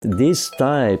This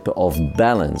type of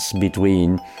balance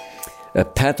between a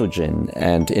pathogen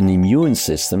and an immune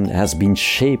system has been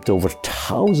shaped over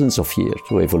thousands of years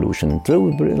through evolution,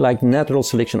 through like natural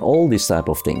selection, all these type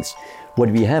of things.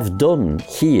 What we have done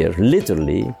here,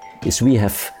 literally, is we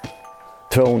have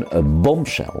thrown a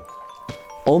bombshell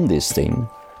on this thing,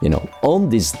 on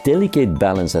this delicate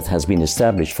balance that has been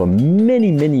established for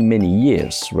many, many, many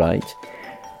years, right?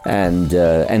 And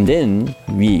then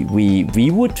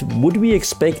would we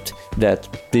expect that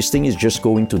this thing is just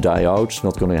going to die out, it's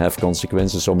not going to have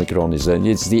consequences? Omicron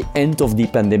it's the end of the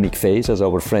pandemic phase, as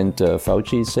our friend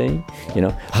Fauci is saying.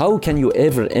 How can you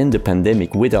ever end a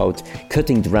pandemic without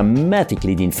cutting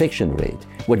dramatically the infection rate?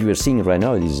 What we are seeing right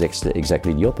now is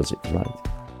exactly the opposite, right?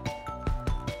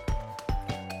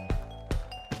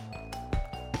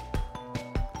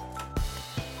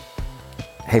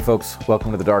 Hey folks,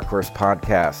 welcome to the Dark Horse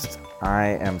Podcast.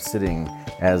 I am sitting,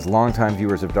 as longtime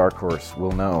viewers of Dark Horse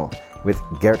will know, with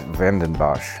Geert Vanden,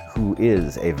 who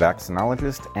is a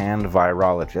vaccinologist and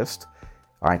virologist.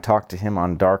 I talked to him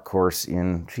on Dark Horse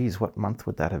in, what month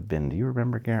would that have been? Do you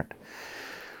remember, Geert?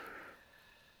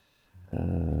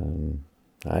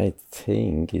 I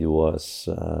think it was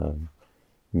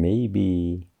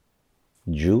maybe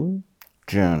June?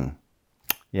 June.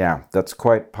 Yeah, that's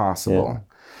quite possible. Yeah.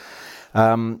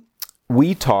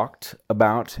 We talked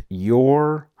about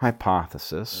your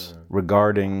hypothesis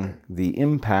regarding the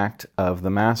impact of the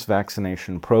mass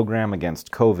vaccination program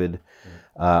against COVID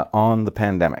on the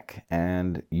pandemic.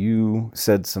 And you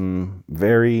said some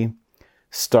very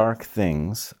stark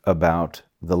things about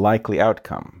the likely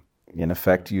outcome. In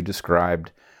effect, you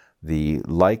described the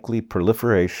likely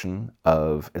proliferation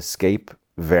of escape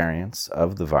variants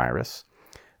of the virus,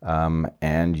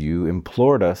 and you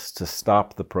implored us to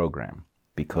stop the program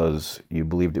because you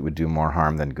believed it would do more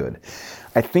harm than good.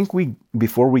 I think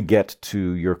before we get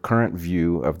to your current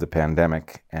view of the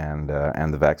pandemic and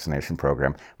the vaccination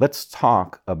program, let's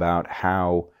talk about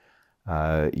how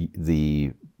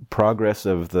the progress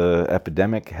of the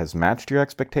epidemic has matched your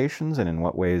expectations and in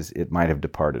what ways it might have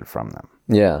departed from them.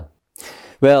 Yeah.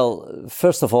 Well,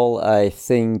 first of all, I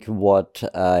think what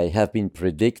I have been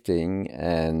predicting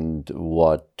and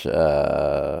what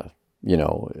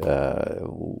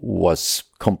was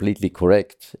completely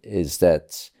correct is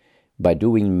that by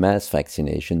doing mass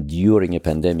vaccination during a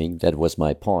pandemic, that was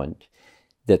my point,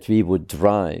 that we would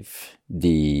drive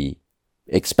the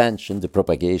expansion, the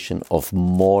propagation of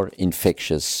more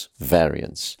infectious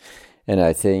variants. And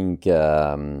I think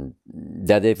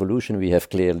that evolution we have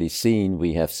clearly seen.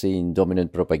 We have seen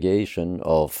dominant propagation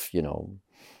of,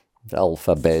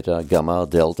 alpha, beta, gamma,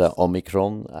 delta,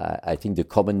 omicron. I think the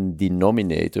common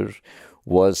denominator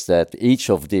was that each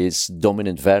of these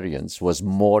dominant variants was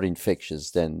more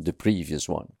infectious than the previous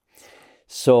one.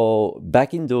 So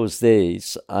back in those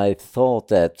days, I thought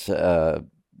that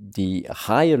the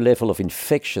higher level of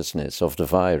infectiousness of the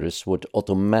virus would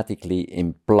automatically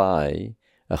imply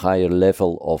a higher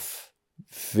level of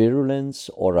virulence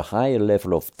or a higher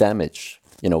level of damage,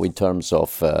 in terms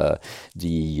of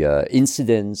the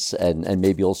incidence and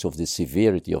maybe also of the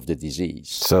severity of the disease.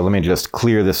 So let me just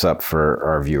clear this up for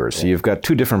our viewers. So you've got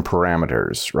two different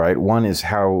parameters, right? One is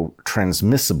how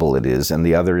transmissible it is, and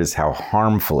the other is how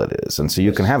harmful it is. And so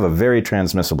you can have a very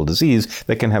transmissible disease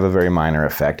that can have a very minor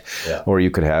effect, or you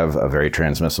could have a very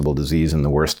transmissible disease in the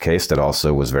worst case that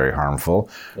also was very harmful,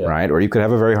 right? Or you could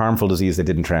have a very harmful disease that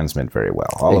didn't transmit very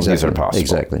well. All of these are possible.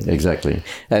 Exactly.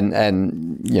 And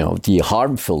the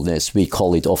harmfulness, we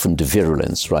call it often the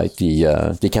virulence, right?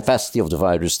 The capacity of the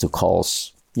virus to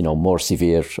cause, more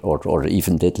severe or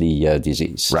even deadly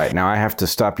disease. Right. Now I have to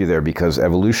stop you there because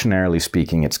evolutionarily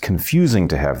speaking, it's confusing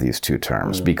to have these two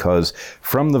terms because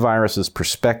from the virus's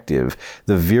perspective,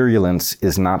 the virulence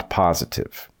is not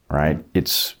positive, right?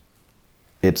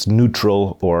 It's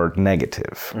neutral or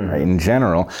negative. Right? In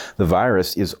general, the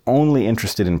virus is only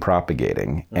interested in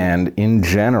propagating, and in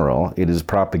general, it is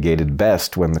propagated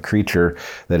best when the creature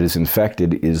that is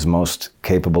infected is most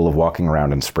capable of walking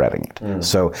around and spreading it.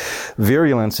 So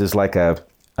virulence is like an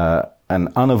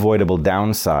unavoidable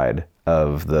downside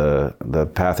of the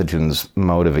pathogen's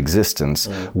mode of existence,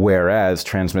 whereas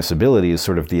transmissibility is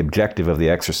sort of the objective of the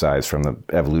exercise from the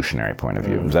evolutionary point of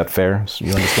view. Is that fair?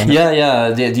 You understand?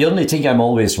 Yeah. The only thing I'm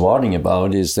always warning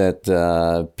about is that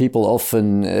people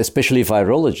often, especially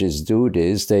virologists, do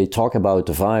this. They talk about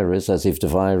the virus as if the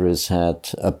virus had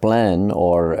a plan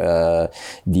or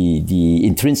the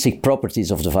intrinsic properties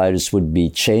of the virus would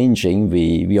be changing.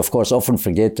 We of course often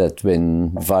forget that when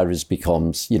virus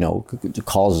becomes,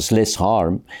 causes less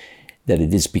harm, that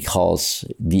it is because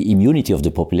the immunity of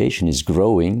the population is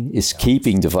growing, is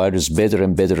keeping the virus better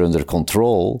and better under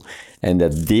control, and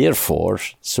that therefore,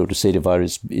 so to say, the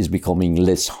virus is becoming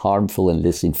less harmful and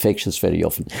less infectious very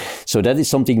often. So that is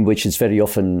something which is very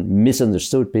often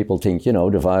misunderstood. People think,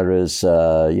 the virus,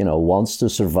 wants to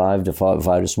survive, the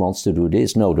virus wants to do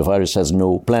this. No, the virus has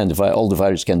no plan. All the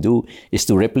virus can do is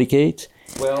to replicate.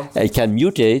 Well, it can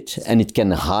mutate and it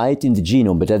can hide in the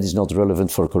genome, but that is not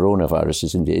relevant for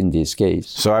coronaviruses in this case.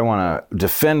 So I want to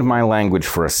defend my language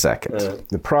for a second.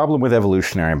 The problem with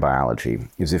evolutionary biology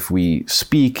is if we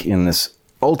speak in this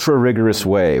ultra-rigorous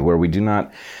way where we do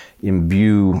not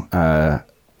imbue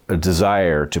a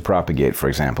desire to propagate, for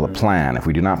example, a plan, if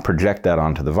we do not project that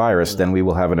onto the virus, then we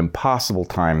will have an impossible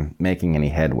time making any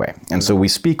headway. And so we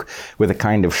speak with a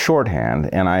kind of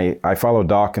shorthand, and I follow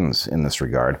Dawkins in this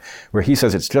regard, where he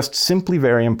says it's just simply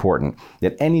very important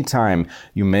that any time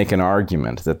you make an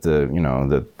argument that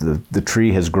the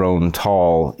tree has grown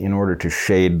tall in order to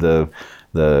shade the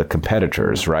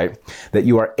competitors, right? That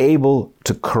you are able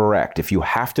to correct. If you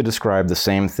have to describe the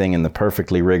same thing in the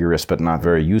perfectly rigorous but not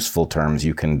very useful terms,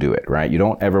 you can do it, right? You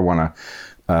don't ever want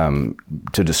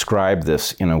to describe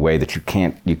this in a way that you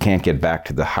can't get back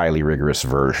to the highly rigorous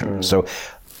version. So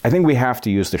I think we have to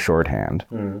use the shorthand.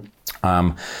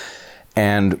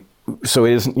 And so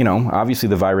it is, obviously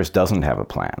the virus doesn't have a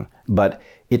plan, but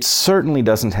it certainly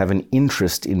doesn't have an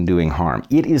interest in doing harm.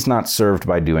 It is not served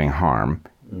by doing harm.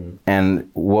 And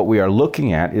what we are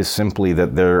looking at is simply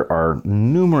that there are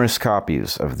numerous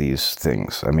copies of these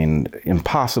things. I mean,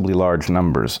 impossibly large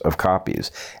numbers of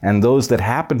copies. And those that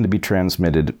happen to be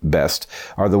transmitted best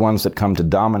are the ones that come to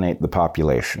dominate the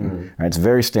population. Right? It's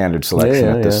very standard selection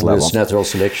at this level. It's natural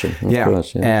selection. Of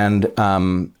course,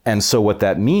 And so what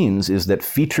that means is that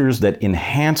features that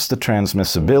enhance the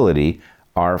transmissibility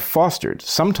are fostered.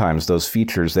 Sometimes those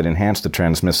features that enhance the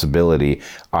transmissibility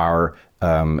are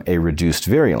a reduced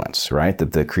virulence, right?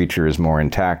 That the creature is more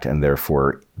intact, and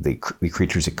therefore the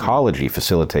creature's ecology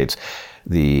facilitates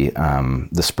the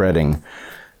spreading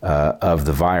of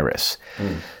the virus.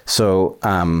 So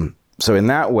in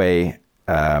that way,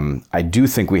 I do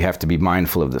think we have to be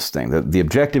mindful of this thing. The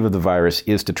objective of the virus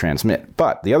is to transmit.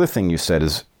 But the other thing you said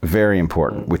is very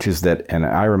important, which is that, and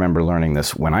I remember learning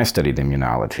this when I studied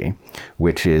immunology,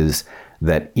 which is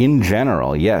that in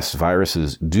general, yes,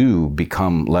 viruses do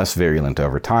become less virulent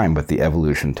over time, but the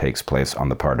evolution takes place on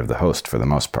the part of the host for the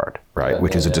most part, right?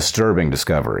 Which is a disturbing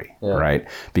discovery, right?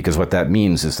 Because what that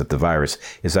means is that the virus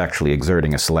is actually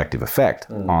exerting a selective effect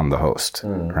on the host,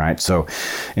 right? So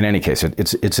in any case,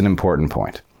 it's an important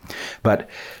point. But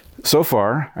so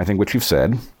far, I think what you've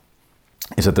said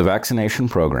is that the vaccination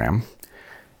program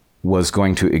was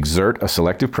going to exert a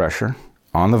selective pressure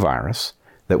on the virus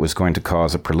that was going to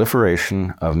cause a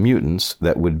proliferation of mutants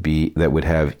that would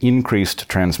have increased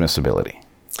transmissibility.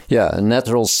 Yeah, a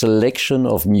natural selection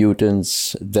of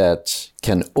mutants that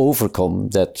can overcome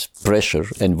that pressure.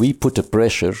 And we put the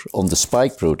pressure on the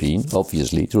spike protein,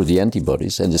 obviously, through the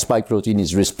antibodies. And the spike protein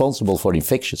is responsible for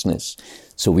infectiousness.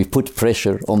 So we put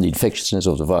pressure on the infectiousness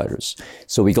of the virus.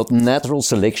 So we got natural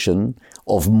selection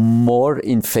of more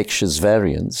infectious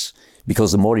variants,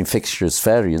 because the more infectious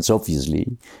variants, obviously,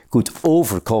 could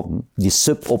overcome the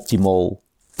suboptimal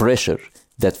pressure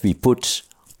that we put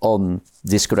on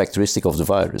this characteristic of the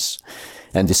virus.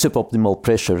 And the suboptimal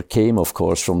pressure came, of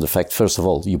course, from the fact, first of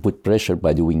all, you put pressure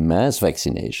by doing mass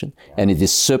vaccination, and it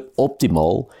is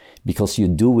suboptimal because you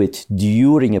do it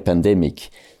during a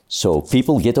pandemic. So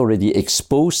people get already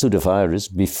exposed to the virus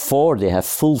before they have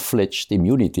full-fledged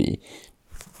immunity.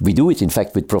 We do it, in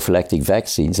fact, with prophylactic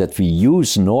vaccines that we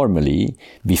use normally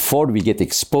before we get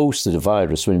exposed to the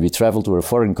virus. When we travel to a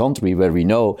foreign country where we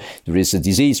know there is a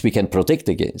disease we can protect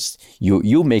against,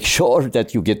 you make sure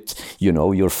that you get,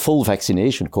 your full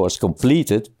vaccination course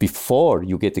completed before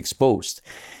you get exposed.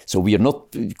 So we are not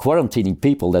quarantining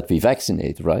people that we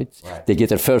vaccinate, right? They get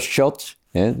their first shot.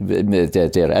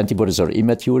 Their antibodies are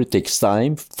immature. It takes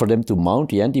time for them to mount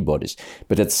the antibodies.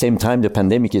 But at the same time, the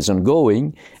pandemic is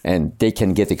ongoing and they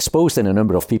can get exposed, and a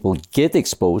number of people get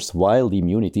exposed while the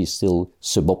immunity is still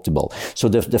suboptimal. So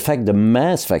the fact the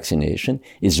mass vaccination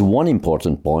is one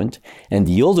important point, and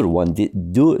the other one,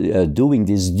 doing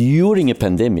this during a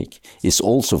pandemic, is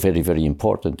also very, very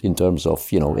important in terms of,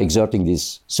 exerting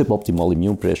this suboptimal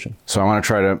immune pressure. So I want to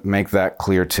try to make that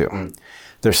clear too.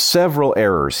 There's several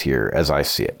errors here, as I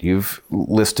see it. You've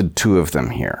listed two of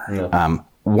them here. Yeah.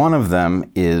 One of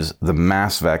them is the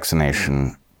mass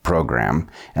vaccination program,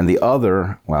 and the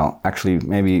other, well, actually,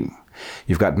 maybe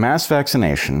you've got mass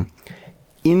vaccination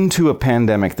into a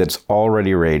pandemic that's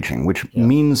already raging, which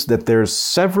means that there's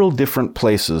several different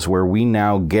places where we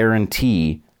now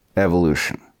guarantee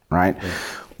evolution, right?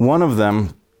 One of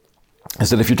them is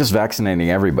that if you're just vaccinating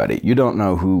everybody, you don't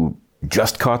know who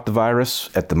just caught the virus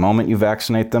at the moment you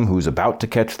vaccinate them, who's about to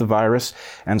catch the virus.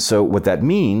 And so what that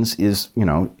means is,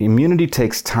 immunity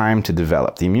takes time to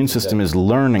develop. The immune system is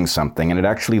learning something, and it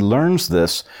actually learns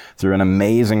this through an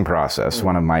amazing process.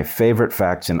 One of my favorite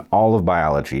facts in all of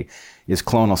biology is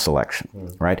clonal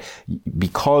selection, right?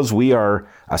 Because we are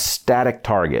a static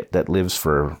target that lives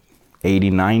for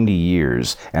 80, 90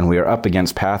 years, and we are up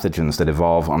against pathogens that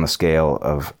evolve on the scale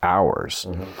of hours.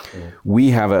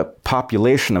 We have a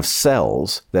population of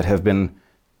cells that have been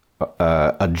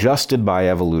adjusted by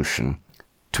evolution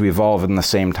to evolve in the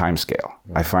same time scale.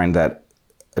 I find that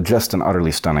just an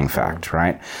utterly stunning fact,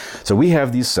 right? So we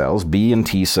have these cells, B and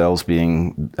T cells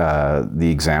being the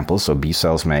examples. So B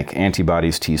cells make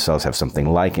antibodies, T cells have something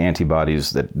like antibodies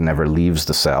that never leaves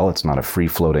the cell. It's not a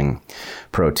free-floating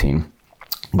protein.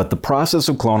 But the process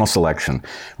of clonal selection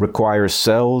requires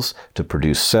cells to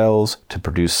produce cells to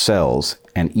produce cells,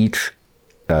 and each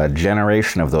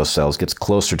generation of those cells gets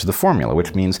closer to the formula,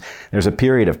 which means there's a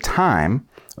period of time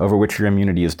over which your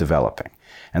immunity is developing.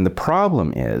 And the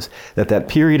problem is that that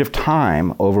period of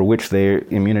time over which their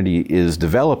immunity is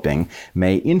developing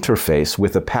may interface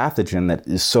with a pathogen that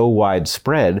is so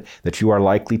widespread that you are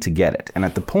likely to get it. And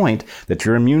at the point that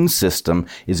your immune system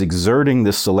is exerting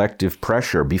this selective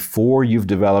pressure before you've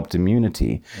developed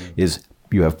immunity is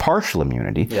you have partial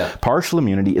immunity. Partial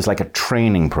immunity is like a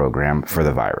training program for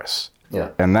the virus.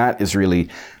 And that is really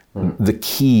the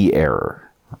key error.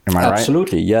 Am I right?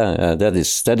 Absolutely, yeah.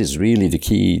 That is really the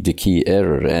key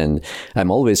error, and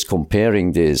I'm always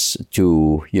comparing this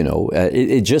to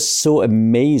it's just so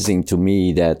amazing to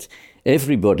me that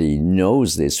everybody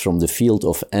knows this from the field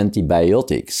of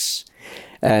antibiotics.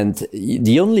 And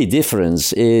the only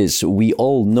difference is we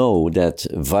all know that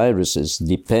viruses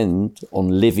depend on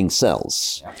living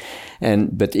cells.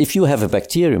 But if you have a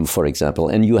bacterium, for example,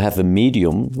 and you have a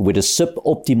medium with a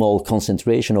suboptimal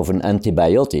concentration of an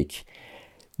antibiotic,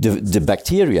 the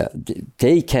bacteria,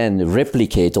 they can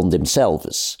replicate on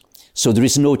themselves. So there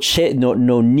is no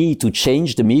need to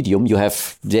change the medium. You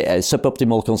have the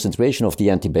suboptimal concentration of the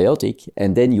antibiotic,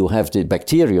 and then you have the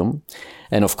bacterium.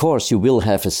 And of course, you will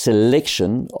have a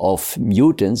selection of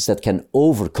mutants that can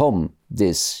overcome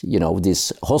this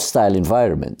hostile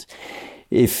environment.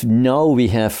 If now we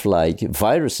have like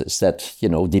viruses that,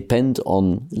 depend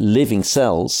on living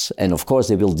cells, and of course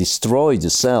they will destroy the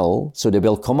cell, so they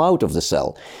will come out of the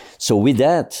cell. So with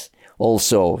that,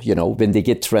 also, when they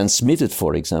get transmitted,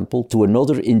 for example, to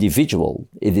another individual,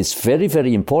 it is very,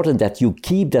 very important that you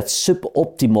keep that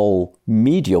suboptimal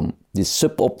medium,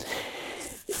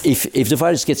 if the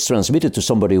virus gets transmitted to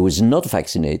somebody who is not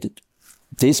vaccinated,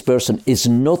 this person is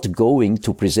not going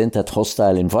to present that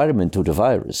hostile environment to the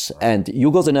virus. And you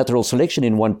got a natural selection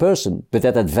in one person, but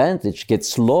that advantage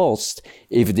gets lost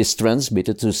if it is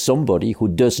transmitted to somebody who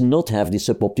does not have the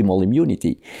suboptimal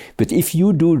immunity. But if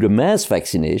you do the mass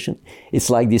vaccination, it's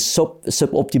like this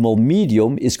suboptimal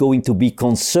medium is going to be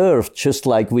conserved, just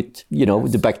like with,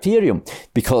 the bacterium,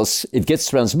 because it gets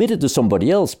transmitted to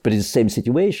somebody else, but it's the same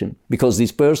situation, because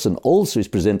this person also is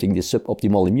presenting this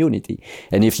suboptimal immunity.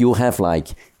 And if you have like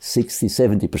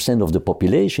 60-70% of the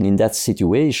population in that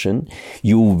situation,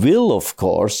 you will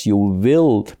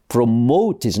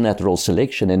promote this natural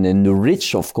selection and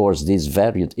enrich, of course, this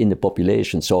variant in the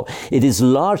population. So it is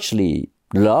largely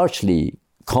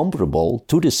comparable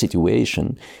to the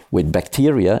situation with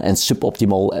bacteria and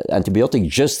suboptimal antibiotic,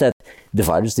 just that the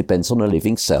virus depends on a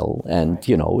living cell, and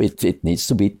it needs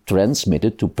to be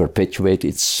transmitted to perpetuate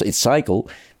its cycle.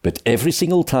 But every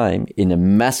single time in a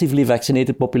massively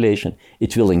vaccinated population,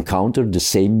 it will encounter the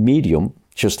same medium,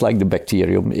 just like the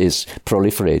bacterium is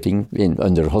proliferating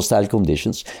under hostile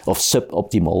conditions of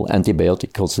suboptimal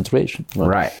antibiotic concentration.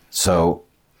 Right. So,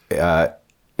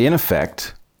 in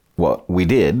effect, what we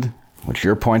did, which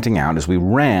you're pointing out, is we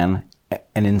ran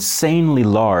an insanely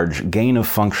large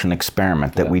gain-of-function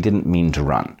experiment that we didn't mean to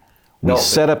run. We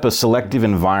set up a selective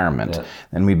environment,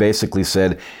 and we basically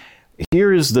said,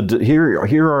 here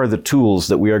are the tools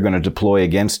that we are going to deploy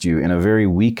against you in a very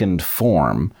weakened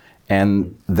form,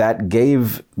 and that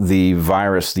gave the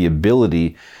virus the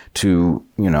ability to,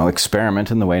 experiment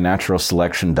in the way natural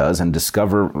selection does and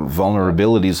discover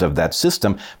vulnerabilities of that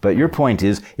system. But your point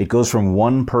is, it goes from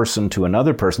one person to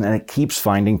another person, and it keeps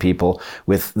finding people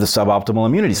with the suboptimal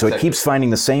immunity. So it keeps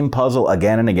finding the same puzzle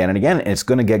again and again and again, and it's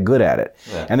going to get good at it.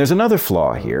 Yeah. And there's another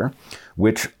flaw here,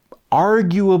 which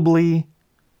arguably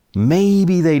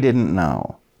maybe they didn't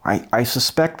know. I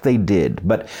suspect they did.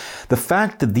 But the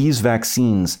fact that these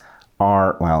vaccines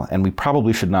are, well, and we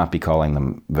probably should not be calling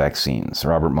them vaccines.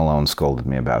 Robert Malone scolded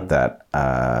me about that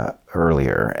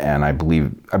earlier, and I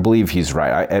believe he's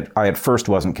right. I at first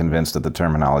wasn't convinced that the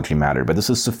terminology mattered, but this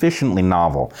is sufficiently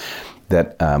novel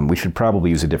that we should probably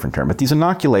use a different term. But these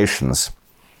inoculations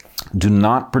do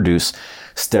not produce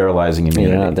sterilizing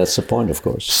immunity. Yeah, that's the point, of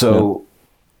course. So,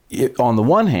 on the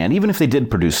one hand, even if they did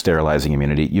produce sterilizing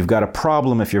immunity, you've got a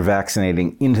problem if you're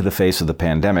vaccinating into the face of the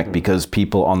pandemic, because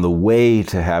people on the way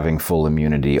to having full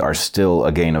immunity are still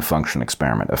a gain-of-function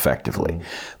experiment, effectively.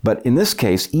 But in this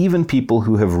case, even people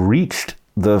who have reached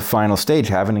the final stage,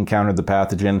 haven't encountered the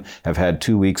pathogen, have had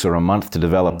 2 weeks or a month to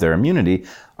develop their immunity,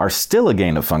 are still a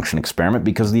gain-of-function experiment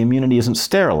because the immunity isn't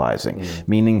sterilizing,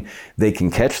 meaning they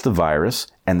can catch the virus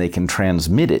and they can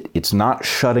transmit it. It's not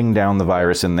shutting down the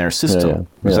virus in their system.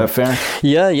 Is that fair?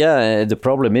 Yeah. The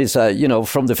problem is,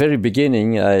 from the very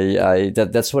beginning,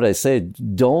 that's what I said.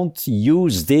 Don't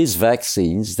use these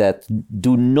vaccines that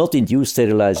do not induce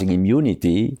sterilizing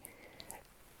immunity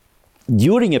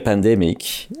during a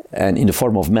pandemic and in the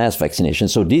form of mass vaccination.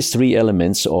 So these three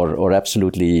elements are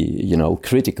absolutely,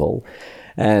 critical.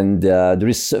 And there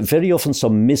is very often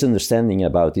some misunderstanding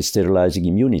about the sterilizing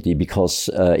immunity, because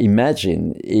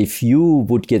imagine if you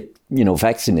would get,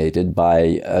 vaccinated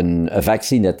by a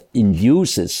vaccine that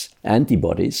induces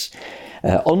antibodies,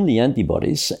 only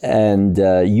antibodies, and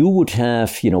you would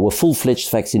have, a full-fledged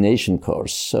vaccination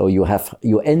course. So you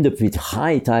end up with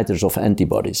high titers of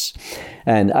antibodies.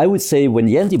 And I would say when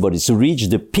the antibodies reach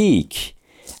the peak,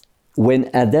 when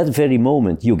at that very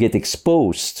moment you get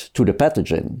exposed to the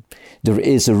pathogen, there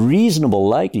is a reasonable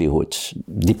likelihood,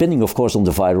 depending of course on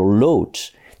the viral load,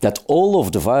 that all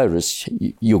of the virus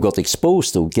you got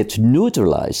exposed to get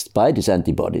neutralized by these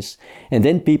antibodies. And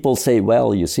then people say,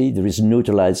 well, you see, there is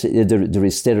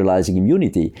sterilizing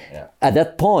immunity. Yeah. At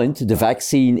that point, the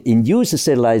vaccine induces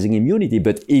sterilizing immunity.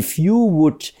 But if you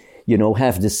would,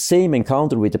 have the same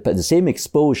encounter with the same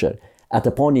exposure at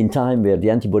a point in time where the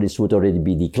antibodies would already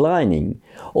be declining,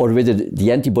 or whether the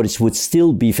antibodies would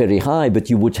still be very high, but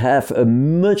you would have a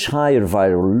much higher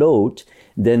viral load,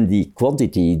 then the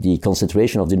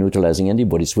concentration of the neutralizing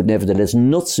antibodies would nevertheless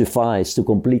not suffice to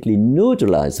completely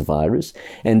neutralize the virus.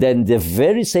 And then the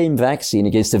very same vaccine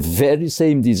against the very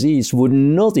same disease would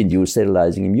not induce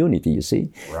sterilizing immunity, you see.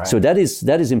 Right. So that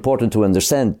is important to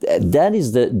understand. That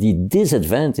is the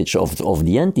disadvantage of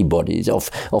the antibodies, of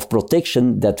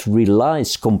protection that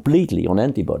relies completely on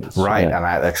antibodies. Right, yeah. And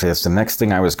actually that's the next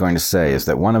thing I was going to say, is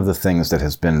that one of the things that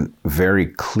has been very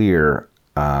clear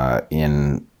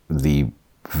in the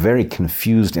very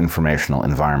confused informational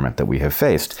environment that we have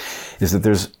faced is that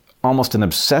there's almost an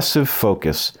obsessive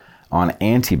focus on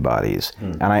antibodies.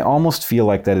 And I almost feel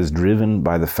like that is driven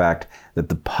by the fact that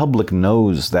the public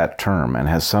knows that term and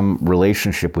has some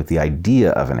relationship with the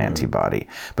idea of an antibody,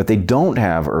 but they don't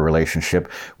have a relationship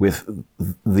with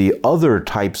the other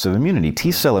types of immunity.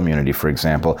 T-cell immunity, for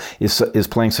example, is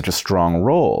playing such a strong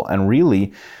role. And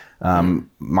really,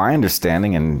 my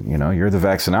understanding, and you're the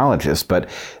vaccinologist, but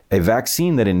a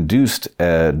vaccine that induced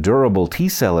a durable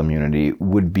T-cell immunity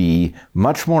would be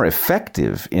much more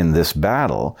effective in this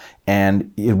battle,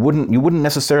 and you wouldn't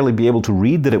necessarily be able to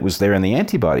read that it was there in the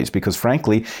antibodies, because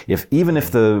frankly, even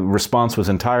if the response was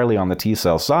entirely on the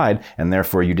T-cell side, and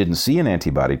therefore you didn't see an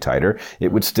antibody titer,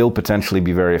 it would still potentially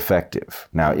be very effective.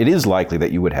 Now, it is likely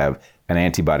that you would have an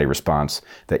antibody response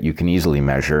that you can easily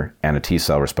measure, and a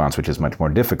T-cell response which is much more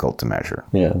difficult to measure.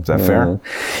 Yeah. Is that fair?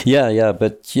 Yeah.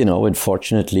 But,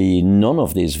 unfortunately, none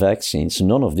of these vaccines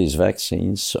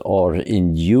are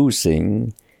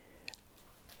inducing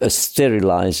a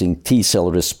sterilizing T-cell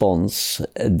response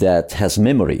that has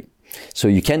memory. So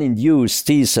you can induce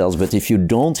T cells, but if you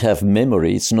don't have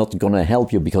memory, it's not going to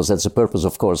help you, because that's the purpose,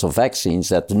 of course, of vaccines,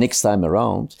 that the next time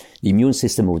around, the immune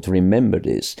system would remember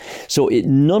this. So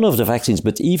none of the vaccines,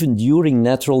 but even during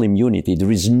natural immunity,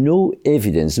 there is no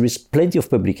evidence. There is plenty of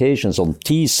publications on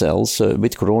T cells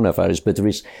with coronavirus, but there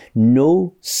is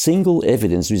no single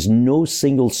evidence, there is no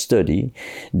single study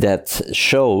that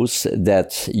shows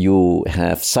that you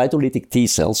have cytolytic T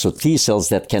cells, so T cells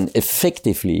that can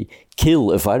effectively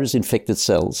kill a virus-infected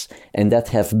cells and that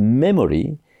have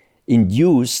memory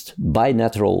induced by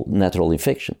natural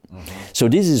infection. So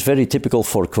this is very typical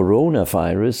for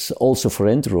coronavirus, also for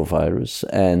enterovirus.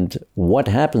 And what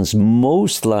happens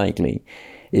most likely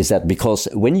is that because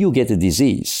when you get a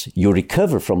disease, you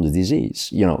recover from the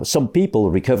disease. Some people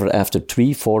recover after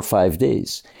 3, 4, 5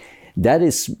 days. That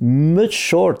is much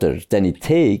shorter than it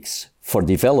takes for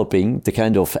developing the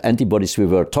kind of antibodies we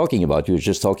were talking about. We were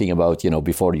just talking about,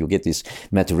 before you get this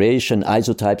maturation,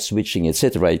 isotype switching,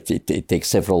 etc. It takes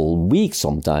several weeks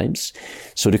sometimes.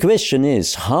 So the question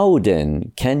is, how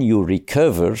then can you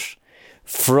recover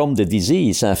from the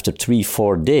disease after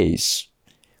 3-4 days?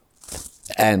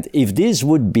 And if this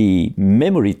would be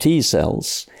memory T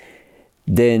cells,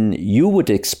 then you would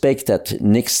expect that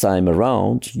next time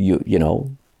around,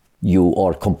 you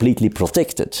are completely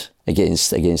protected against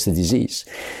the disease.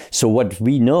 So what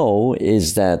we know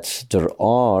is that there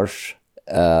are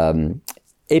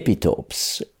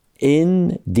epitopes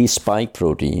in the spike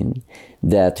protein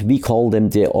that we call them,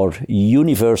 they are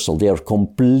universal, they are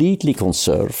completely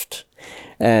conserved,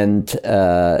 and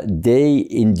they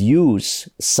induce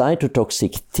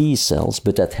cytotoxic T cells,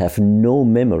 but that have no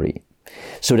memory.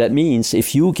 So that means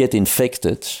if you get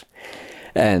infected,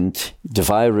 and the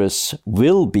virus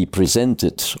will be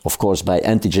presented, of course, by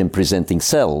antigen-presenting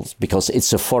cells, because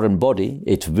it's a foreign body.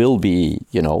 It will be,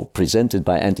 presented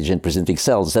by antigen-presenting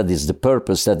cells. That is the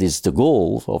purpose, that is the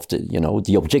goal of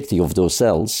the objective of those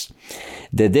cells.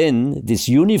 Then these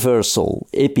universal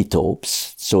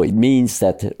epitopes, so it means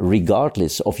that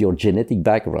regardless of your genetic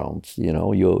background, you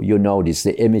know this,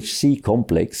 the MHC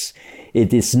complex,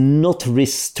 it is not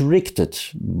restricted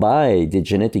by the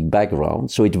genetic background,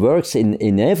 so it works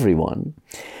in everyone,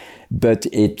 but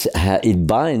it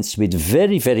binds with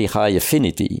very, very high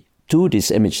affinity to these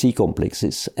MHC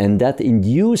complexes, and that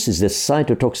induces the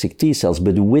cytotoxic T cells,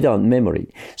 but without memory.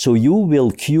 So you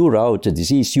will cure out the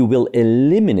disease, you will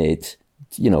eliminate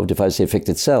the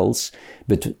virus-affected cells,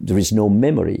 but there is no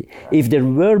memory. If there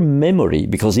were memory,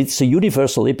 because it's a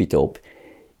universal epitope,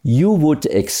 you would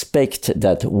expect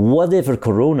that whatever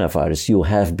coronavirus you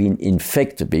have been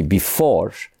infected by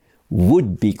before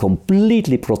would be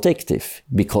completely protective,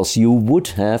 because you would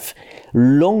have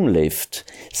long-lived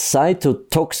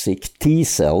cytotoxic T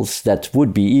cells that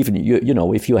would be even,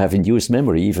 if you have induced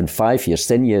memory, even 5 years,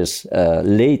 10 years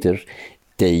later,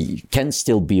 they can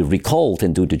still be recalled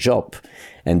and do the job.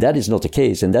 And that is not the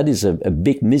case. And that is a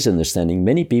big misunderstanding.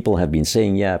 Many people have been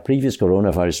saying, previous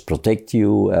coronavirus protect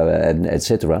you, and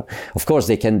etc. Of course,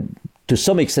 they can, to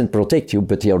some extent, protect you,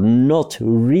 but they are not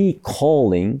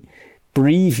recalling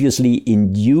previously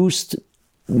induced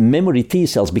memory T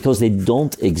cells, because they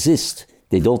don't exist.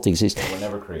 They don't exist. They were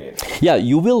never created. Yeah,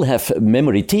 you will have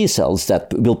memory T cells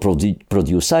that will produce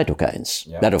cytokines.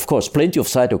 Yeah. That, of course, plenty of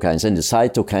cytokines, and the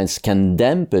cytokines can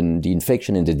dampen the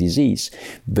infection and the disease.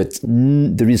 But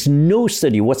there is no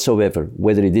study whatsoever,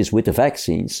 whether it is with the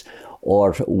vaccines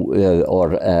or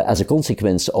as a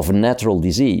consequence of natural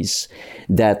disease,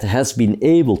 that has been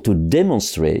able to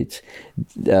demonstrate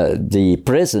the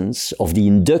presence of the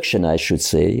induction, I should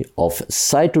say, of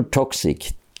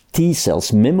cytotoxic T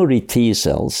cells, memory T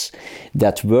cells,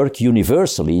 that work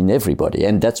universally in everybody.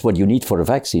 And that's what you need for a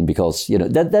vaccine, because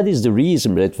that is the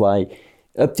reason that why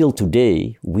up till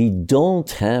today we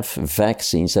don't have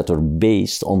vaccines that are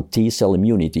based on T cell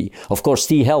immunity. Of course,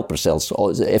 T helper cells,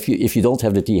 if you don't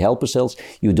have the T helper cells,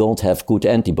 you don't have good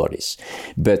antibodies.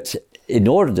 But in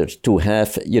order to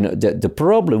have, the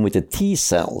problem with the T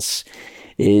cells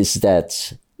is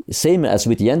that, same as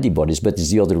with the antibodies, but it's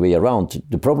the other way around.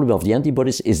 The problem of the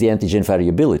antibodies is the antigen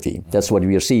variability. That's what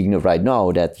we are seeing right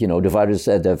now, that, the virus,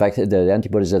 the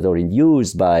antibodies that are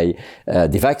induced by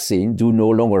the vaccine do no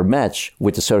longer match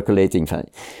with the circulating.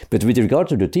 But with regard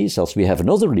to the T cells, we have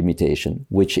another limitation,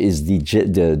 which is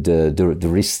the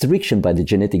restriction by the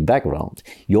genetic background.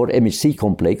 Your MHC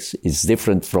complex is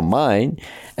different from mine.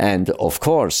 And of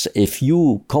course, if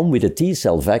you come with a T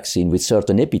cell vaccine with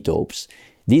certain epitopes,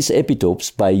 these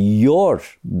epitopes, by your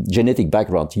genetic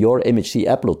background, your MHC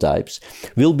haplotypes,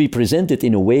 will be presented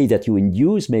in a way that you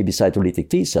induce maybe cytolytic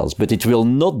T cells, but it will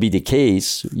not be the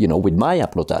case, with my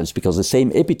haplotypes, because the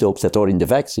same epitopes that are in the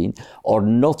vaccine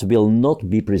will not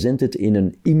be presented in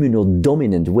an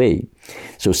immunodominant way.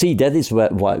 So see, that is where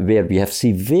we have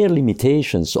severe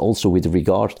limitations also with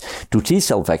regard to T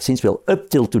cell vaccines. Well, up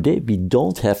till today, we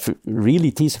don't have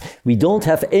really we don't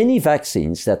have any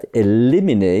vaccines that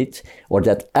eliminate or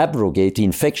that abrogate the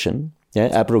infection.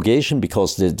 Abrogation,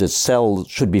 because the cell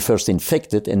should be first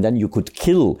infected, and then you could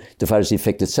kill the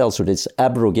virus-infected cell. So that's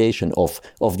abrogation of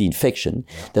the infection.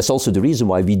 That's also the reason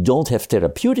why we don't have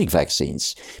therapeutic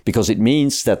vaccines, because it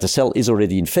means that the cell is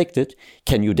already infected.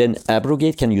 Can you then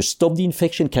abrogate? Can you stop the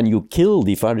infection? Can you kill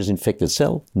the virus-infected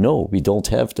cell? No, we don't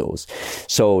have those.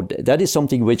 So that is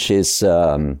something which is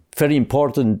very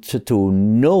important to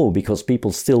know, because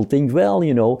people still think, well,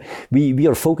 we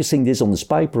are focusing this on the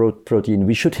spike protein.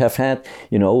 We should have had,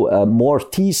 more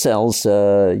T cells.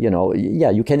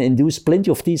 You can induce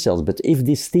plenty of T cells, but if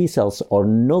these T cells are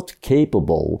not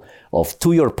capable of,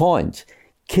 to your point,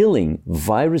 killing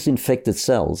virus-infected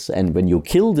cells, and when you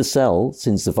kill the cell,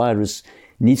 since the virus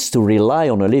needs to rely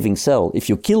on a living cell. If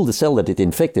you kill the cell that it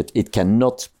infected, it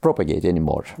cannot propagate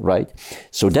anymore, right?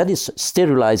 So that is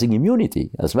sterilizing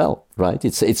immunity as well, right?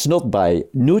 It's not by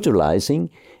neutralizing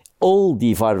all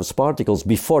the virus particles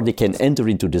before they can enter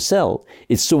into the cell.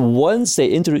 It's so once they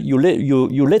enter, you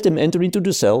let them enter into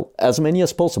the cell, as many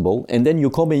as possible, and then you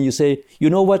come and you say, you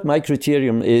know what, my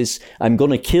criterion is I'm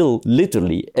going to kill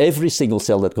literally every single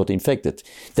cell that got infected.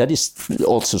 That is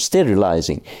also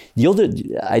sterilizing.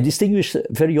 I distinguish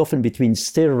very often between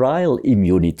sterile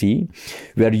immunity,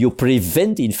 where you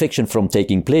prevent infection from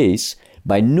taking place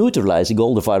by neutralizing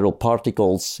all the viral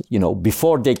particles,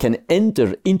 before they can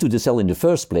enter into the cell in the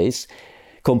first place,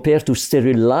 compared to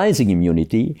sterilizing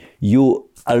immunity. You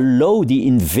allow the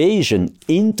invasion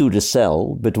into the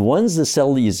cell, but once the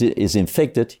cell is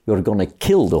infected, you're going to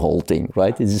kill the whole thing,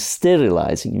 right? It's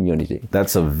sterilizing immunity.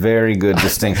 That's a very good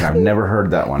distinction. I've never heard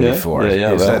that one before.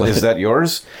 Is that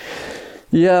yours?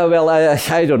 Yeah, well,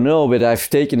 I don't know, but I've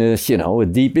taken a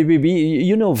deep.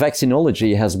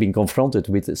 Vaccinology has been confronted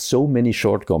with so many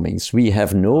shortcomings. We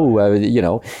have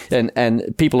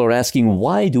and people are asking,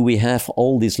 why do we have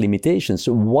all these limitations?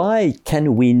 Why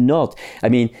can we not? I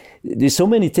mean, there's so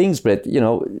many things, Bret.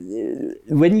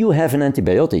 When you have an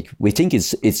antibiotic, we think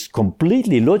it's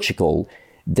completely logical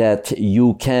that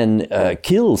you can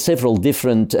kill several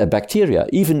different bacteria,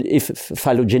 even if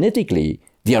phylogenetically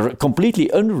they are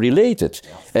completely unrelated.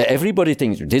 Everybody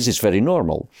thinks this is very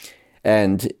normal.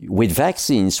 And with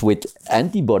vaccines, with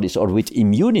antibodies, or with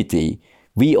immunity,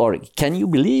 can you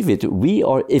believe it?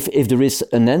 If there is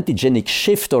an antigenic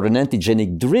shift or an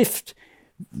antigenic drift,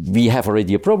 we have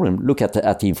already a problem. Look at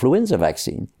the influenza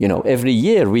vaccine. Every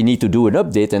year we need to do an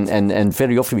update, and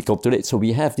very often we come to late. So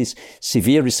we have these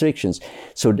severe restrictions.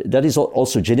 So that is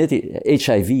also genetic,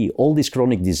 HIV, all these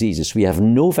chronic diseases. We have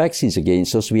no vaccines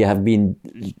against us. We have been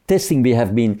testing, we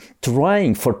have been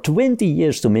trying for 20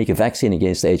 years to make a vaccine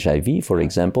against HIV, for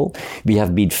example. We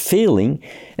have been failing,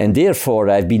 and therefore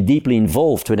I've been deeply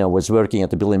involved when I was working at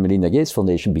the Bill and Melinda Gates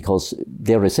Foundation, because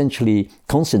they're essentially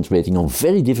concentrating on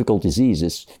very difficult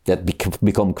diseases that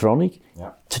become chronic,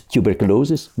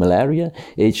 tuberculosis, malaria,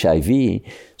 HIV.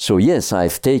 So yes,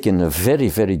 I've taken a very,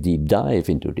 very deep dive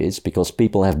into this, because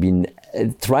people have been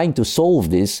trying to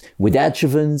solve this with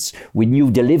adjuvants, with new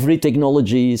delivery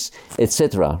technologies,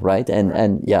 etc. Right?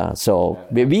 So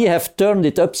we have turned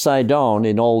it upside down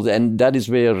in all, and that is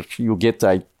where you get,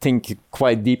 I think,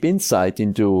 quite deep insight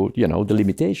into the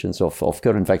limitations of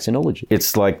current vaccinology.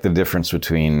 It's like the difference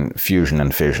between fusion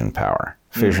and fission power.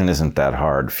 Fission isn't that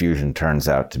hard. Fusion turns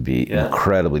out to be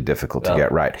incredibly difficult to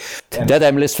get right. That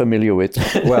I'm less familiar with.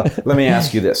 Well, let me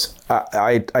ask you this.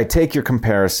 I take your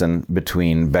comparison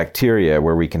between bacteria,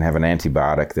 where we can have an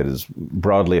antibiotic that is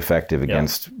broadly effective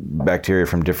against bacteria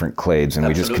from different clades, and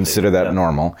we just consider that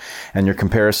normal, and your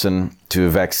comparison to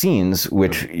vaccines,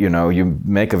 which, you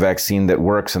make a vaccine that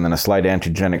works and then a slight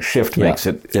antigenic shift makes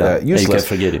it useless. You can't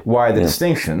forget it. Why the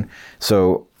distinction?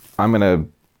 So I'm going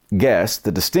to guess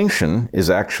the distinction is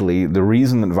actually the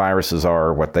reason that viruses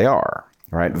are what they are,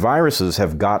 right? Viruses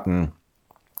have gotten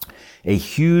a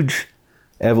huge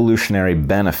evolutionary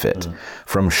benefit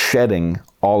from shedding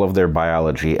all of their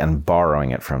biology and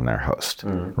borrowing it from their host,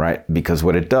 right? Because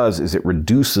what it does is it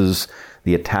reduces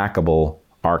the attackable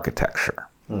architecture,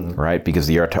 right? Because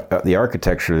the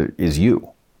architecture is you,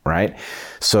 right?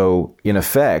 So in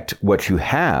effect, what you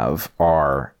have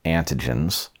are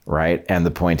antigens, right? And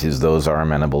the point is those are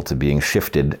amenable to being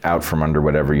shifted out from under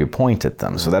whatever you point at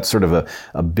them. So that's sort of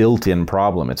a built-in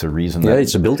problem. It's a reason that... Yeah,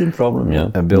 it's a built-in problem,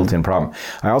 A built-in problem.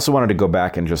 I also wanted to go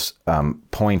back and just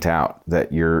point out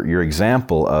that your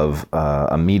example of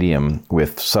a medium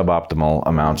with suboptimal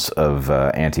amounts of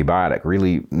antibiotic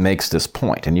really makes this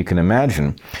point. And you can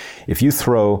imagine if you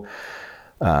throw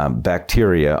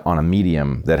bacteria on a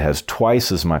medium that has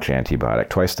twice as much antibiotic,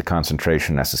 twice the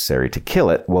concentration necessary to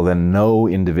kill it, well, then no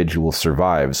individual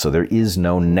survives. So there is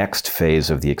no next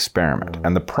phase of the experiment.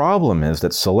 And the problem is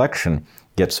that selection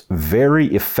gets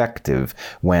very effective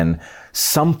when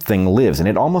something lives. And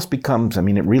it almost becomes, it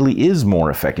really is more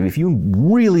effective. If you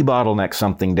really bottleneck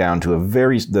something down to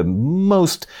the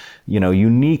most,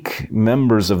 unique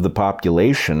members of the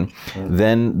population,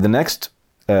 then the next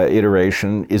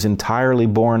iteration is entirely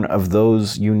born of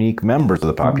those unique members of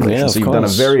the population. So you've done a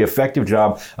very effective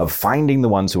job of finding the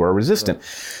ones who are resistant.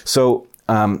 So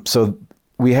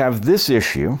we have this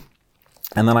issue,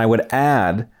 and then I would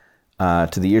add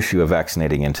to the issue of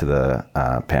vaccinating into the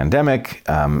pandemic,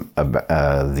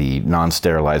 the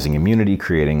non-sterilizing immunity,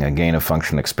 creating a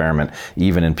gain-of-function experiment,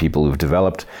 even in people who've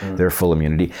developed their full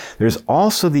immunity. There's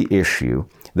also the issue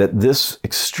that this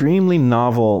extremely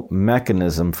novel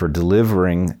mechanism for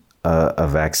delivering a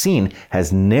vaccine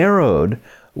has narrowed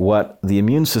what the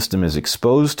immune system is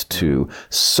exposed to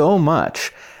so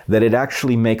much that it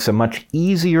actually makes a much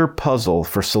easier puzzle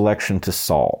for selection to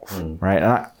solve, right?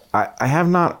 And I have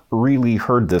not really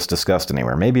heard this discussed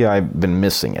anywhere. Maybe I've been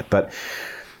missing it. But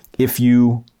if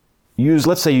you use,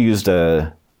 let's say you used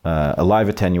a live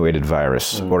attenuated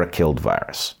virus or a killed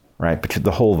virus, right? But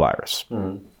the whole virus.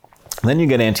 Then you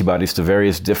get antibodies to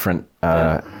various different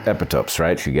epitopes,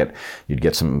 right? You'd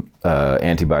get some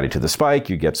antibody to the spike,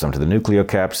 you get some to the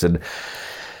nucleocapsid.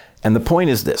 And the point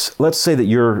is this. Let's say that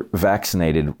you're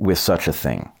vaccinated with such a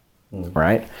thing,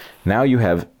 right? Now you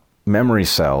have memory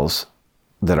cells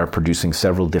that are producing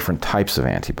several different types of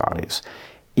antibodies.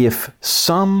 If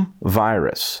some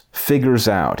virus figures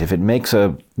out, if it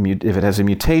has a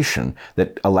mutation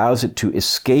that allows it to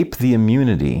escape the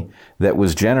immunity that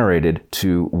was generated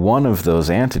to one of those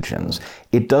antigens,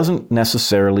 it doesn't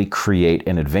necessarily create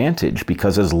an advantage,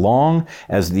 because as long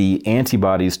as the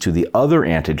antibodies to the other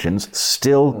antigens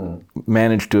still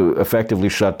manage to effectively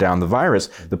shut down the virus,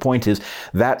 the point is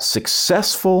that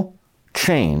successful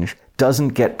change doesn't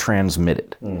get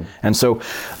transmitted. And so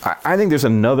I think there's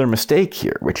another mistake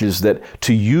here, which is that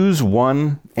to use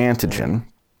one antigen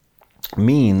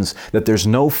means that there's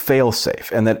no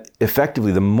fail-safe, and that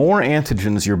effectively the more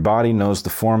antigens your body knows the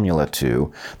formula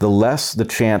to, the less the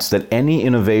chance that any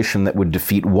innovation that would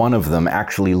defeat one of them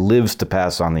actually lives to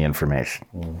pass on the information.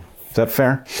 Is that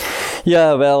fair?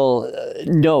 Yeah, well,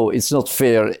 no, it's not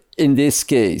fair in this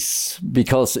case,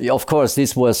 because of course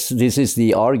this is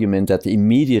the argument that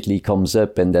immediately comes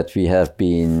up, and that we have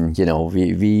been,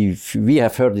 we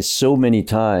have heard this so many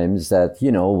times, that,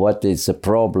 what is the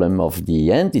problem of the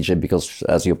antigen? Because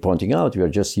as you're pointing out, we are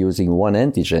just using one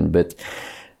antigen. But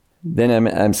then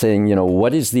I'm saying,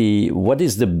 what is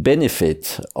the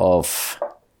benefit of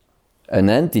an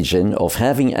antigen, of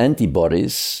having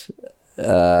antibodies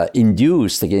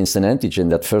induced against an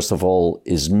antigen that, first of all,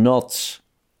 is not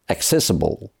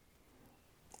accessible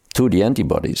to the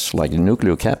antibodies, like the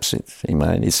nucleocapsid.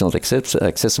 It's not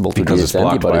accessible to because the it's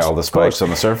blocked antibodies. by all the spikes on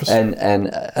the surface. And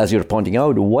as you're pointing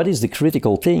out, what is the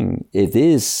critical thing? It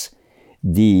is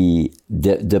the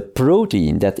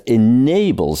protein that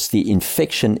enables the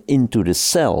infection into the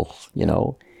cell.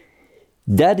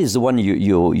 That is the one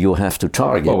you have to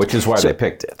target. Well, which is why they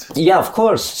picked it. Yeah, of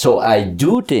course. So I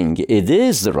do think it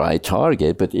is the right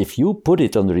target, but if you put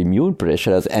it under immune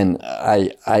pressure, and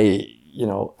I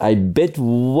bet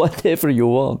whatever you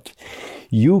want,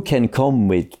 you can come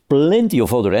with plenty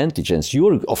of other antigens.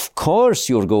 Of course,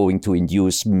 you're going to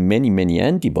induce many, many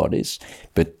antibodies,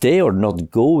 but they are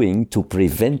not going to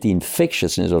prevent the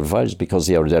infectiousness of the virus, because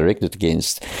they are directed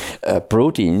against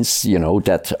proteins,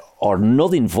 that are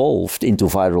not involved into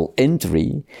viral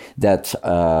entry, that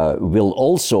will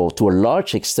also, to a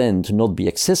large extent, not be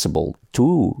accessible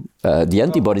to the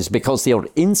antibodies, because they are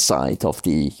inside of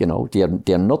the,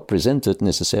 they are not presented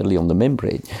necessarily on the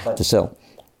membrane, the cell.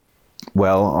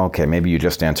 Well, okay, maybe you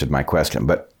just answered my question,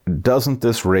 but doesn't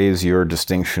this raise your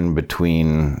distinction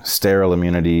between sterile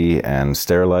immunity and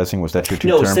sterilizing? Was that your two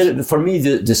terms? No, for me,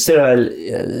 the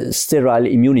sterile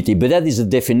immunity, but that is a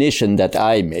definition that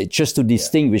I made just to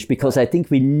distinguish, because I think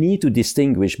we need to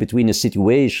distinguish between a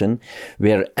situation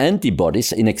where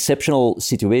antibodies, in exceptional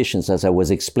situations, as I was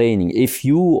explaining, if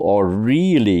you are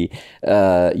really,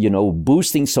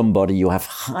 boosting somebody, you have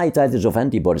high titers of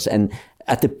antibodies, and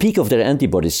at the peak of their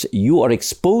antibodies, you are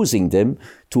exposing them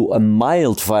to a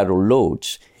mild viral load.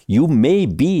 You may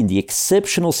be in the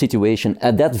exceptional situation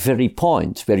at that very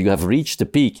point where you have reached the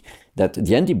peak, that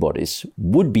the antibodies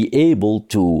would be able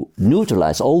to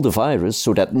neutralize all the virus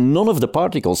so that none of the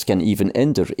particles can even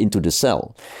enter into the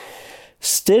cell.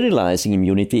 Sterilizing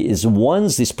immunity is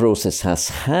once this process has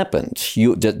happened,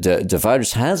 the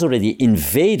virus has already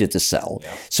invaded the cell.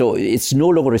 Yeah. So it's no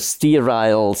longer a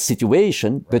sterile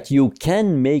situation, but you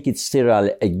can make it sterile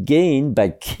again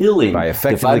by effectively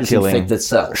the virus-infected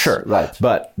cells. Sure, right.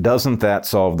 But doesn't that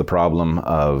solve the problem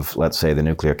of, let's say, the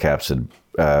nucleocapsid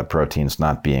proteins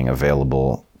not being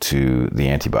available to the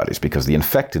antibodies? Because the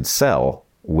infected cell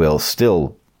will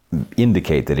still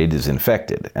indicate that it is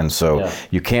infected. And so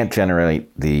you can't generate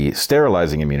the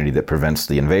sterilizing immunity that prevents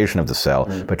the invasion of the cell,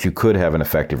 but you could have an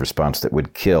effective response that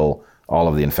would kill all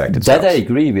of the infected cells. That I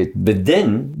agree with. But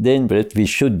then, Bret, we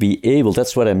should be able,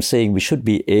 that's what I'm saying, we should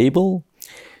be able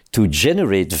to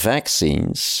generate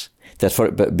vaccines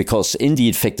because in the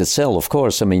infected cell, of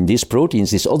course, I mean, these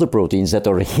other proteins that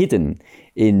are hidden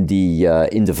in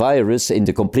the virus,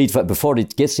 before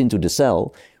it gets into the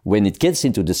cell, when it gets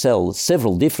into the cell,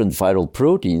 several different viral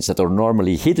proteins that are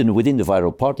normally hidden within the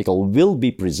viral particle will be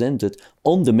presented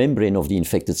on the membrane of the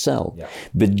infected cell. Yeah.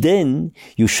 But then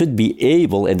you should be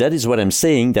able, and that is what I'm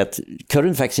saying, that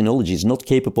current vaccinology is not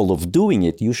capable of doing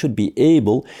it. You should be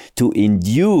able to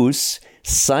induce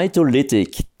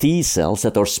cytolytic T cells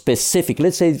that are specific,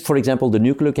 let's say, for example, the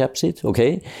nucleocapsid,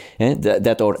 okay,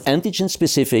 that are antigen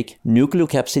specific,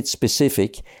 nucleocapsid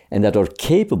specific, and that are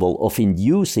capable of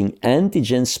inducing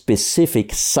antigen specific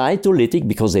cytolytic,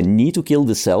 because they need to kill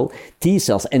the cell, T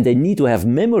cells, and they need to have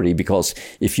memory, because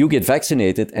if you get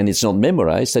vaccinated and it's not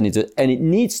memorized, and it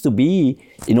needs to be,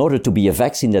 in order to be a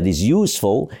vaccine that is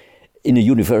useful, in a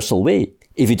universal way.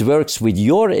 If it works with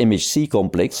your MHC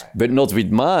complex, but not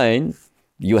with mine,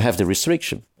 you have the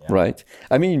restriction, right?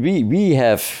 I mean, we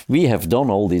have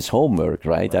done all this homework,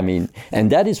 right? I mean,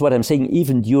 and that is what I'm saying,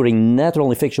 even during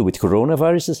natural infection with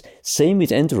coronaviruses, same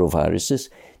with enteroviruses,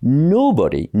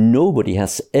 nobody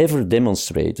has ever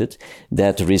demonstrated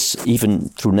that there is, even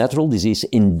through natural disease,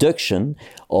 induction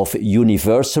of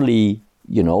universally,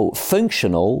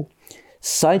 functional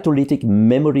cytolytic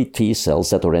memory T cells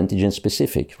that are antigen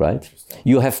specific, right?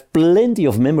 You have plenty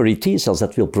of memory T cells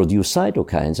that will produce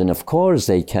cytokines, and of course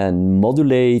they can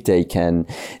modulate, they can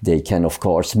of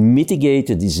course mitigate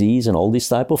the disease and all these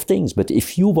type of things. But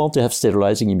if you want to have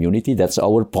sterilizing immunity, that's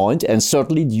our point, and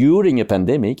certainly during a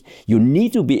pandemic, you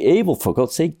need to be able, for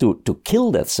God's sake, to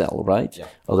kill that cell, right? Yeah.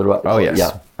 Otherwise, yes.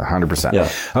 Yeah. 100%. Yeah.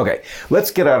 Okay,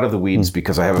 let's get out of the weeds,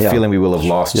 because I have a feeling we will have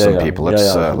lost some people.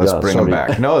 Let's bring them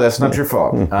back. No, that's not your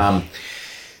fault.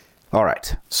 All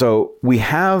right. So we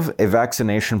have a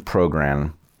vaccination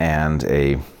program and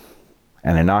an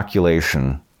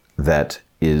inoculation that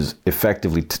is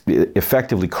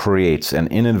effectively creates an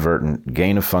inadvertent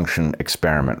gain-of-function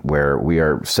experiment where we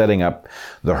are setting up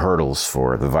the hurdles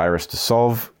for the virus to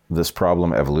solve this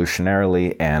problem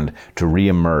evolutionarily and to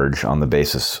reemerge on the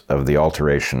basis of the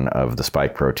alteration of the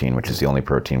spike protein, which is the only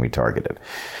protein we targeted.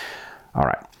 All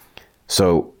right.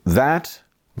 So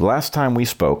last time we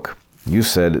spoke, you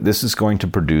said this is going to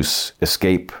produce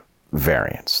escape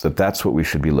variants, that's what we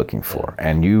should be looking for.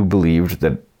 And you believed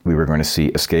that we were going to see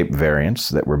escape variants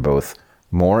that were both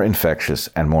more infectious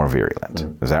and more virulent.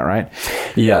 Is that right?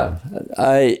 Yeah.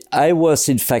 I was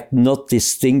in fact not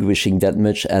distinguishing that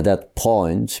much at that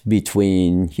point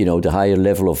between, the higher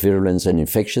level of virulence and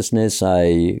infectiousness.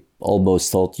 I almost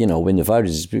thought, when the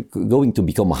virus is going to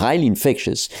become highly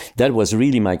infectious, that was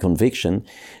really my conviction,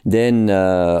 then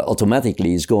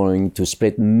automatically it's going to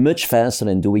spread much faster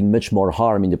and doing much more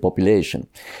harm in the population.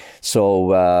 So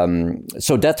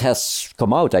that has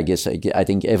come out, I guess. I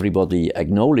think everybody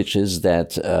acknowledges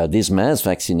that this mass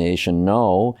vaccination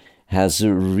now has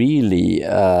really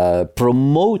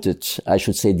promoted, I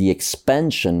should say, the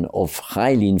expansion of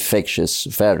highly infectious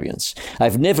variants.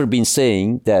 I've never been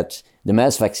saying that the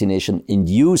mass vaccination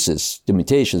induces the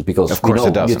mutations, because of course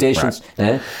it doesn't, mutations,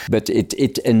 right. But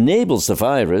it enables the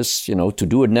virus, to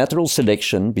do a natural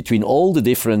selection between all the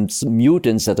different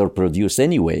mutants that are produced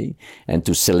anyway, and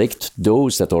to select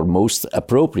those that are most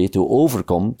appropriate to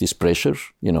overcome this pressure,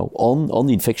 on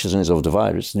the infectiousness of the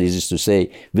virus. This is to say,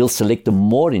 we'll select the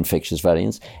more infectious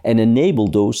variants and enable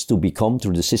those to become,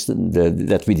 through the system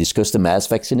that we discussed, the mass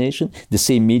vaccination, the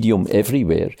same medium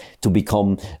everywhere, to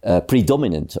become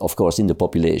predominant, of course, in the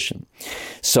population.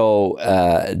 So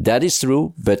that is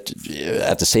true, but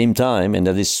at the same time, and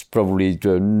that is probably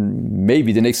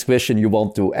maybe the next question you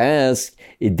want to ask,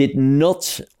 it did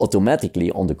not automatically,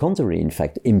 on the contrary, in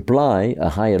fact, imply a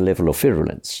higher level of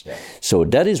virulence. Yeah. So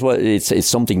that is what it's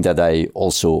something that I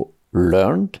also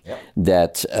learned,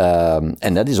 that,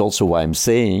 and that is also why I'm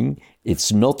saying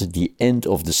it's not the end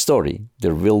of the story.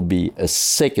 There will be a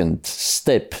second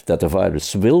step that the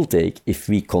virus will take if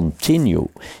we continue,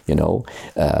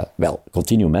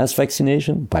 continue mass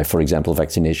vaccination by, for example,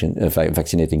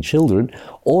 vaccinating children,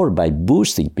 or by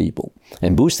boosting people.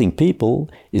 And boosting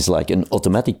people is like an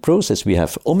automatic process. We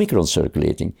have Omicron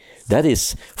circulating. That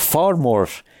is far more,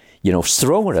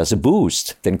 stronger as a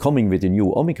boost than coming with a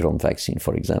new Omicron vaccine,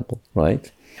 for example,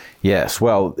 right? Yes,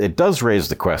 well, it does raise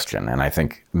the question, and I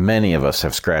think many of us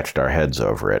have scratched our heads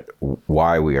over it,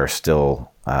 why we are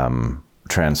still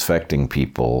transfecting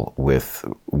people with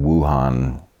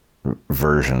Wuhan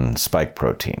version spike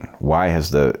protein. Why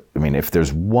has if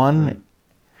there's one,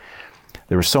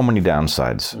 there were so many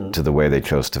downsides to the way they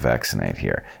chose to vaccinate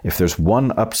here. If there's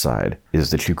one upside,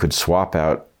 is that you could swap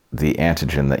out the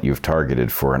antigen that you've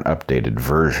targeted for an updated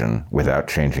version without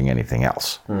changing anything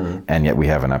else. And yet we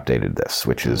haven't updated this,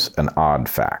 which is an odd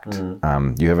fact.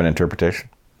 Do you have an interpretation?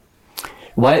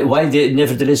 Why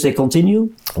nevertheless they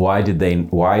continue?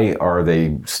 Why are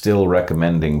they still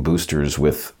recommending boosters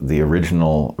with the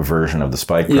original version of the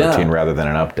spike protein rather than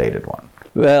an updated one?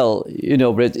 Well,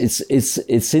 Bret,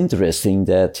 it's interesting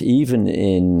that even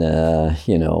in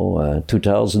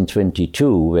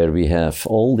 2022, where we have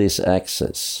all this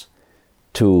access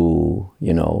to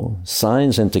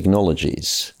science and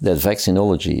technologies, that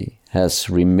vaccinology has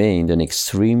remained an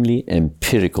extremely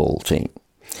empirical thing.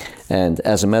 And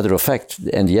as a matter of fact,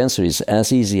 and the answer is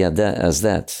as easy as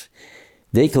that,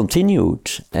 they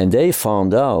continued and they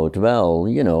found out,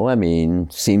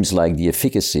 seems like the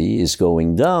efficacy is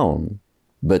going down.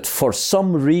 But for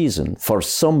some reason,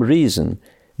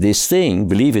 this thing,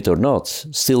 believe it or not,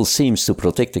 still seems to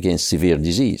protect against severe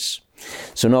disease.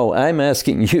 So now I'm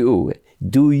asking you,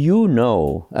 do you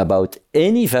know about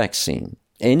any vaccine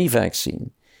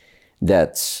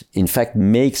that in fact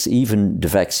makes even the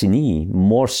vaccinee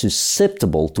more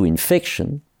susceptible to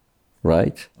infection,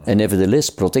 right? And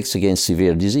nevertheless protects against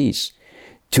severe disease?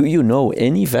 Do you know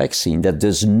any vaccine that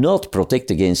does not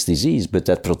protect against disease, but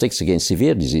that protects against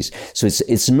severe disease? So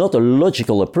it's not a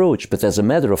logical approach, but as a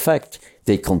matter of fact,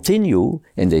 they continue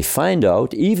and they find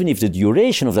out, even if the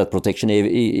duration of that protection,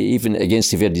 even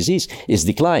against severe disease, is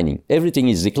declining. Everything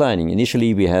is declining.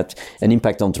 Initially, we had an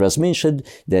impact on transmission.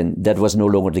 Then that was no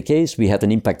longer the case. We had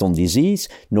an impact on disease.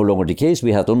 No longer the case.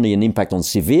 We had only an impact on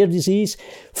severe disease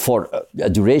for a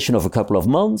duration of a couple of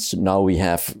months. Now we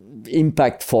have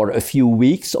impact for a few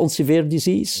weeks on severe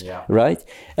disease, right?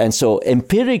 And so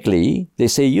empirically, they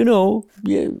say, in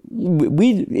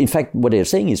fact, what they're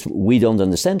saying is we don't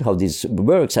understand how this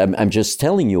works. I'm just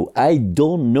telling you, I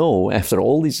don't know, after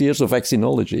all these years of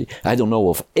vaccinology, I don't know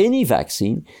of any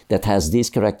vaccine that has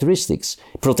these characteristics.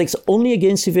 It protects only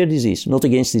against severe disease, not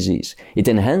against disease. It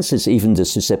enhances even the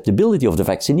susceptibility of the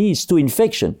vaccinees to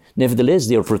infection. Nevertheless,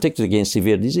 they are protected against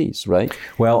severe disease, right?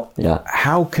 Well,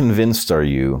 how convinced are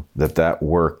you that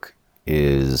work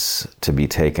is to be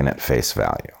taken at face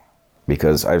value?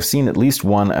 Because I've seen at least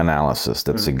one analysis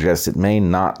that suggests it may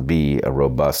not be a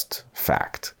robust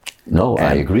fact. No,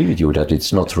 I agree with you that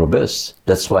it's not robust.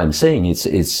 That's why I'm saying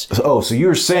it's. Oh, so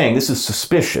you're saying this is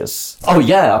suspicious? Oh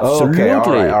yeah, absolutely.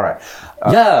 Okay, all right.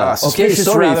 Suspicious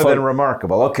rather than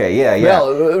remarkable. Okay, yeah.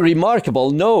 Well, remarkable,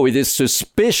 no, it is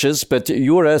suspicious, but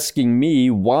you're asking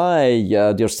me why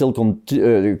they're still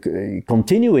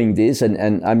continuing this,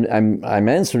 and I'm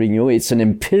answering you, it's an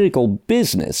empirical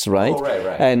business, right? Oh,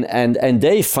 right. And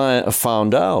they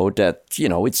found out that,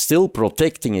 it's still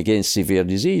protecting against severe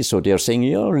disease, so they're saying,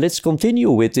 let's continue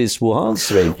with this Wuhan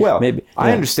strain. Well, maybe,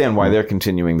 I understand why they're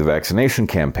continuing the vaccination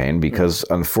campaign, because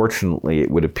unfortunately it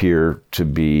would appear to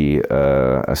be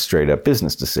a straight-up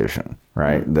business decision,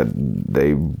 right? That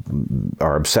they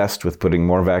are obsessed with putting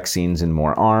more vaccines in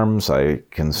more arms. I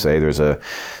can say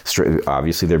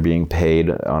obviously they're being paid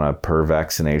on a per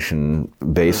vaccination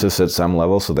basis at some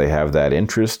level, so they have that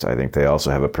interest. I think they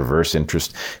also have a perverse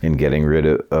interest in getting rid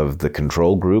of the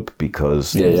control group,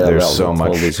 because there's so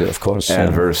much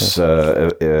adverse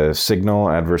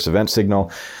adverse event signal.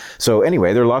 So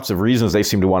anyway, there are lots of reasons they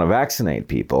seem to want to vaccinate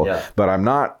people, but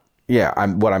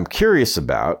what I'm curious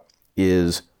about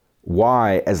is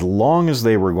why, as long as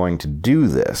they were going to do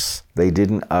this, they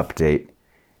didn't update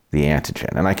the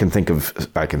antigen. And I can think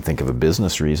of a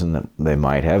business reason that they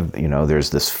might have. There's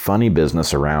this funny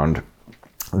business around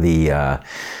the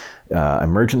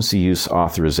emergency use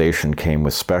authorization came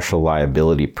with special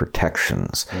liability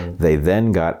protections. They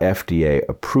then got FDA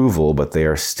approval, but they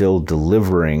are still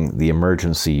delivering the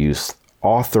emergency use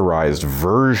authorized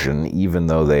version, even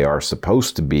though they are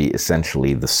supposed to be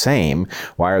essentially the same.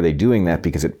 Why are they doing that?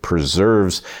 Because it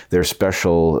preserves their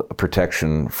special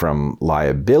protection from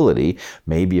liability.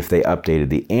 Maybe if they updated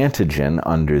the antigen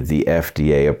under the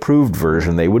FDA approved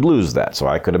version, they would lose that. So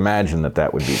I could imagine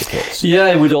that would be the case. Yeah,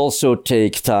 it would also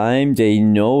take time. They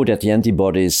know that the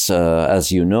antibodies,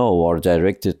 as you know, are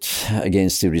directed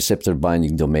against the receptor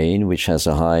binding domain, which has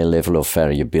a high level of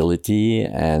variability.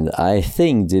 And I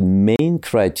think the main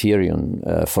criterion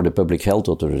for the public health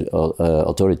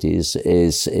authorities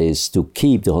is to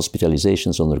keep the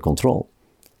hospitalizations under control.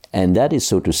 And that is,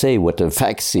 so to say, what a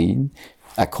vaccine,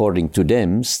 according to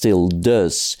them, still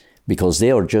does because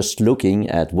they are just looking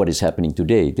at what is happening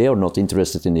today. They are not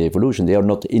interested in the evolution. They are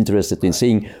not interested in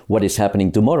seeing what is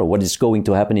happening tomorrow, what is going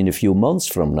to happen in a few months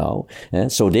from now.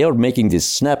 So they are making these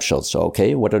snapshots.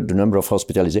 Okay, what are the number of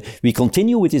hospitalizations? We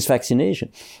continue with this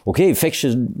vaccination. Okay,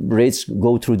 infection rates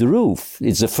go through the roof.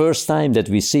 It's the first time that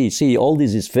we see all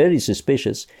this is very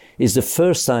suspicious. It's the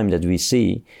first time that we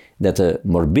see that the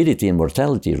morbidity and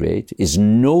mortality rate is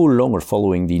no longer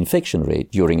following the infection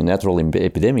rate during a natural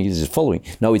epidemic. It is following.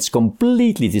 Now it's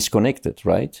completely disconnected,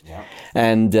 right? Yeah.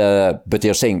 And but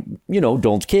they're saying,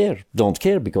 don't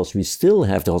care because we still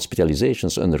have the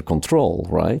hospitalizations under control,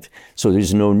 right? So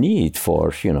there's no need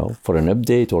for for an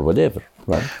update or whatever.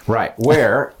 Right.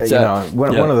 Where,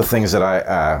 one of the things that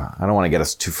I don't want to get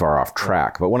us too far off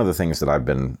track, but one of the things that I've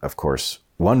been, of course,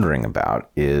 wondering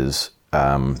about is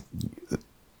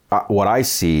what I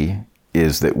see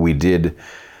is that we did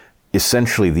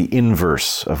essentially the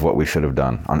inverse of what we should have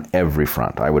done on every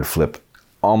front. I would flip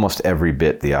almost every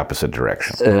bit the opposite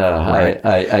direction. Right?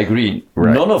 I agree.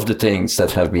 Right. None of the things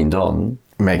that have been done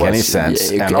make any sense,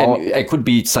 and it could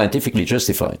be scientifically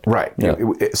justified. Right. Yeah.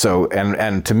 So,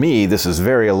 and to me, this is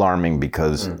very alarming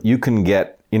because you can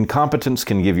get incompetence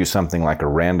can give you something like a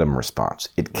random response.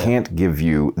 It can't give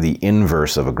you the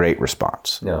inverse of a great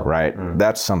response. Right.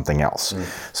 That's something else.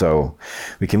 So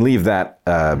we can leave that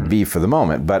be for the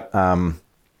moment. But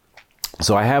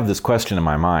so I have this question in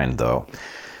my mind, though.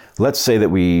 Let's say that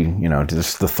we,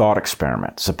 just the thought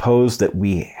experiment. Suppose that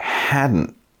we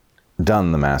hadn't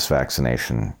done the mass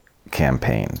vaccination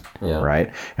campaign,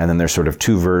 right? And then there's sort of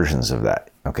two versions of that.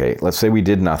 Okay, let's say we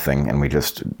did nothing and we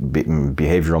just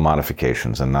behavioral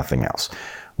modifications and nothing else.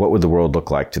 What would the world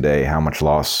look like today? How much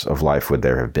loss of life would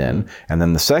there have been? And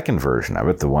then the second version of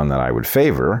it, the one that I would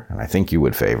favor, and I think you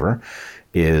would favor,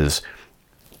 is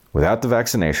without the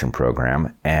vaccination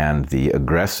program and the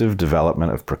aggressive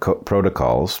development of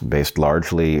protocols based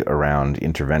largely around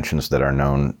interventions that are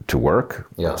known to work,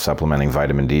 supplementing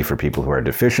vitamin D for people who are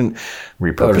deficient,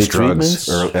 repurposed drugs,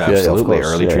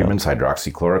 early treatments,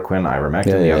 hydroxychloroquine,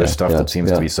 ivermectin, the other stuff that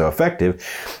seems to be so effective.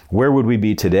 Where would we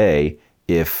be today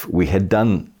if we had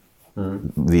done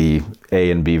the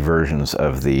A and B versions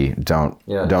of the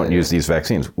don't use these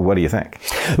vaccines? What do you think?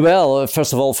 Well,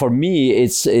 first of all, for me,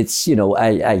 it's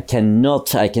I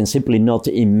can simply not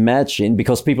imagine,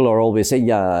 because people are always saying,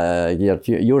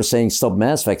 you're saying stop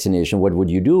mass vaccination. What would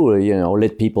you do?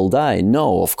 Let people die?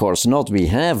 No, of course not. We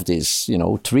have these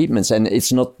treatments, and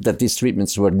it's not that these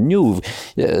treatments were new.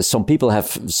 Some people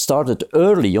have started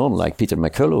early on, like Peter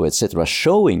McCullough, etc.,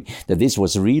 showing that this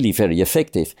was really very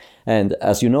effective. And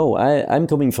as you know, I'm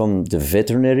coming from the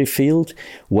veterinary field.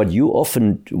 What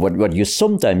you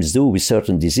sometimes do with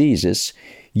certain diseases,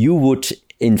 you would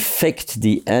infect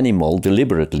the animal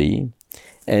deliberately,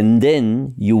 and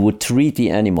then you would treat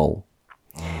the animal.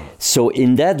 So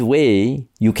in that way,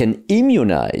 you can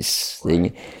immunize.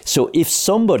 Right. So if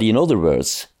somebody, in other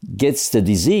words, gets the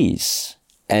disease,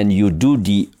 and you do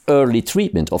the early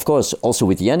treatment, of course, also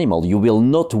with the animal, you will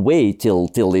not wait till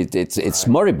it's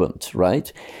moribund,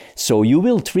 right? So you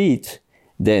will treat,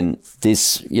 then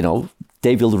this,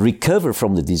 they will recover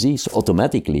from the disease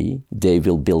automatically. They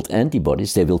will build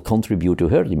antibodies. They will contribute to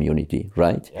herd immunity,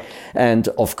 right? Yeah. And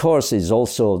of course, is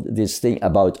also this thing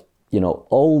about,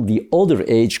 all the other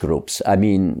age groups. I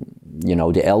mean,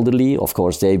 the elderly, of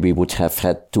course, we would have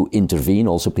had to intervene.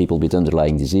 Also people with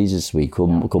underlying diseases,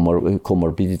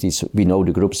 comorbidities, we know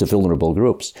the groups, the vulnerable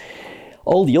groups.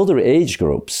 All the other age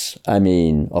groups, I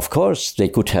mean, of course, they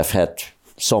could have had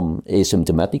some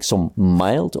asymptomatic, some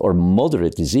mild or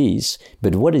moderate disease.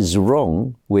 But what is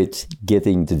wrong with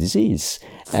getting the disease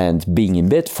and being in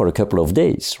bed for a couple of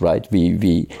days, right?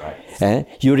 You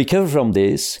recover from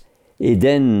this, it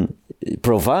then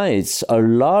provides a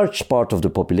large part of the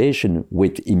population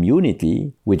with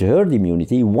immunity, with herd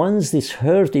immunity. Once this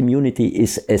herd immunity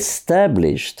is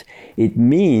established, it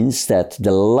means that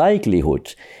the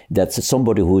likelihood that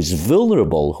somebody who is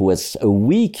vulnerable, who has a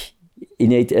weak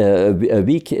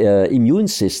immune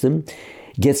system,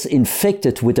 gets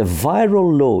infected with a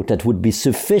viral load that would be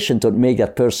sufficient to make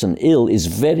that person ill is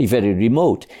very, very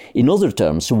remote. In other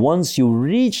terms, once you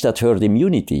reach that herd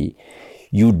immunity,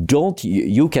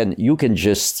 you can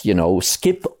just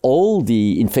skip all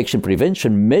the infection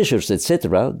prevention measures,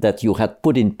 etc., that you had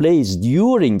put in place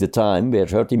during the time where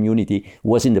herd immunity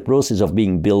was in the process of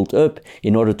being built up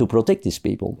in order to protect these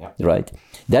people, right?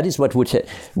 That is what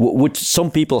would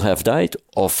some people have died,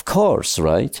 of course,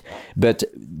 right? But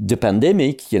the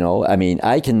pandemic,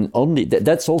 I can only,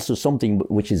 that's also something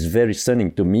which is very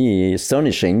stunning to me,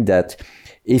 astonishing, that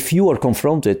if you are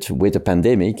confronted with a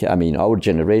pandemic, I mean, our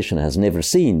generation has never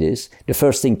seen this. The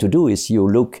first thing to do is you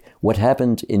look what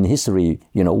happened in history.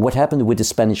 You know, what happened with the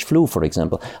Spanish flu, for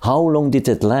example. How long did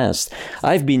it last?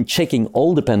 I've been checking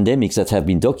all the pandemics that have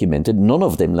been documented. None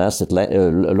of them lasted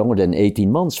longer than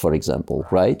 18 months, for example,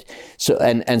 right? So,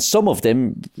 and some of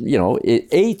them, you know,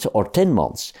 8 or 10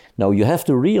 months. Now, you have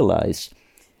to realize,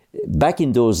 back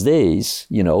in those days,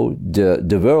 you know,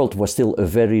 the world was still a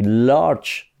very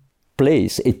large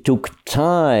place. It took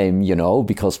time, you know,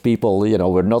 because people, you know,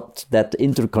 were not that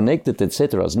interconnected,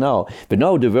 etc. as now. But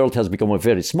now the world has become a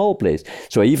very small place.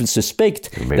 So I even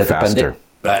suspect that the pandemic.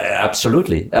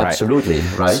 Absolutely,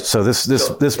 right. So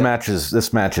this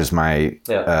matches my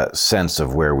sense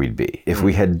of where we'd be if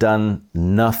we had done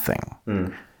nothing.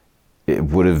 There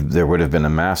would have been a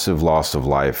massive loss of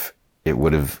life. It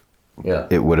would have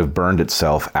burned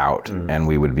itself out, and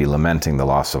we would be lamenting the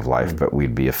loss of life, but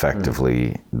we'd be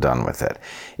effectively done with it.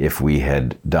 If we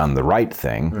had done the right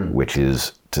thing, which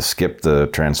is to skip the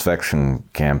transfection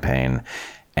campaign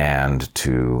and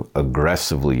to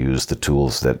aggressively use the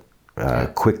tools that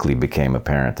quickly became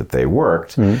apparent that they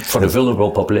worked. For the vulnerable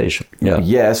population. Yeah.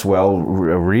 Yes, well,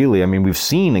 really, I mean, we've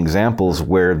seen examples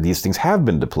where these things have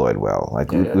been deployed well, like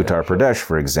Uttar Pradesh,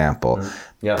 for example.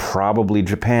 Probably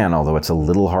Japan, although it's a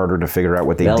little harder to figure out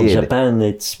what they did. Well, Japan,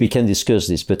 we can discuss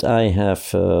this, but I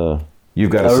have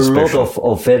You've got a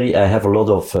suspicion. I have a lot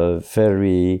of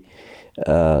very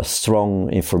strong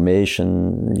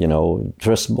information, you know,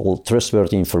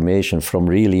 trustworthy information from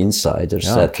really insiders.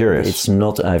 I'm curious. It's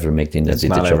not ivermectin that it's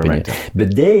did the job in it.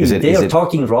 But they are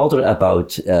talking rather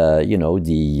about, you know,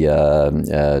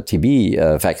 the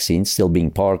TB vaccine still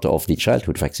being part of the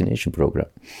childhood vaccination program.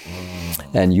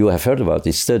 And you have heard about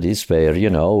these studies where, you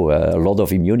know, a lot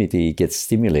of immunity gets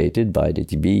stimulated by the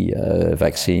TB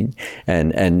vaccine.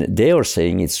 And they are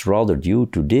saying it's rather due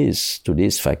to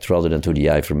this fact rather than to the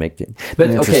ivermectin.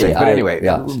 But okay, but anyway,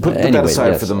 put that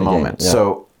aside for the moment. Again,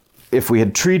 so if we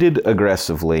had treated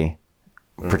aggressively,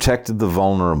 protected the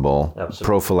vulnerable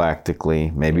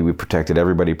prophylactically, maybe we protected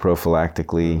everybody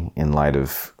prophylactically in light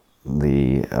of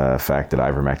the fact that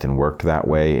ivermectin worked that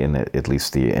way in at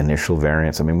least the initial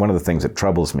variants. I mean, one of the things that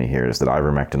troubles me here is that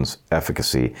ivermectin's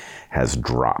efficacy has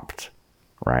dropped,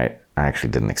 right? I actually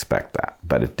didn't expect that,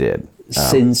 but it did.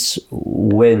 Since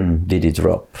when did it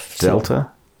drop?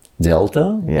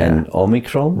 Delta and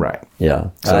Omicron. Right. Yeah.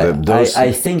 So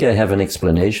I think I have an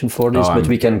explanation for this, but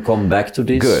we can come back to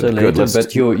this later.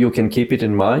 But you can keep it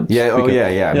in mind. Yeah.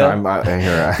 No,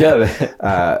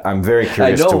 I'm very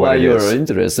curious. I know to what why it you're is.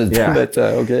 interested. Yeah. But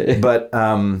okay.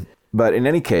 But in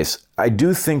any case, I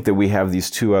do think that we have these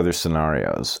two other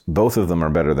scenarios. Both of them are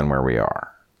better than where we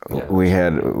are. Yeah.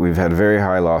 We've had very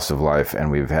high loss of life, and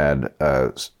we've had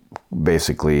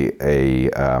basically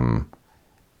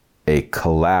a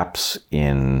collapse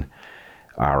in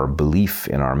our belief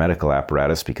in our medical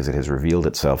apparatus because it has revealed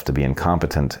itself to be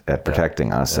incompetent at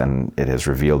protecting us, and it has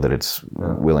revealed that it's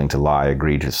willing to lie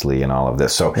egregiously and all of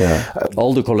this. So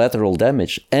all the collateral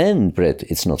damage, and Bret,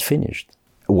 it's not finished.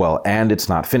 Well, and it's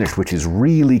not finished, which is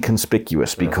really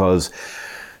conspicuous because,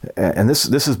 and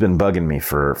this has been bugging me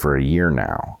for a year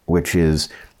now, which is,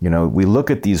 you know, we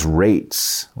look at these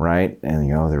rates, right? And,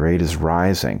 you know, the rate is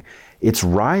rising. It's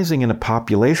rising in a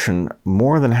population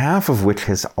more than half of which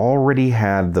has already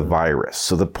had the virus.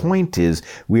 So the point is,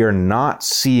 we are not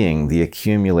seeing the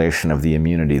accumulation of the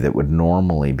immunity that would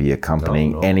normally be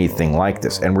accompanying anything like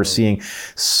this. And we're seeing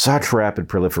such rapid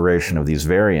proliferation of these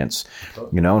variants,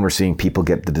 you know, and we're seeing people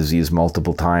get the disease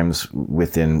multiple times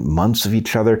within months of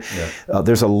each other.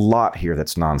 There's a lot here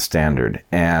that's non-standard.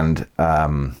 And,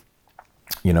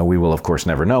 you know, we will, of course,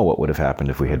 never know what would have happened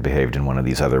if we had behaved in one of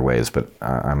these other ways. But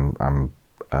I'm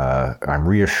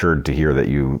reassured to hear that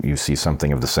you see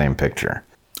something of the same picture.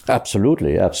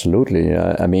 Absolutely.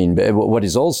 I mean, what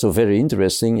is also very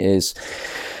interesting is,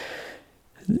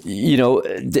 you know,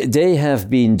 they have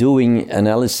been doing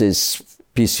analysis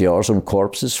PCRs on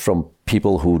corpses from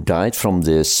people who died from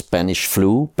the Spanish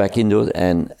flu back in those,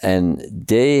 and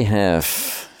they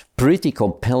have pretty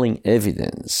compelling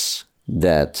evidence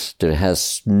that there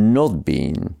has not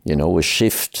been, you know, a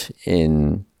shift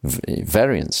in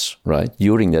variants, right,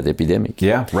 during that epidemic.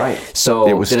 Yeah, right. So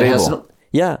it was stable.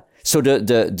 So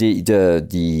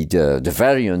the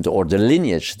variant or the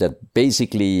lineage that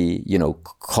basically, you know,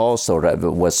 caused or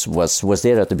was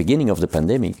there at the beginning of the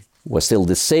pandemic was still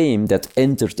the same that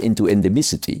entered into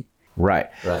endemicity. Right.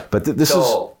 But this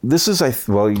is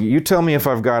well, you tell me if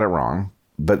I've got it wrong,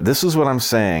 but this is what I'm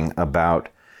saying about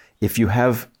if you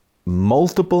have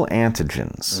multiple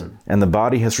antigens and the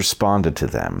body has responded to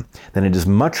them, then it is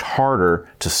much harder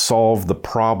to solve the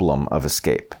problem of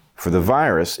escape for the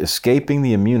virus escaping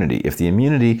the immunity, if the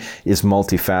immunity is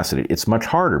multifaceted, it's much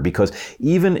harder, because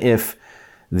even if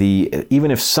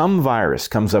some virus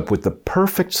comes up with the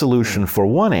perfect solution for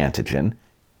one antigen,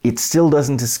 it still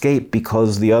doesn't escape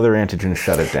because the other antigen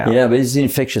shut it down. Yeah, but it's the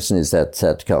infectiousness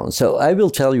that counts. So I will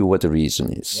tell you what the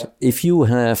reason is. Yep. If you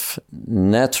have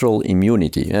natural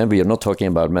immunity, we are not talking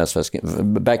about mass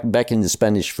vaccination, back in the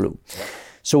Spanish flu. Yep.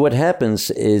 So what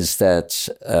happens is that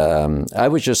I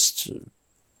was just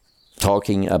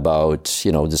talking about,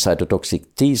 the cytotoxic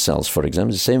T cells, for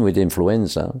example, the same with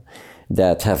influenza,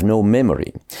 that have no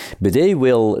memory, but they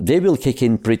will kick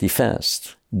in pretty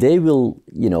fast. They will,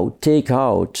 take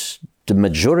out the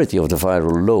majority of the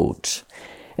viral load.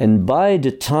 And by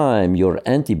the time your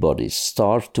antibodies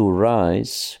start to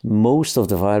rise, most of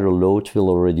the viral load will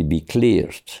already be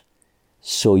cleared.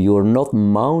 So you're not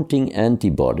mounting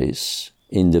antibodies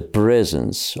in the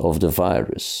presence of the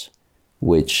virus,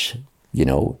 which,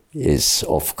 is,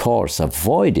 of course,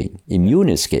 avoiding immune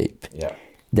escape. Yeah.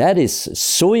 That is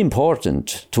so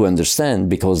important to understand,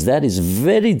 because that is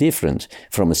very different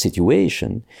from a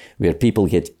situation where people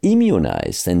get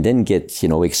immunized and then get,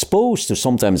 exposed to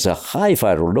sometimes a high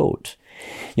viral load.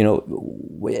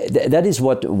 That is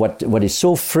what is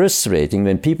so frustrating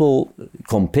when people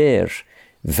compare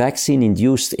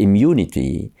vaccine-induced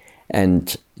immunity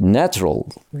and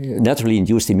naturally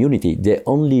induced immunity. They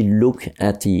only look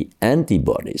at the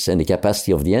antibodies and the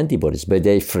capacity of the antibodies, but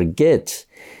they forget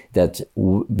that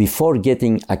before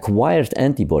getting acquired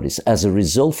antibodies as a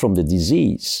result from the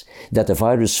disease, that the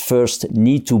virus first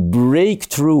need to break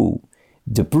through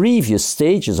the previous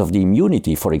stages of the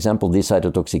immunity, for example, the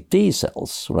cytotoxic T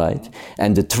cells, right?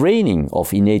 And the training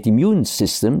of innate immune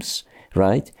systems,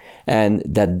 right? And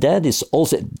that is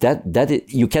also,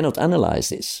 you cannot analyze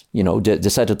this. The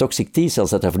cytotoxic T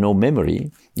cells that have no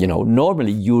memory,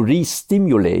 normally you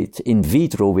re-stimulate in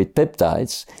vitro with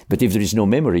peptides, but if there is no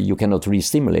memory, you cannot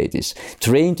re-stimulate this.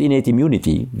 Trained innate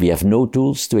immunity, we have no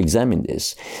tools to examine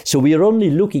this. So we are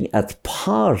only looking at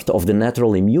part of the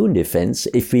natural immune defense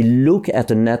if we look at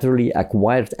the naturally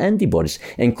acquired antibodies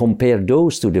and compare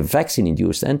those to the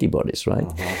vaccine-induced antibodies, right?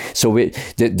 Uh-huh. So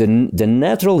the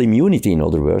natural immunity, in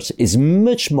other words, is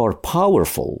much more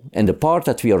powerful, and the part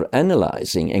that we are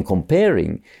analyzing and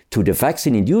comparing to the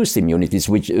vaccine-induced immunities,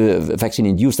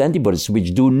 vaccine-induced antibodies,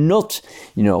 which do not,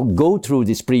 go through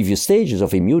these previous stages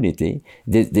of immunity,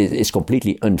 this is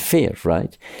completely unfair,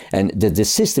 right? And the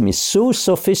system is so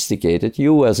sophisticated.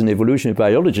 You, as an evolutionary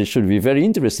biologist, should be very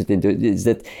interested in is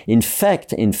that, in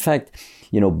fact,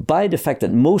 by the fact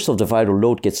that most of the viral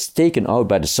load gets taken out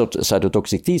by the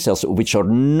cytotoxic T cells, which are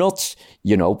not,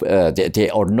 they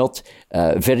are not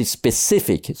very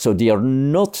specific, so they are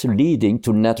not leading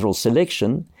to natural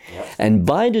selection. Yep. And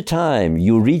by the time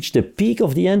you reach the peak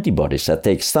of the antibodies, that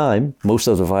takes time, most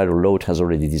of the viral load has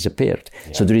already disappeared.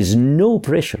 Yep. So there is no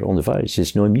pressure on the virus,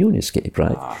 there's no immune escape,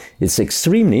 right? It's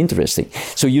extremely interesting.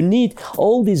 So you need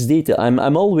all this data.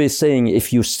 I'm always saying,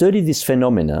 if you study this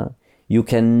phenomena, you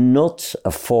cannot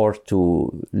afford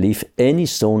to leave any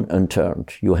stone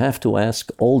unturned. You have to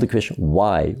ask all the questions,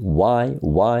 why?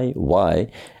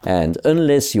 And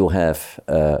unless you have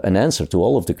an answer to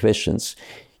all of the questions,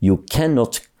 you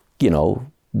cannot,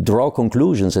 draw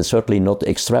conclusions, and certainly not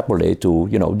extrapolate to,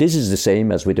 this is the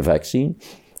same as with the vaccine.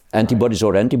 Antibodies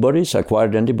or antibodies,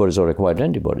 acquired antibodies or acquired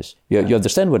antibodies. You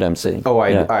understand what I'm saying? Oh,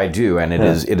 I do, and it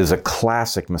is a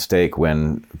classic mistake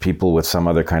when people with some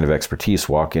other kind of expertise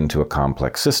walk into a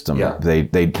complex system. Yeah.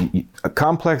 A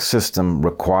complex system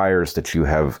requires that you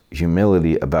have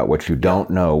humility about what you don't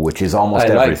know, which is almost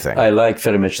everything. I like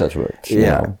very much that word.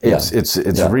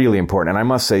 It's really important, and I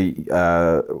must say,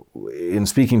 in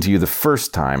speaking to you the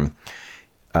first time,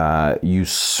 you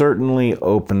certainly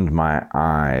opened my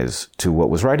eyes to what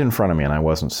was right in front of me and I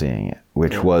wasn't seeing it,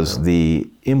 which was the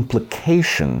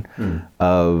implication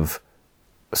of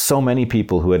so many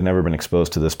people who had never been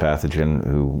exposed to this pathogen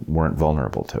who weren't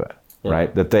vulnerable to it,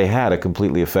 right? That they had a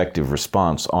completely effective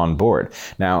response on board.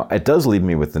 Now, it does leave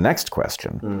me with the next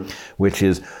question, which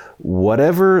is,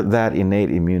 whatever that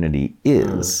innate immunity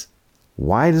is,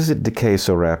 why does it decay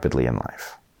so rapidly in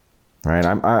life? Right,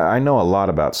 I know a lot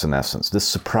about senescence. This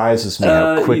surprises me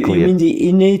how quickly you mean the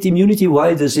innate immunity,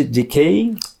 why does it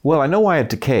decay? Well, I know why it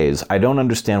decays. I don't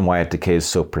understand why it decays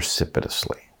so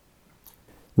precipitously.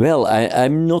 Well,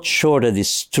 I'm not sure that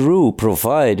is true,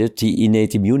 provided the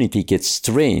innate immunity gets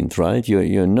trained, right?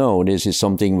 This is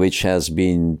something which has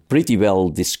been pretty well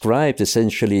described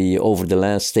essentially over the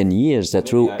last 10 years, that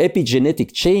through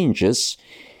epigenetic changes,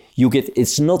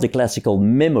 it's not a classical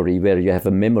memory where you have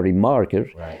a memory marker,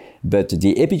 right, but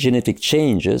the epigenetic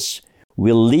changes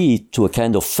will lead to a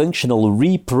kind of functional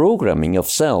reprogramming of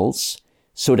cells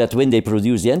so that when they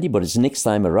produce the antibodies next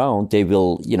time around, they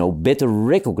will, better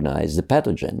recognize the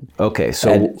pathogen. Okay,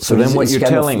 so then what you're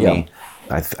telling me,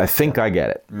 I think I get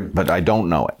it, but I don't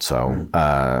know it, so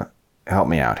help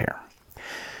me out here.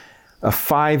 A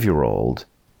 5-year-old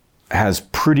has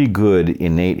pretty good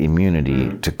innate immunity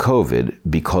to COVID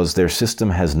because their system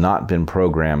has not been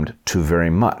programmed to very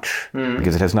much,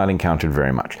 because it has not encountered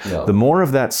very much. Yeah. The more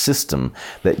of that system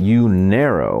that you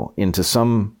narrow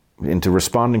into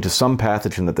responding to some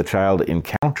pathogen that the child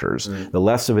encounters, the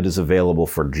less of it is available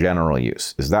for general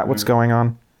use. Is that what's going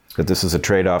on? That this is a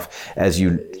trade-off. As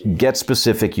you get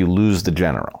specific, you lose the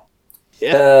general.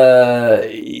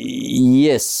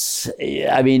 Yes.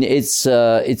 I mean,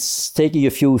 it's taking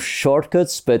a few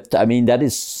shortcuts, but I mean, that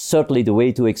is certainly the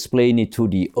way to explain it to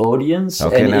the audience.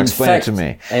 Okay, now explain it to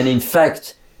me. And in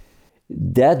fact,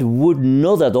 that would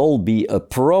not at all be a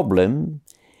problem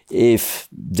if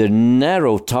the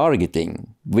narrow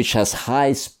targeting, which has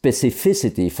high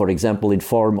specificity, for example, in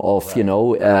form of,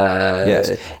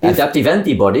 adaptive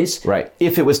antibodies. Right.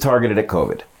 If it was targeted at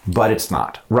COVID. But it's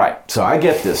not. Right. So I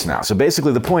get this now. So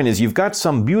basically the point is you've got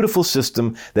some beautiful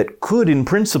system that could in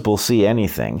principle see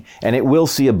anything, and it will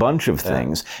see a bunch of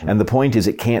things. And the point is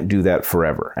it can't do that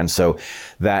forever. And so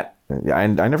that, I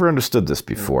never understood this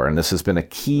before, and this has been a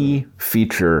key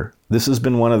feature. This has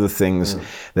been one of the things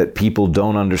that people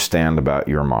don't understand about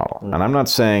your model. And I'm not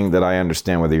saying that I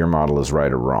understand whether your model is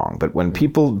right or wrong, but when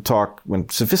when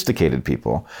sophisticated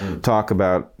people talk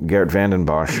about Geert Vanden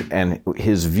Bossche and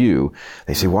his view,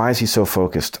 they say, why is he so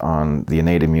focused on the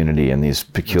innate immunity and these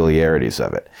peculiarities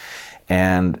of it?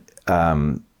 And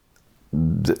I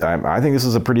think this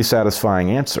is a pretty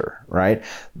satisfying answer, right?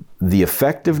 The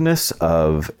effectiveness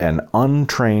of an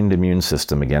untrained immune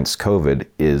system against COVID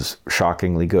is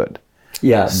shockingly good.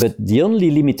 Yeah, but the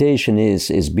only limitation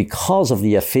is because of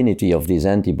the affinity of these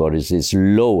antibodies is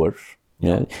lower.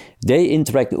 Yeah, they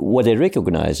interact. What they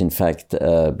recognize, in fact,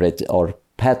 Bret, are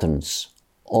patterns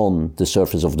on the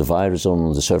surface of the virus,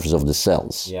 on the surface of the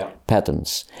cells. Yeah.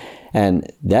 Patterns, and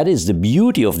that is the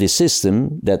beauty of this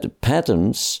system. That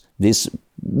patterns, these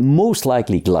most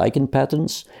likely glycan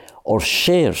patterns, are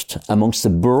shared amongst a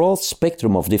broad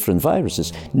spectrum of different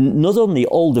viruses. Not only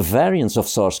all the variants of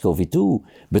SARS-CoV-2,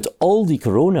 but all the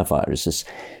coronaviruses.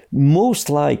 Most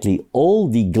likely all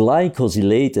the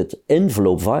glycosylated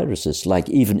envelope viruses, like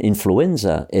even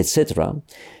influenza, etc.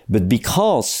 But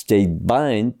because they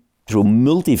bind through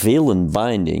multivalent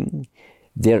binding,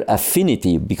 their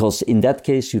affinity, because in that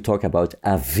case you talk about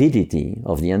avidity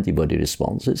of the antibody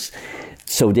responses,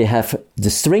 so they have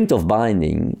the strength of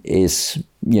binding is,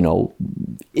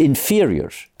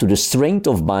 inferior to the strength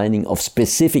of binding of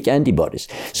specific antibodies.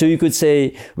 So you could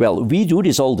say, well, we do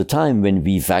this all the time when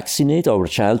we vaccinate our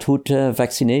childhood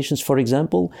vaccinations, for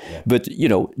example. Yeah. But,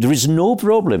 there is no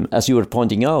problem, as you were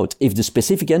pointing out, if the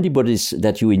specific antibodies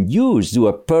that you induce do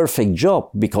a perfect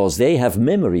job because they have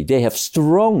memory, they have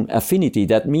strong affinity.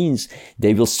 That means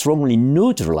they will strongly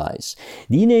neutralize.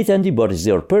 The innate antibodies,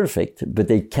 they are perfect, but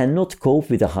they cannot cope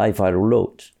with a high viral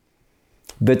load.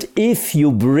 But if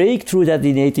you break through that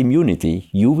innate immunity,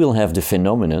 you will have the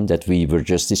phenomenon that we were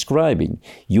just describing.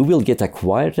 You will get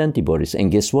acquired antibodies,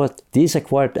 and guess what? These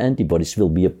acquired antibodies will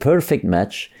be a perfect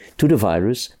match to the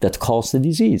virus that caused the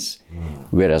disease.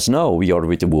 Whereas now we are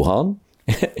with the Wuhan,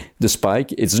 the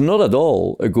spike, it's not at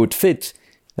all a good fit,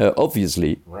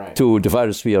 obviously, to the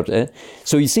virus we are.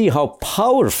 So you see how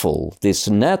powerful this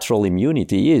natural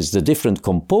immunity is, the different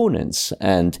components.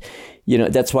 And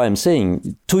that's why I'm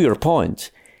saying, to your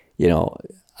point,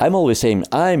 I'm always saying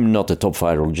I'm not a top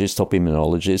virologist, top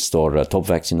immunologist, or a top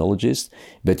vaccinologist,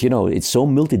 but it's so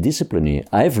multidisciplinary.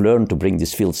 I've learned to bring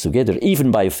these fields together,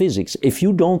 even biophysics. If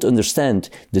you don't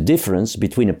understand the difference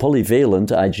between a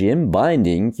polyvalent IgM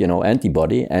binding,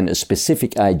 antibody and a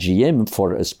specific IgM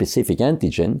for a specific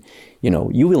antigen,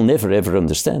 you will never ever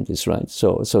understand this, right?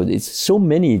 So it's so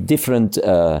many different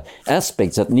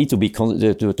aspects that need to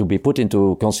be put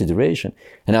into consideration.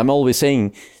 And I'm always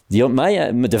saying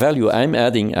the value I'm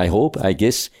adding, I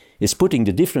guess, is putting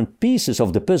the different pieces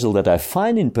of the puzzle that I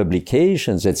find in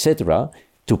publications, etc.,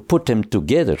 to put them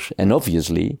together. And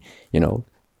obviously,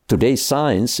 today's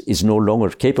science is no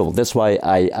longer capable. That's why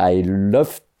I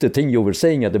love the thing you were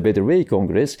saying at the Better Way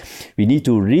Congress. We need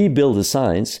to rebuild the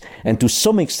science, and to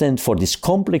some extent for these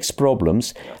complex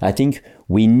problems, I think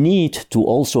we need to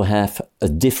also have a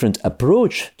different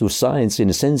approach to science, in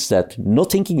the sense that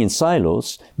not thinking in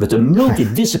silos, but a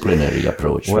multidisciplinary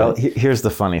approach. Well, here's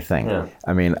the funny thing. Yeah.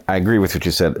 I mean, I agree with what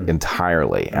you said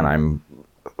entirely, and I'm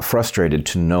frustrated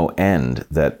to no end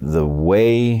that the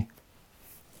way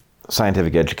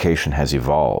scientific education has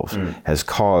evolved has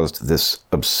caused this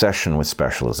obsession with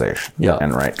specialization.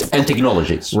 And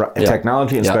technologies.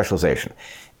 Technology and specialization.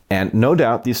 And no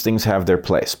doubt these things have their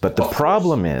place. But the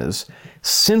problem is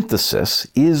synthesis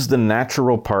is the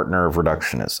natural partner of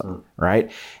reductionism,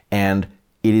 right? And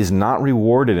it is not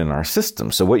rewarded in our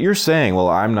system. So what you're saying, well,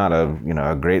 I'm not a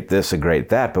great this, a great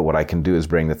that, but what I can do is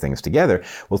bring the things together.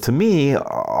 Well, to me,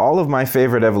 all of my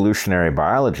favorite evolutionary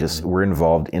biologists were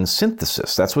involved in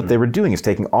synthesis. That's what they were doing, is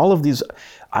taking all of these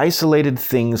isolated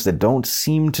things that don't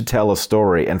seem to tell a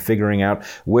story and figuring out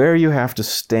where you have to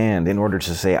stand in order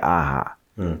to say, aha,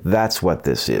 that's what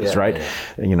this is, right?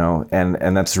 Yeah.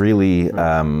 And that's really,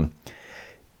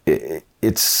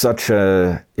 it's such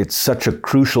a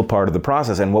crucial part of the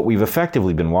process. And what we've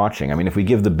effectively been watching, I mean, if we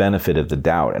give the benefit of the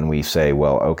doubt and we say,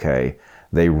 well, okay,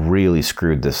 they really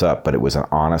screwed this up, but it was an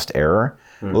honest error.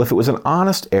 Well, if it was an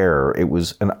honest error, it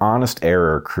was an honest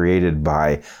error created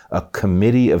by a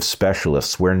committee of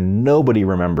specialists where nobody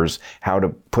remembers how to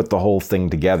put the whole thing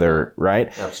together,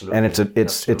 right? Absolutely. And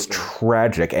it's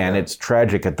tragic, and it's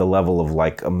tragic at the level of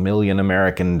like 1 million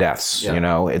American deaths.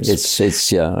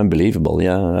 It's unbelievable.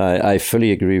 I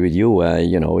fully agree with you.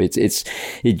 It's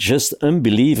just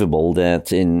unbelievable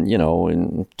that in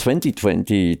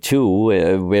 2022,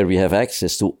 where we have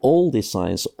access to all this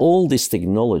science, all these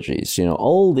technologies,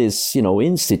 all these,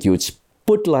 institutes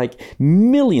put like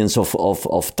millions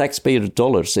of taxpayer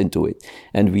dollars into it.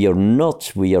 And we have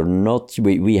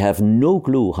no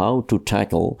clue how to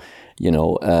tackle,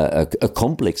 a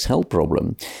complex health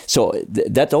problem. So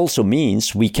that also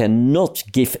means we cannot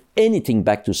give anything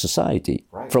back to society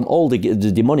from all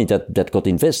the money that got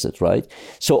invested, right?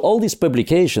 So all these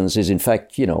publications is in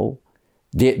fact,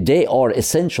 they are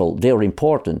essential, they are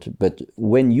important. But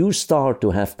when you start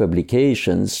to have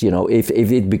publications, if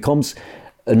it becomes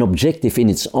an objective in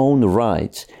its own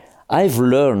right, I've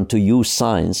learned to use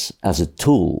science as a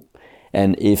tool.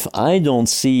 And if I don't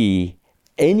see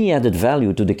any added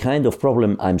value to the kind of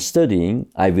problem I'm studying,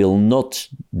 I will not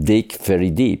dig very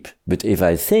deep. But if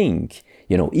I think,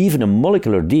 even a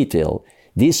molecular detail,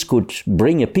 this could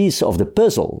bring a piece of the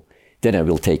puzzle, then I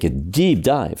will take a deep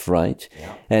dive, right?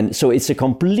 Yeah. And so it's a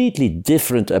completely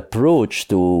different approach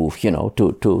to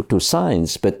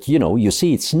science. But, you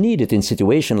see, it's needed in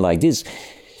situations like this.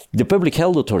 The public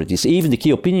health authorities, even the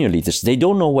key opinion leaders, they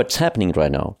don't know what's happening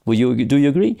right now. Do you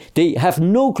agree? They have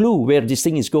no clue where this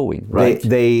thing is going, right?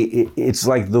 It's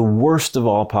like the worst of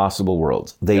all possible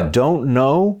worlds. They don't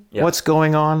know what's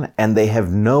going on, and they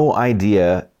have no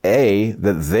idea, A,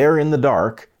 that they're in the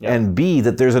dark, and B,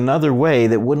 that there's another way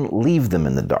that wouldn't leave them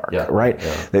in the dark, right?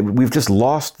 Yeah. We've just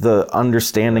lost the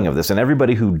understanding of this, and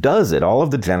everybody who does it, all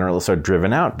of the generalists are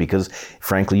driven out because,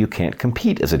 frankly, you can't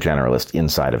compete as a generalist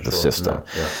inside of the system.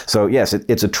 No, So, yes,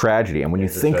 it's a tragedy, and when you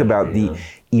think about the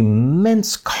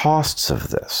immense costs of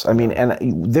this, I mean, and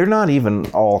they're not even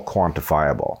all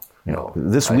quantifiable.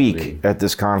 This week at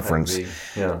this conference,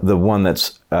 the one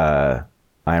that's,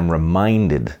 I'm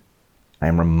reminded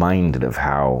of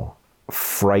how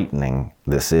frightening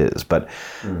this is. But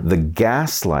the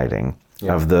gaslighting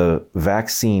of the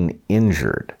vaccine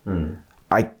injured,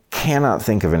 I cannot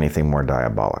think of anything more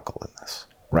diabolical than this,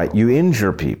 right? You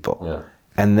injure people,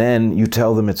 and then you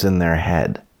tell them it's in their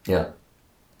head,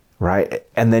 right?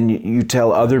 And then you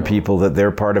tell other people that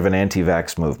they're part of an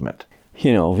anti-vax movement.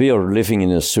 We are living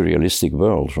in a surrealistic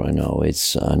world right now.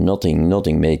 It's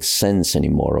nothing makes sense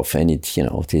anymore of any,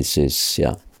 this is,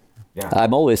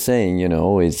 I'm always saying,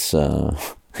 it's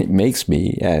it makes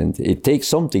me, and it takes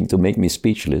something to make me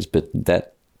speechless, but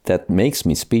that makes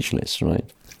me speechless, right?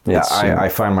 I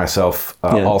find myself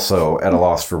also at a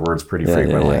loss for words pretty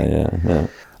frequently.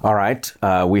 All right,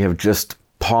 we have just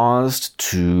paused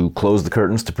to close the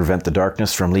curtains to prevent the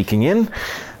darkness from leaking in.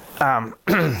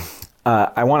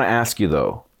 I want to ask you,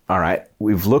 though, all right,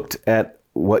 we've looked at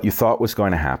what you thought was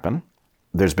going to happen.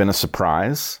 There's been a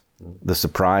surprise. The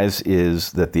surprise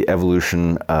is that the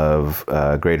evolution of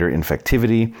greater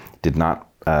infectivity did not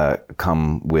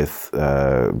come with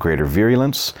greater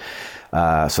virulence.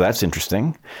 So that's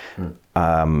interesting.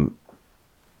 I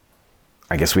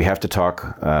guess we have to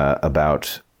talk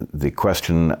about the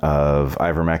question of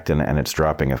ivermectin and its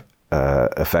dropping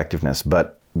effectiveness.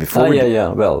 But before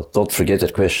well, don't forget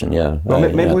that question. Well,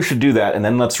 maybe we should do that, and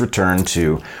then let's return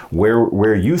to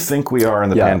where you think we are in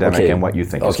the pandemic and what you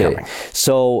think is coming.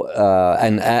 So,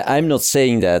 and I'm not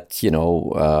saying that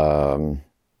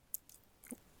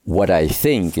what I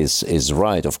think is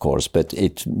right, of course, but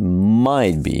it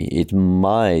might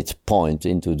point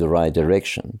into the right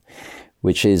direction,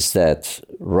 which is that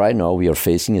right now we are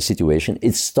facing a situation.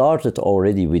 It started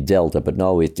already with Delta, but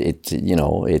now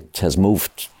it has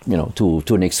moved,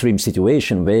 to an extreme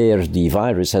situation where the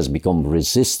virus has become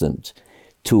resistant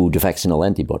to the vaccinal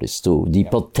antibodies, to the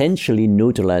potentially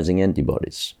neutralizing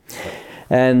antibodies.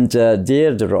 And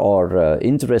there are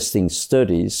interesting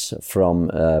studies from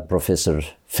Professor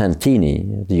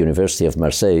Fantini, the University of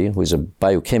Marseille, who is a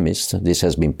biochemist. This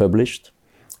has been published.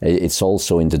 It's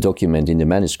also in the document, in the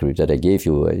manuscript that I gave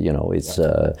you.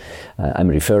 I'm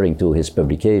referring to his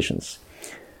publications,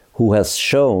 who has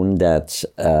shown that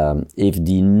if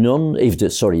the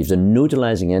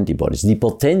neutralizing antibodies, the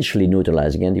potentially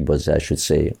neutralizing antibodies, I should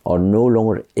say, are no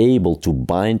longer able to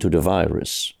bind to the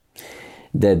virus,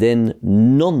 that then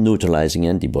non-neutralizing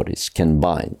antibodies can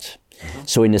bind.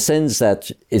 So in a sense that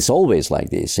it's always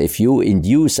like this. If you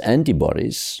induce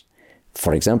antibodies,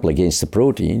 for example, against a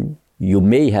protein, you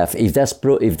may have, if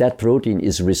that protein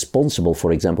is responsible,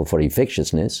 for example, for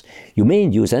infectiousness, you may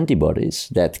induce antibodies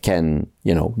that can,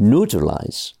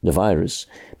 neutralize the virus.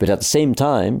 But at the same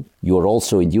time, you are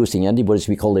also inducing antibodies,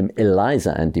 we call them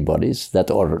ELISA antibodies, that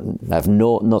have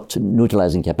not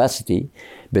neutralizing capacity,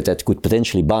 but that could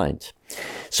potentially bind.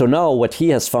 So now what he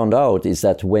has found out is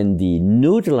that when the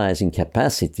neutralizing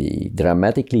capacity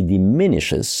dramatically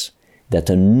diminishes, that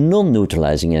the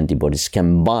non-neutralizing antibodies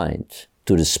can bind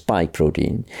to the spike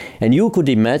protein. And you could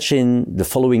imagine the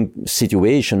following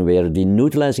situation where the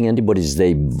neutralizing antibodies,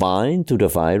 they bind to the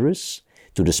virus,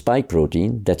 to the spike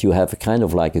protein, that you have a kind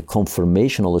of like a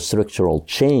conformational, a structural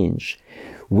change,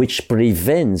 which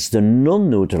prevents the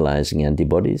non-neutralizing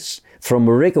antibodies from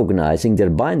recognizing their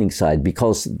binding site,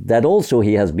 because that also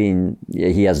he has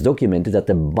documented that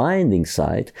the binding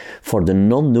site for the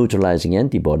non-neutralizing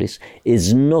antibodies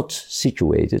is not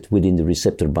situated within the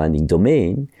receptor binding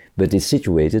domain, but is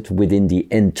situated within the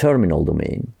N-terminal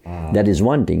domain. That is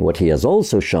one thing. What he has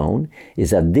also shown is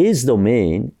that this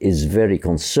domain is very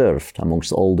conserved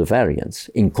amongst all the variants,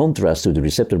 in contrast to the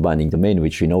receptor binding domain,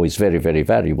 which we know is very, very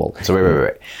variable. So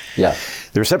wait. Yeah.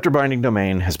 The receptor binding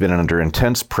domain has been under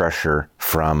intense pressure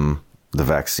from the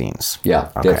vaccines. Yeah,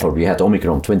 okay. Therefore we had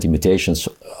Omicron 20 mutations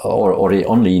or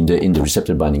only in the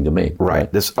receptor binding domain. Right.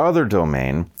 This other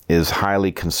domain is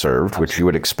highly conserved, which you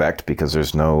would expect because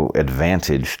there's no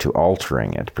advantage to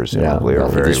altering it, presumably, or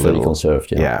very it is little. very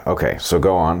conserved. Yeah. Okay. So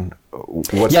go on.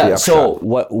 What's the upshot? So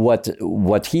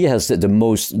what he has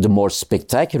the more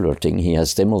spectacular thing he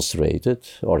has demonstrated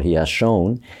or he has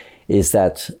shown is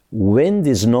that when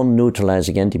these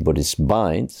non-neutralizing antibodies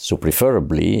bind, so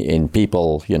preferably in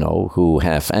people, who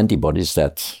have antibodies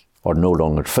that are no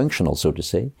longer functional, so to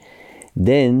say,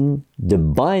 then the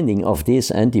binding of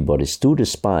these antibodies to the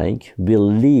spike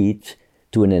will lead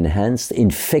to an enhanced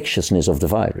infectiousness of the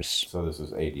virus. So this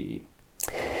is ADE.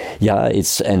 Yeah,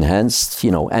 it's enhanced,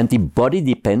 antibody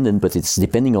dependent, but it's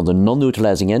depending on the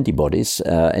non-neutralizing antibodies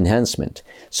enhancement.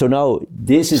 So now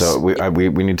this is... So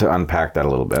we need to unpack that a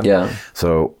little bit. Yeah.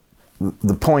 So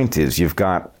the point is you've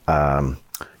got a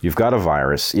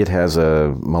virus. It has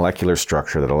a molecular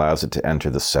structure that allows it to enter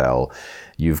the cell.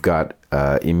 You've got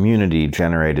immunity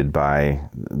generated by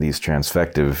these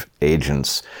transfective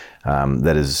agents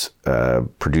that is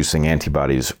producing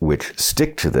antibodies which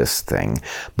stick to this thing.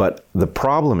 But the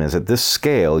problem is at this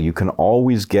scale, you can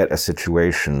always get a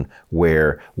situation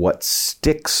where what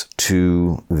sticks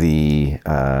to the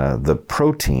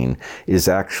protein is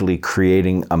actually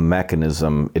creating a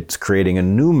mechanism. It's creating a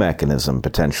new mechanism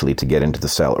potentially to get into the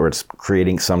cell, or it's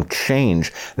creating some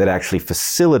change that actually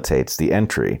facilitates the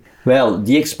entry. Well,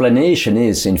 the explanation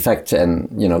is, in fact,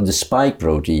 the spike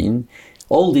protein.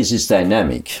 All this is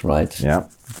dynamic, right? Yeah.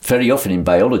 Very often in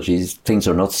biology, things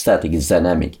are not static, it's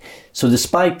dynamic. So the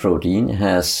spike protein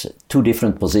has two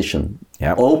different positions,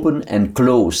 open and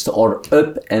closed, or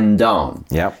up and down.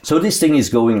 Yeah. So this thing is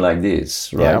going like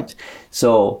this, right? Yeah.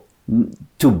 So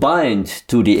to bind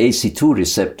to the AC2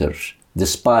 receptor, the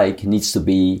spike needs to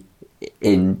be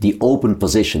in the open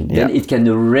position, then it can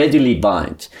readily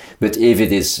bind. But if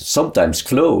it is sometimes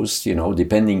closed,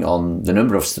 depending on the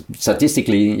number of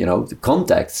statistically,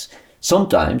 contacts,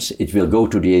 sometimes it will go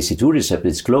to the AC2 receptor,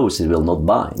 it's closed, it will not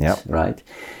bind, right?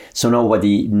 So now what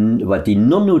the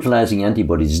non-neutralizing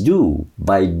antibodies do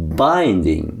by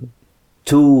binding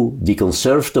to the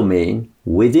conserved domain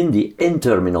within the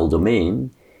N-terminal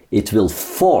domain, it will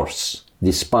force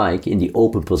the spike in the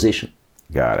open position.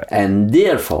 Got it. And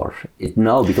therefore, it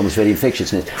now becomes very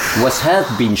infectious. What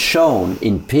has been shown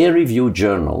in peer-reviewed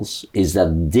journals is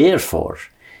that therefore,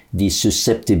 the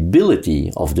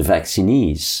susceptibility of the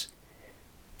vaccinees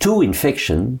to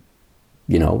infection,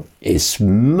 is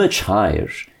much higher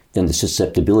than the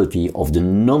susceptibility of the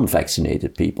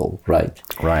non-vaccinated people, right?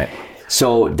 Right.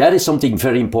 So that is something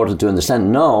very important to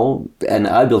understand now, and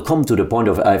I will come to the point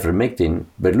of ivermectin,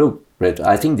 but look, Bret,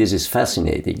 I think this is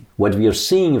fascinating. What we are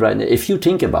seeing right now, if you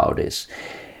think about this,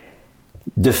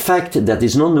 the fact that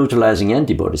these non-neutralizing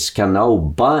antibodies can now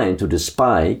bind to the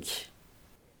spike,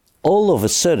 all of a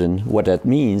sudden, what that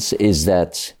means is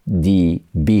that the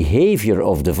behavior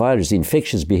of the virus, the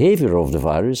infectious behavior of the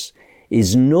virus,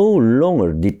 is no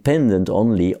longer dependent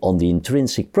only on the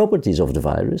intrinsic properties of the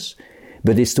virus,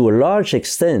 but is to a large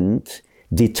extent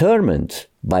determined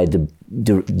by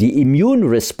the immune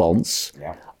response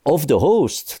of the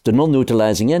host, the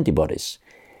non-neutralizing antibodies.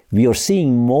 We are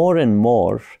seeing more and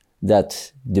more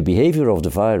that the behavior of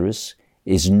the virus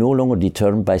is no longer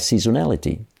determined by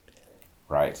seasonality.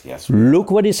 Right, yes. Look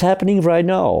what is happening right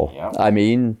now. Yep. I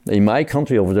mean, in my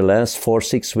country over the last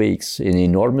 4-6 weeks, an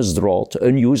enormous drought,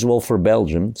 unusual for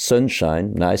Belgium,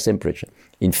 sunshine, nice temperature.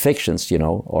 Infections,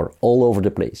 are all over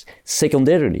the place.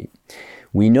 Secondarily,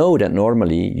 we know that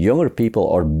normally younger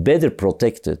people are better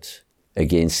protected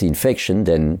against infection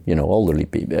than,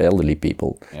 elderly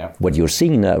people. Yeah. What you're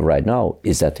seeing right now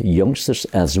is that youngsters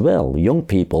as well, young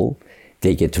people,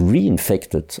 they get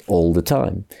reinfected all the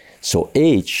time. So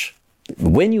age,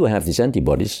 when you have these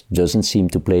antibodies, doesn't seem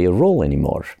to play a role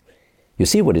anymore. You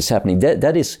see what is happening?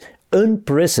 That is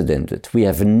unprecedented. We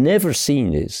have never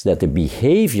seen this, that the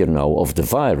behavior now of the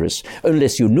virus,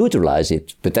 unless you neutralize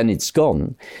it, but then it's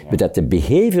gone, but that the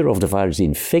behavior of the virus, the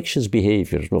infectious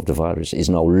behavior of the virus, is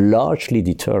now largely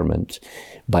determined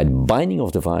by the binding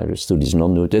of the virus to these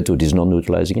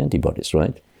non-neutralizing antibodies,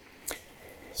 right?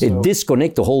 So, it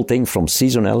disconnects the whole thing from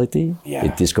seasonality,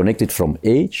 it disconnected from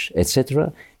age,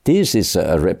 etc. This is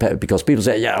because people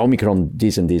say, Omicron,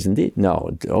 this and this and this.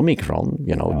 No, Omicron,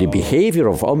 the behavior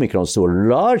of Omicron is to a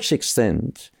large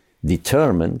extent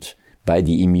determined by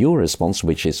the immune response,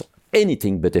 which is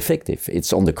anything but effective.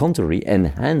 It's on the contrary,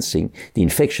 enhancing the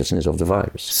infectiousness of the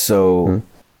virus. So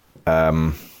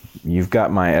you've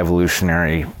got my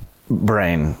evolutionary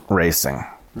brain racing,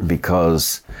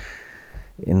 because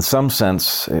in some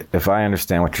sense, if I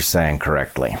understand what you're saying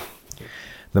correctly,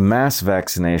 the mass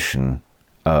vaccination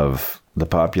of the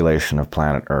population of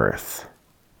planet Earth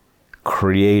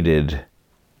created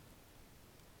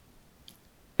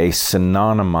a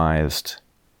synonymized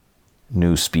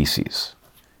new species.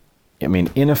 I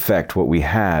mean, in effect, what we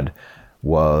had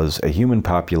was a human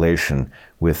population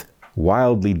with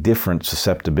wildly different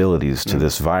susceptibilities to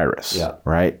this virus,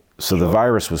 right? So the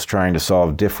virus was trying to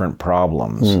solve different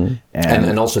problems.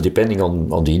 And also depending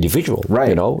on the individual,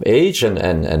 right. Age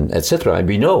and etc. And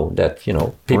we know that,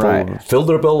 people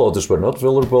vulnerable, others were not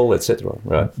vulnerable, etc.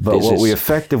 Right. But what we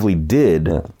effectively did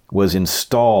was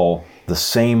install the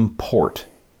same port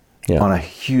on a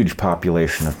huge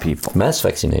population of people. Mass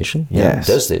vaccination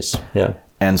does this. Yeah.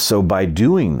 And so by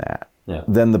doing that,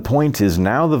 then the point is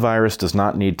now the virus does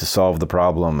not need to solve the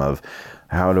problem of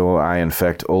how do I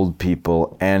infect old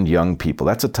people and young people?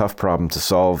 That's a tough problem to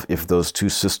solve if those two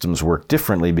systems work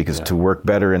differently, because to work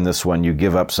better in this one, you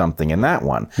give up something in that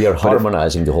one. We are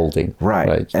harmonizing the whole thing.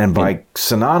 Right. And by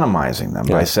synonymizing them,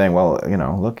 by saying, well,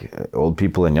 look, old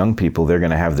people and young people, they're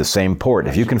going to have the same port.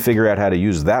 If you can figure out how to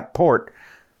use that port,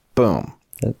 boom.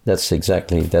 That's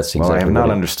exactly. Well, I have not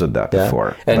understood that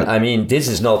before. And I mean, this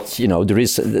is not,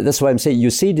 that's why I'm saying, you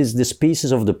see these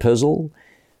pieces of the puzzle.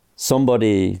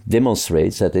 Somebody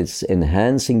demonstrates that it's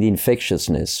enhancing the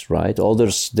infectiousness, right?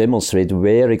 Others demonstrate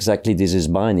where exactly this is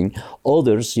binding.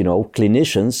 Others,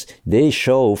 clinicians, they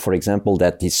show, for example,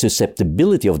 that the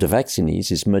susceptibility of the vaccinees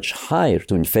is much higher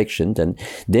to infection.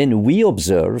 Then we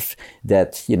observe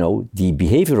that, the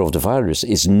behavior of the virus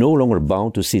is no longer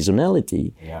bound to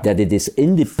seasonality, that it is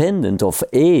independent of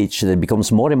age, that it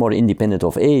becomes more and more independent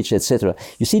of age, etc.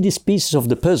 You see these pieces of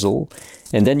the puzzle,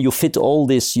 and then you fit all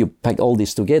this, you pack all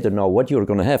this together. Now, what you're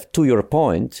going to have, to your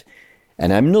point,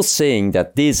 and I'm not saying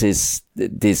that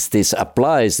this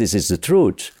applies, this is the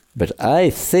truth, but I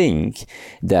think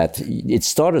that it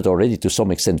started already to some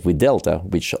extent with Delta,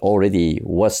 which already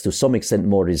was to some extent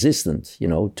more resistant,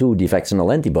 to the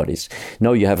vaccinal antibodies.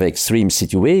 Now you have an extreme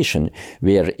situation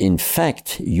where, in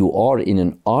fact, you are in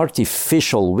an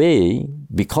artificial way,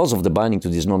 because of the binding to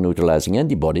these non-neutralizing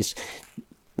antibodies,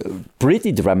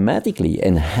 pretty dramatically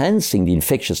enhancing the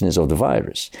infectiousness of the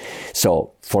virus.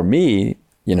 So for me,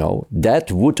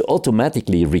 that would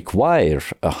automatically require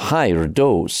a higher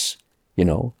dose,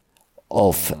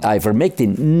 of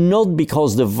ivermectin, not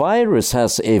because the virus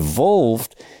has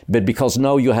evolved, but because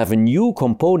now you have a new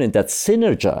component that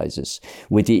synergizes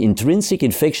with the intrinsic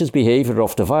infectious behavior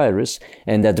of the virus,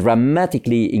 and that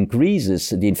dramatically increases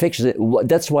the infection.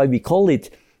 That's why we call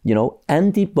it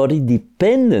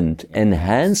antibody-dependent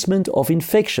enhancement of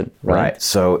infection. Right.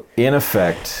 So in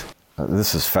effect,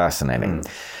 this is fascinating.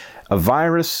 A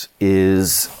virus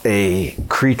is a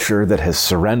creature that has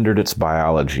surrendered its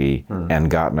biology and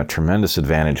gotten a tremendous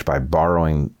advantage by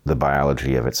borrowing the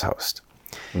biology of its host.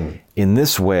 In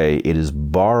this way, it is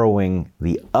borrowing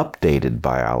the updated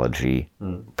biology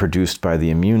produced by the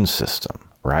immune system,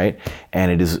 right? And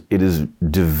it is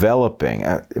developing.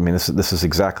 I mean, this is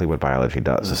exactly what biology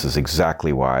does. This is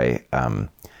exactly why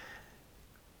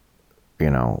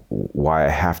why I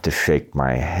have to shake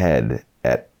my head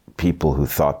at people who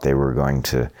thought they were going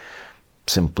to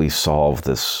simply solve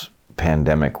this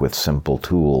pandemic with simple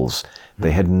tools.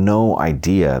 They had no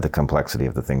idea the complexity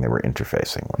of the thing they were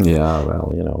interfacing with. Yeah,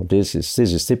 well, this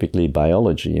is typically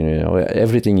biology.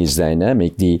 Everything is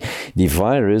dynamic. The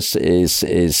virus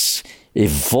is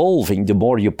evolving the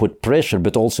more you put pressure,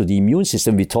 but also the immune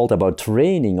system. We talked about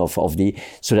training of the.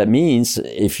 So that means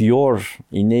if your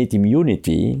innate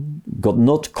immunity got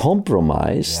not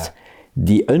compromised.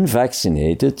 The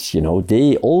unvaccinated,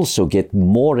 they also get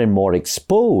more and more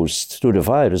exposed to the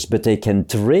virus, but they can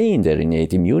train their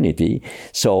innate immunity.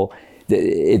 So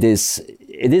it is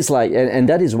like, and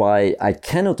that is why I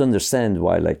cannot understand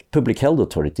why, like, public health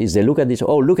authorities, they look at this,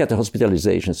 look at the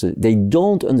hospitalizations. They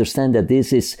don't understand that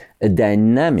this is a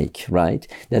dynamic, right?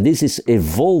 That this is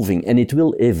evolving, and it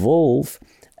will evolve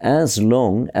as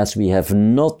long as we have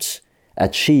not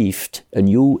achieved a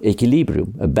new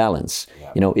equilibrium, a balance.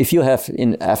 If you have,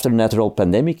 after a natural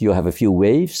pandemic, you have a few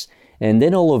waves, and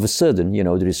then all of a sudden,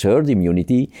 there is herd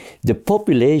immunity. The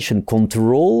population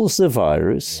controls the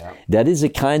virus. Yeah. That is a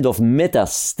kind of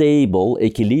metastable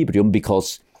equilibrium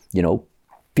because,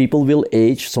 people will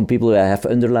age. Some people have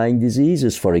underlying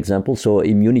diseases, for example, so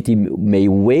immunity may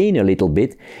wane a little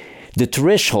bit. The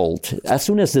threshold, as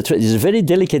soon as it's a very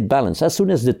delicate balance. As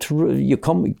soon as you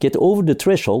get over the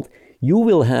threshold, you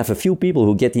will have a few people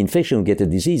who get the infection, who get the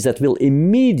disease, that will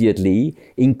immediately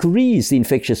increase the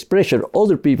infectious pressure.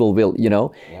 Other people will,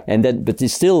 and then, but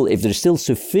if there's still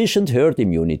sufficient herd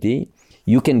immunity,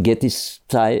 you can get this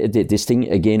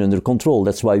thing again under control.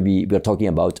 That's why we're talking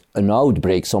about an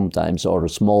outbreak sometimes, or a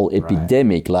small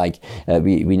epidemic, like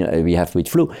we have with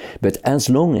flu. But as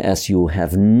long as you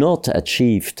have not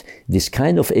achieved this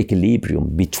kind of equilibrium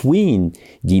between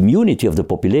the immunity of the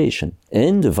population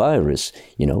and the virus,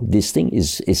 this thing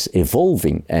is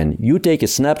evolving. And you take a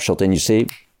snapshot and you say,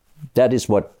 that is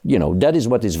what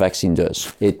this vaccine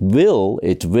does. It will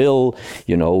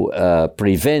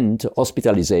prevent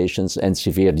hospitalizations and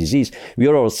severe disease. We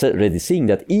are already seeing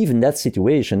that even that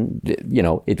situation,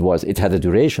 it had a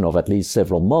duration of at least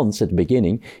several months at the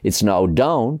beginning. It's now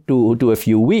down to a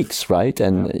few weeks, right?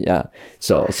 And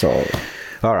so.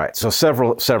 All right. So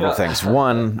several things.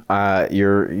 One,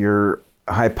 your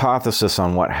hypothesis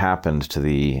on what happened to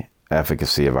the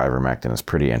efficacy of ivermectin is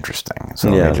pretty interesting. So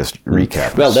let me just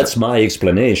recap. Well, that's my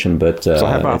explanation, but it's a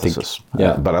hypothesis.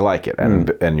 But I like it.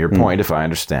 And your point, if I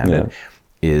understand it,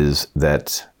 is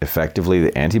that effectively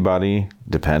the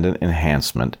antibody-dependent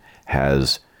enhancement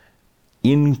has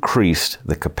increased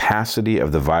the capacity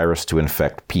of the virus to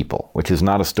infect people, which is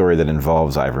not a story that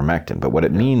involves ivermectin. But what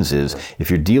it means is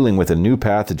if you're dealing with a new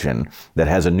pathogen that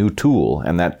has a new tool,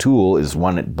 and that tool is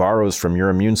one it borrows from your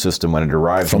immune system when it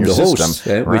arrives from in your system, host,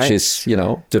 which is,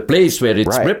 the place where it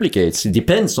replicates. It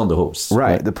depends on the host.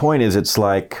 Right. The point is it's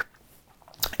like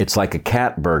a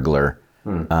cat burglar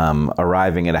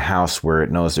arriving at a house where it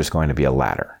knows there's going to be a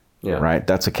ladder. Yeah. Right?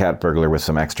 That's a cat burglar with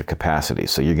some extra capacity.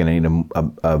 So you're going to need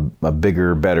a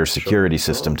bigger, better security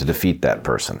system to defeat that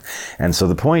person. And so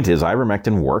the point is,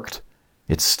 ivermectin worked.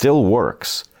 It still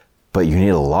works. But you need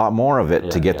a lot more of it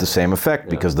to get the same effect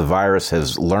because the virus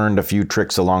has learned a few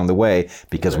tricks along the way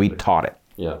because we taught it.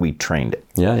 Yeah. We trained it.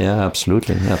 Yeah,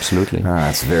 absolutely. That's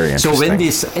very interesting. So when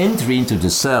this entry into the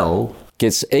cell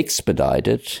gets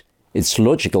expedited, it's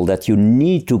logical that you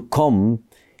need to come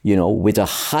with a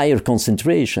higher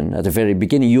concentration at the very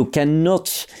beginning. You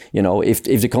cannot, if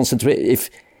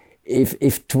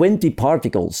 20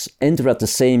 particles enter at the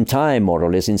same time, more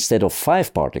or less, instead of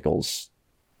 5 particles,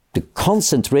 the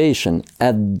concentration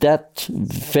at that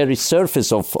very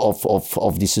surface of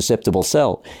the susceptible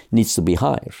cell needs to be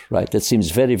higher, right? That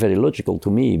seems very, very logical to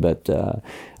me, but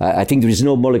I think there is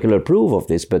no molecular proof of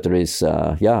this, but there is,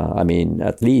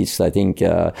 at least I think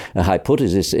a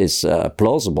hypothesis is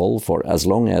plausible for as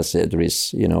long as there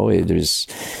is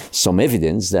some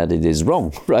evidence that it is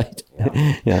wrong, right?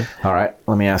 Yeah. All right,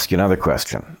 let me ask you another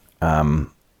question.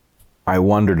 I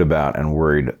wondered about and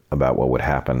worried about what would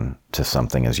happen to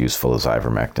something as useful as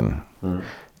ivermectin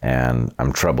And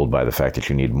I'm troubled by the fact that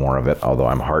you need more of it, although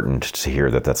I'm heartened to hear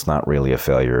that that's not really a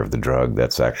failure of the drug,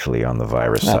 that's actually on the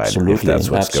virus side, if that's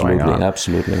what's going on.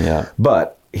 Absolutely, yeah.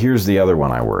 But here's the other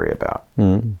one I worry about.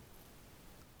 The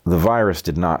virus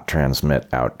did not transmit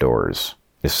outdoors,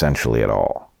 essentially at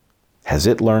all. Has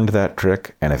it learned that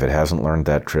trick? And if it hasn't learned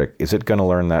that trick, is it going to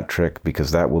learn that trick?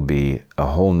 Because that will be a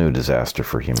whole new disaster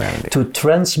for humanity. To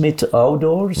transmit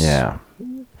outdoors? Yeah.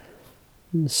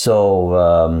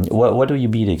 So what do you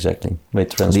mean exactly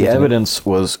with transmitting? The evidence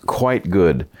was quite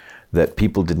good that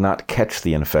people did not catch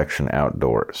the infection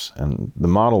outdoors. And the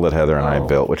model that Heather and I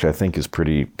built, which I think is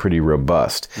pretty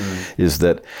robust, is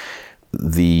that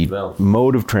the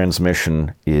mode of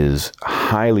transmission is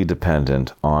highly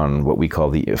dependent on what we call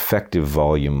the effective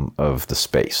volume of the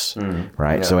space,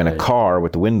 right? Yeah, so in a car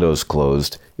with the windows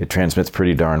closed, it transmits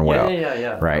pretty darn well,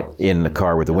 right? In the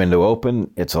car with the window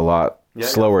open, it's a lot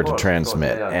slower to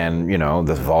transmit, and you know,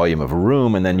 the volume of a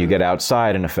room, and then you get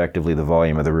outside and effectively the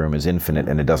volume of the room is infinite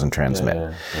and it doesn't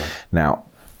transmit. Now,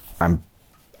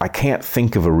 I can't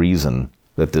think of a reason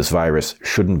that this virus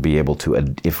shouldn't be able to,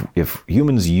 if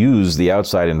humans use the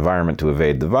outside environment to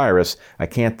evade the virus, I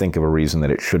can't think of a reason that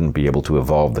it shouldn't be able to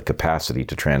evolve the capacity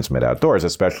to transmit outdoors,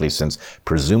 especially since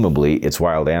presumably its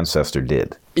wild ancestor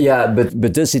did. Yeah,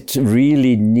 but does it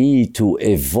really need to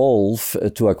evolve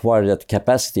to acquire that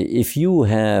capacity? If you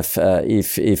have,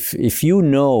 if you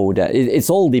know that, it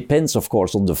all depends, of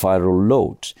course, on the viral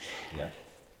load. Yeah.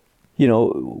 You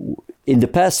know, in the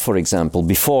past, for example,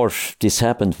 before this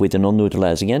happened with the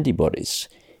non-neutralizing antibodies,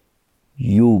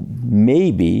 you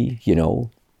maybe, you know,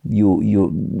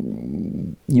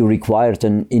 you required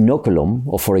an inoculum,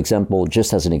 or for example,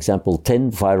 just as an example,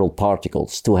 10 viral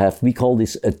particles to have, we call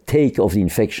this a take of the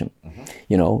infection.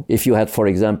 You know, if you had, for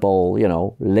example, you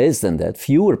know, less than that,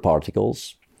 fewer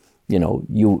particles, you know,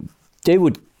 they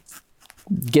would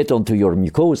get onto your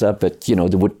mucosa, but you know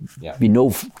there would be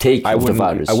no take of the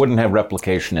virus. I wouldn't have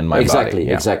replication in my body.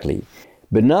 Exactly.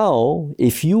 But now,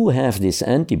 if you have these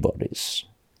antibodies,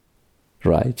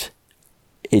 right,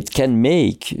 it can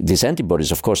make, these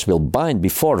antibodies, of course, will bind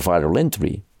before viral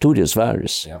entry to this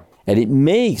virus. Yeah. And it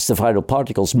makes the viral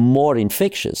particles more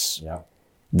infectious. Yeah.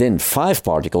 Then 5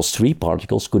 particles, 3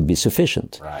 particles could be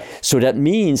sufficient. Right. So that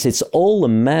means it's all a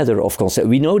matter of concept.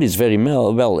 We know this very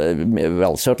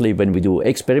well, certainly when we do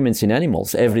experiments in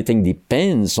animals, everything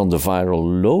depends on the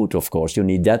viral load, of course. You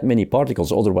need that many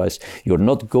particles, otherwise you're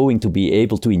not going to be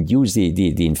able to induce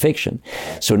the infection.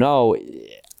 So now,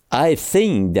 I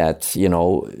think that, you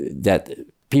know, that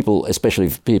people, especially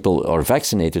if people are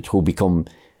vaccinated, who become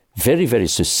very, very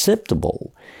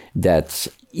susceptible, that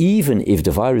even if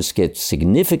the virus gets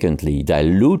significantly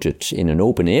diluted in an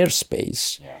open air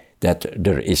space, that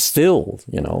there is still,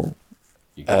 you know,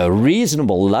 a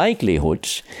reasonable likelihood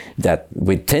that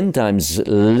with 10 times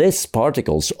less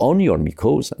particles on your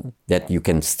mucosa, that you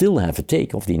can still have a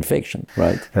take of the infection.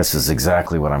 Right. This is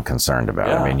exactly what I'm concerned about.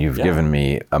 I mean, you've given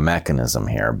me a mechanism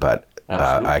here, but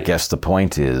I guess the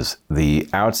point is the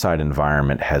outside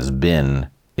environment has been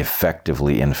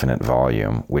effectively infinite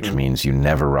volume, which means you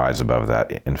never rise above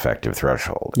that infective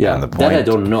threshold. Yeah, and the point, that I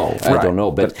don't know. Right. I don't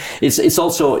know, but it's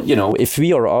also, you know, if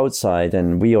we are outside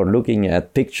and we are looking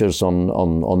at pictures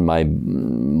on my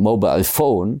mobile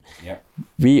phone,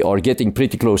 we are getting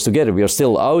pretty close together. We are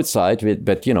still outside,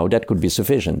 but you know, that could be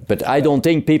sufficient. But I don't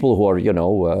think people who are, you know,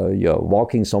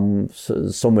 walking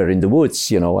somewhere in the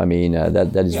woods, you know, I mean,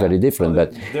 that is very different.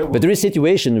 But there is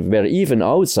situations where even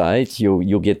outside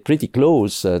you get pretty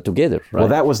close together. Right? Well,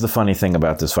 that was the funny thing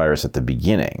about this virus at the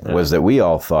beginning, was that we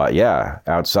all thought,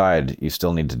 outside you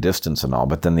still need to distance and all.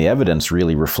 But then the evidence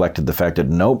really reflected the fact that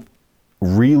nope,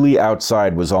 really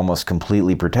outside was almost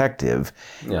completely protective.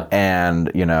 Yeah.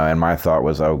 And, you know, and my thought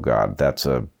was, oh God, that's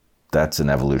an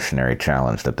evolutionary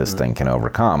challenge that this thing can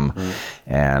overcome.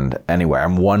 And anyway,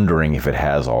 I'm wondering if it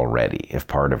has already, if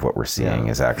part of what we're seeing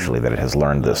is actually that it has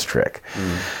learned this trick.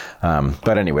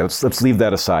 But anyway, let's leave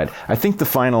that aside. I think the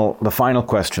final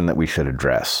question that we should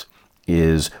address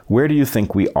is, where do you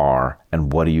think we are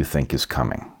and what do you think is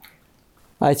coming?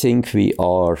 I think the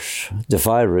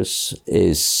virus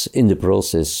is in the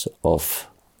process of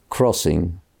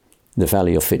crossing the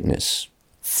valley of fitness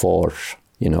for,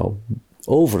 you know,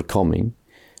 overcoming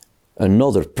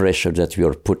another pressure that we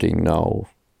are putting now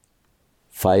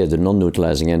via the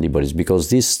non-neutralizing antibodies, because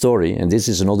this story, and this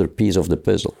is another piece of the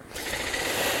puzzle,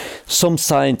 some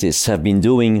scientists have been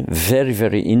doing very,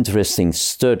 very interesting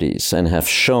studies and have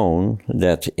shown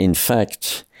that, in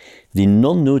fact, the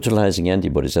non-neutralizing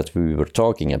antibodies that we were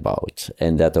talking about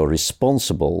and that are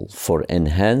responsible for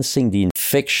enhancing the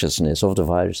infectiousness of the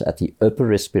virus at the upper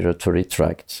respiratory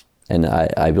tract and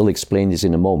I will explain this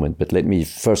in a moment, but let me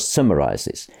first summarize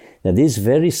this, that these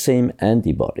very same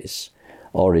antibodies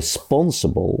are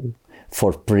responsible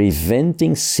for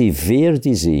preventing severe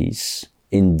disease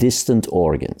in distant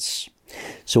organs.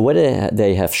 So what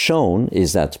they have shown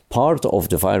is that part of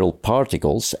the viral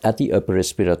particles at the upper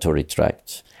respiratory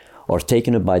tract are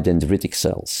taken up by dendritic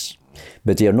cells,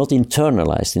 but they are not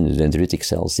internalized in the dendritic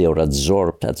cells. They are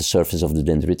absorbed at the surface of the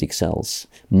dendritic cells.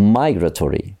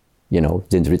 Migratory,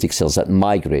 dendritic cells that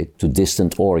migrate to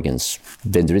distant organs.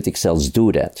 Dendritic cells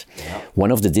do that. Yeah.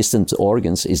 One of the distant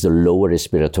organs is the lower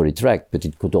respiratory tract, but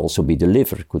it could also be the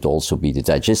liver, could also be the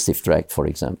digestive tract, for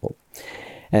example.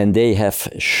 And they have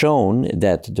shown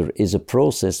that there is a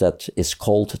process that is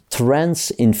called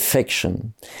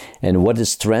transinfection. And what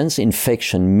does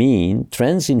transinfection mean?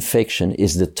 Transinfection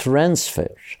is the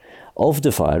transfer of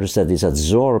the virus that is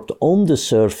absorbed on the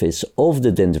surface of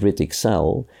the dendritic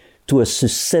cell to a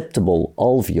susceptible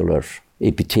alveolar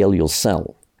epithelial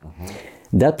cell.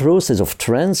 Mm-hmm. That process of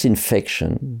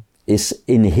transinfection is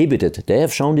inhibited. They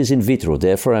have shown this in vitro.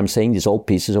 Therefore, I'm saying these are all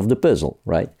pieces of the puzzle,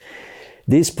 right?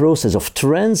 This process of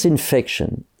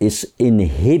transinfection is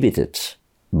inhibited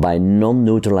by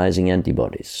non-neutralizing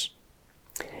antibodies.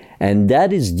 And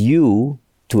that is due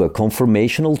to a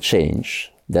conformational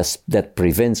change that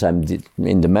prevents,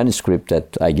 in the manuscript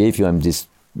that I gave you, I'm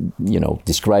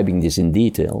describing this in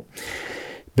detail,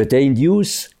 but they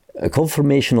induce a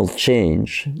conformational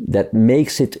change that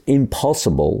makes it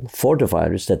impossible for the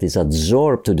virus that is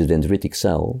absorbed to the dendritic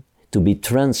cell to be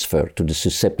transferred to the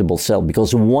susceptible cell.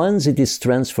 Because once it is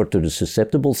transferred to the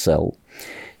susceptible cell,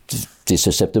 the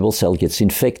susceptible cell gets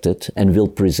infected and will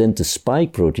present a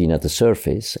spike protein at the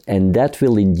surface, and that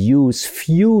will induce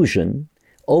fusion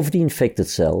of the infected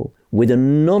cell with a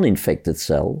non-infected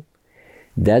cell.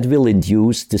 That will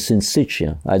induce the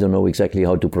syncytia. I don't know exactly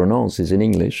how to pronounce this in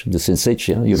English. The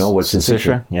syncytia, you know what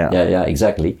syncytia? Yeah,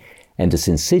 exactly. And the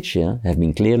syncytia have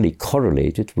been clearly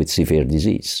correlated with severe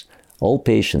disease. All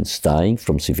patients dying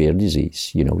from severe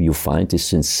disease, you find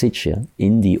this syncytia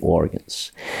in the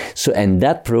organs. So, and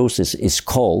that process is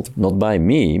called, not by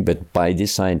me, but by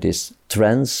this scientist,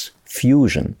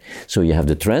 transfusion. So you have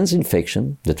the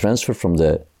transinfection, the transfer from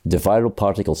the viral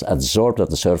particles absorbed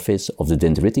at the surface of the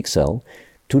dendritic cell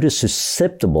to the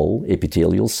susceptible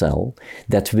epithelial cell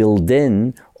that will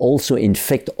then also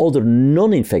infect other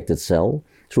non-infected cells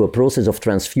through a process of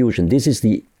transfusion. This is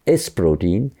the S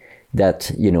protein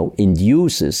that,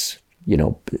 induces,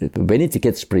 when it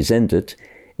gets presented,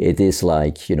 it is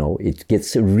like, it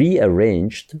gets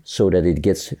rearranged so that it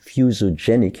gets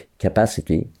fusogenic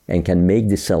capacity and can make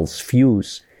the cells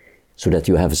fuse so that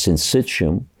you have a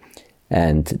syncytium.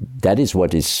 And that is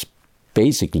what is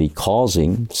basically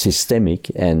causing systemic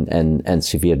and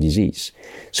severe disease.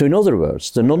 So in other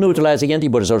words, the non-neutralizing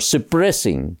antibodies are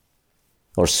suppressing,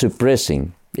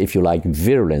 if you like,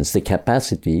 virulence, the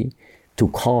capacity to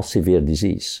cause severe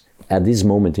disease at this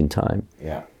moment in time.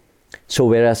 Yeah. So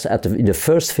whereas in the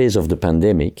first phase of the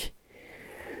pandemic,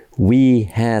 we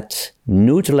had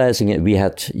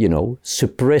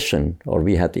suppression, or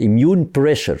we had immune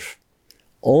pressure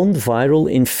on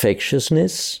viral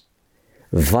infectiousness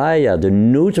via the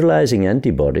neutralizing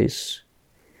antibodies,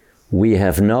 we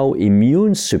have now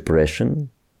immune suppression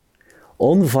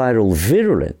on viral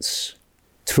virulence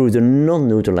through the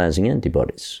non-neutralizing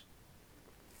antibodies.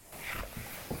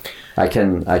 I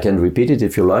can repeat it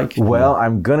if you like. Well,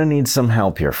 I'm going to need some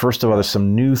help here. First of all, there's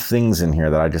some new things in here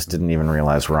that I just didn't even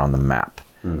realize were on the map.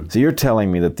 So you're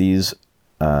telling me that these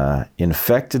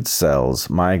infected cells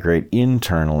migrate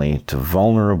internally to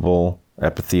vulnerable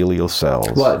epithelial cells.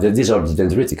 Well, these are the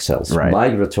dendritic cells, right.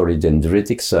 Migratory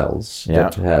dendritic cells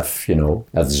that have,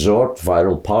 absorbed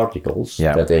viral particles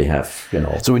that they have,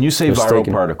 So when you say viral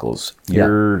particles,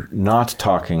 you're not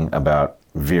talking about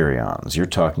virions. You're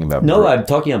talking about... No, I'm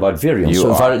talking about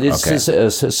virions. This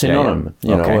is a synonym. A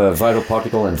viral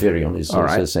particle and virion is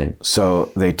the same.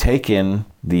 So they take in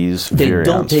these virions. They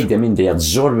don't take them in, they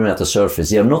absorb them at the surface.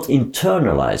 They are not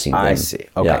internalizing them. I see.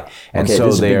 Okay. Yeah. And so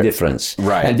there's a big difference.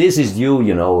 Right. And this is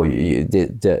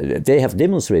they have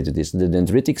demonstrated this. The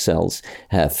dendritic cells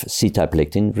have C-type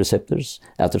lectin receptors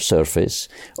at the surface.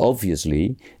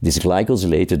 Obviously, these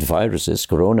glycosylated viruses,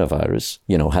 coronavirus,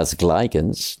 has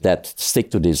glycans that stick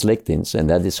to these lectins,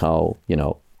 and that is how,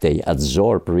 they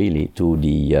absorb really to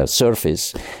the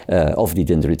surface of the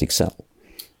dendritic cell.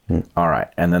 All right,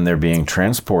 and then they're being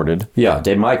transported. Yeah,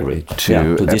 they migrate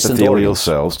to epithelial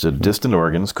cells, to distant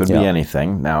organs. Could be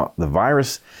anything. Now, the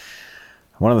virus.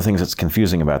 One of the things that's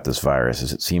confusing about this virus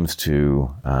is it seems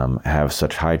to have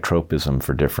such high tropism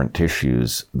for different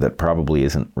tissues that probably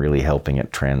isn't really helping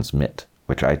it transmit,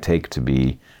 which I take to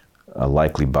be a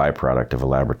likely byproduct of a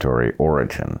laboratory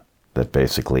origin. That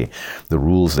basically the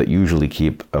rules that usually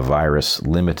keep a virus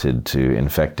limited to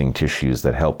infecting tissues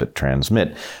that help it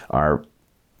transmit are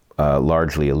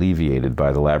largely alleviated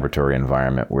by the laboratory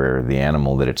environment, where the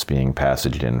animal that it's being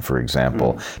passaged in, for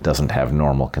example, doesn't have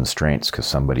normal constraints because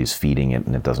somebody's feeding it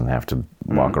and it doesn't have to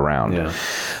walk around. Yeah.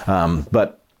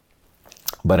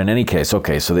 But in any case,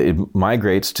 okay, so it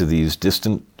migrates to these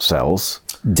distant cells.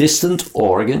 Distant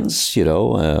organs,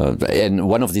 and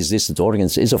one of these distant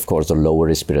organs is, of course, the lower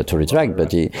respiratory tract.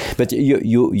 But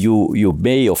you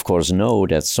may, of course, know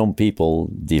that some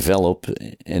people develop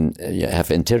and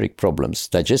have enteric problems,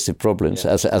 digestive problems,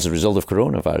 as a result of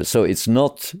coronavirus. So it's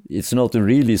not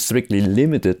really strictly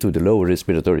limited to the lower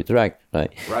respiratory tract,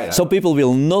 right? Some people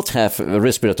will not have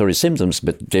respiratory symptoms,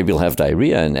 but they will have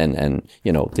diarrhea and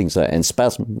things like, and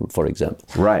spasm, for example.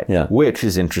 Right. Yeah. Which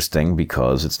is interesting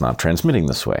because it's not transmitting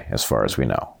this way, as far as we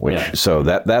know. So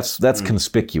that's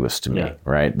conspicuous to me,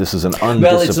 right? This is an undisciplined...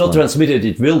 Well, it's not transmitted;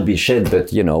 it will be shed,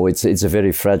 but it's a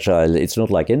very fragile. It's not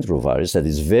like enterovirus that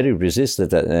is very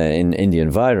resistant in the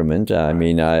environment. I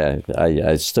mean,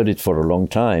 I studied for a long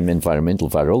time environmental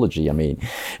virology. I mean,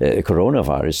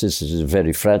 coronavirus is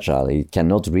very fragile. It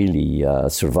cannot really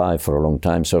survive for a long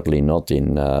time. Certainly not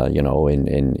in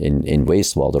in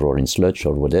wastewater or in sludge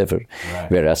or whatever. Right.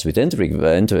 Whereas with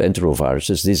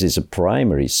enteroviruses, this is a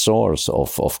primary source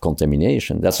of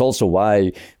contamination. That's also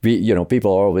why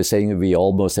people are always saying we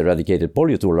almost eradicated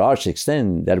polio. To a large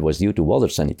extent, that was due to water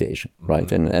sanitation,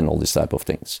 right? And all these type of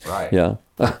things. Right. Yeah.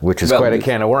 Which is quite a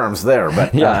can of worms there,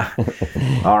 but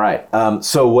all right.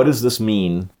 So what does this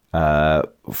mean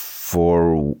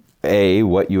for A,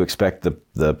 what you expect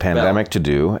the pandemic to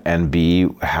do, and B,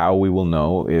 how we will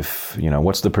know if,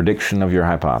 what's the prediction of your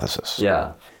hypothesis?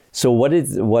 Yeah. So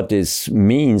what this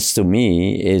means to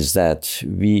me is that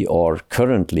we are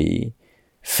currently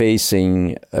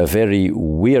facing a very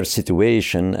weird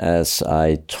situation, as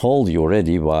I told you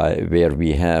already, where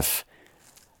we have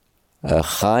a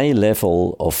high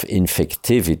level of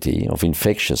infectivity, of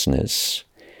infectiousness,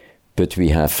 but we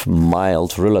have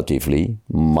relatively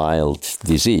mild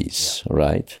disease,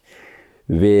 right?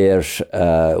 Where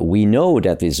we know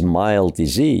that this mild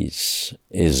disease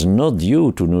is not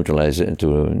due to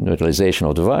neutralization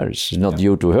of the virus. It's not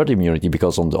due to herd immunity,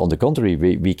 because on the contrary,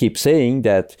 we keep saying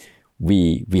that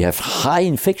we have high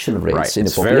infection rates in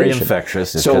the population. It's very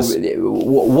infectious. So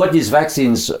what these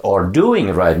vaccines are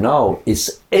doing right now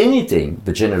is anything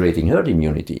but generating herd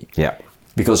immunity. Yeah.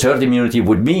 Because herd immunity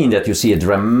would mean that you see a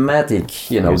dramatic,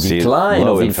 decline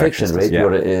of infection rate. Yeah.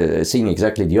 You're seeing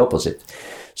exactly the opposite.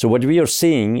 So what we are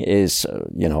seeing is,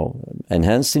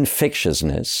 enhanced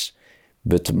infectiousness,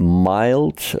 but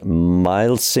mild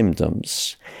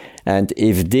symptoms. And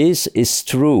if this is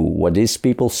true, what these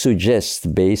people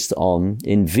suggest based on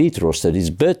in vitro studies,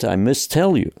 but I must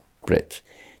tell you, Bret,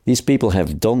 these people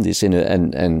have done this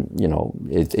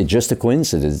it's just a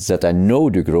coincidence that I know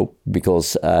the group,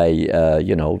 because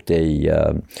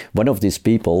one of these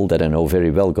people that I know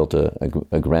very well got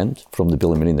a grant from the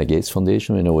Bill and Melinda Gates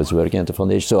Foundation. I know it's working at the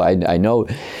foundation, so I know.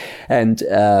 And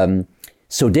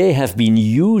so they have been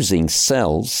using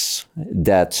cells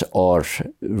that are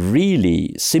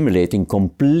really simulating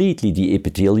completely the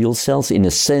epithelial cells, in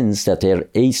a sense that their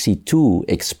AC2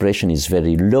 expression is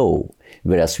very low.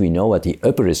 Whereas we know at the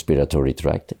upper respiratory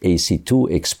tract,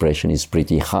 AC2 expression is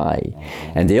pretty high.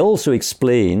 And they also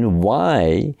explain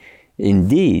why,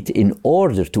 indeed, in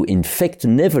order to infect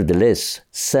nevertheless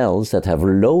cells that have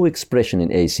low expression in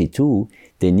AC2,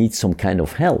 they need some kind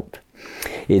of help.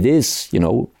 It is,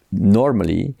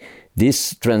 normally,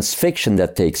 this transfection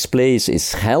that takes place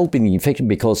is helping the infection,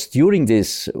 because during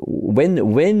this, when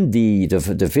the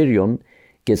virion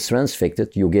gets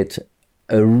transfected, you get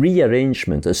a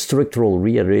structural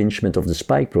rearrangement of the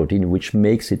spike protein, which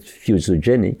makes it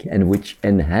fusogenic and which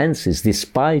enhances,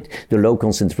 despite the low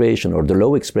concentration or the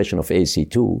low expression of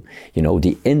AC2,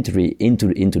 the entry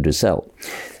into the cell.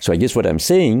 So I guess what I'm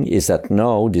saying is that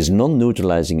now these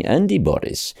non-neutralizing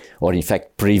antibodies are in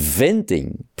fact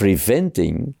preventing,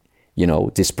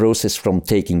 this process from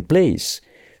taking place.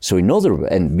 So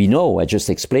and we know, I just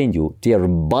explained you, they are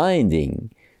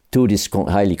binding to this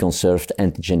highly conserved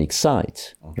antigenic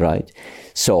site, right?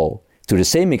 So, to the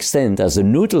same extent as the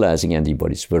neutralizing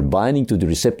antibodies were binding to the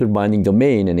receptor binding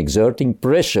domain and exerting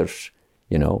pressure,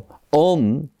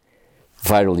 on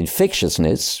viral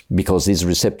infectiousness, because this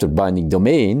receptor binding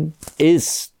domain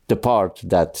is the part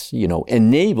that,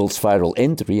 enables viral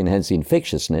entry and hence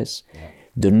infectiousness. Yeah.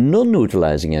 The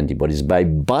non-neutralizing antibodies, by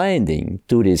binding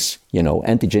to this,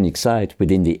 antigenic site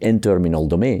within the N-terminal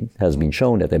domain, has been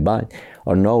shown that they bind,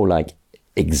 are now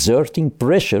exerting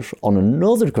pressure on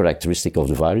another characteristic of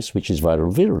the virus, which is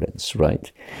viral virulence,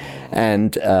 right?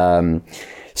 And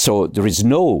so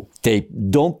they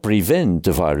don't prevent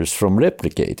the virus from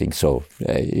replicating. So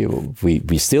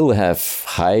we still have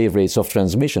high rates of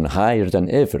transmission, higher than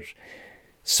ever.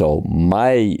 So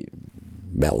my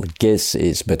guess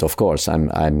is, but of course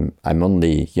I'm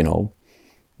only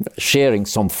sharing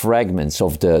some fragments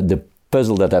of the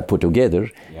puzzle that I put together.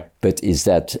 Yeah. But is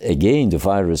that again the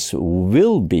virus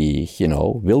will be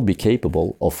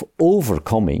capable of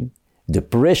overcoming the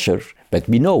pressure. But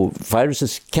we know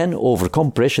viruses can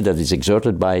overcome pressure that is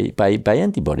exerted by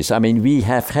antibodies. I mean, we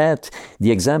have had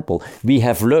the example. We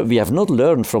have not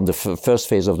learned from the first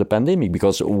phase of the pandemic,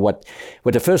 because what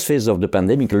the first phase of the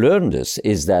pandemic learned us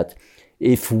is that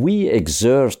if we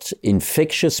exert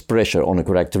infectious pressure on a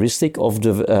characteristic of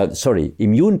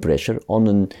immune pressure on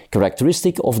a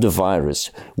characteristic of the virus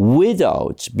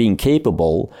without being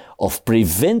capable of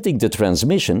preventing the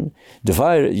transmission, the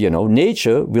virus,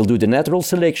 nature will do the natural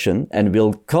selection and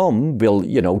will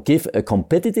give a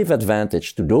competitive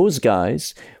advantage to those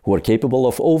guys who are capable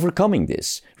of overcoming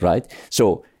this, right?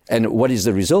 So, and what is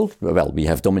the result? Well, we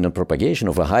have dominant propagation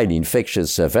of a highly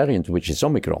infectious variant, which is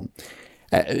Omicron.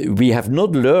 We have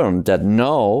not learned that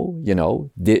now,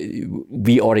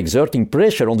 we are exerting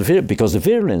pressure on the virulence, because the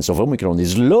virulence of Omicron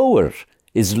is lower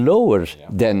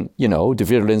than, the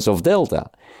virulence of Delta.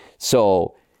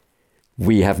 So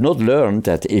we have not learned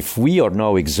that if we are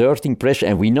now exerting pressure,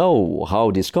 and we know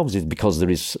how this comes, it's because there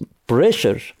is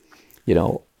pressure,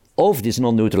 of these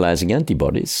non-neutralizing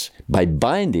antibodies by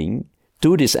binding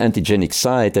to this antigenic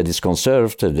site that is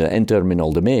conserved, the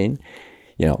N-terminal domain.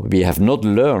 We have not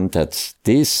learned that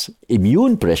this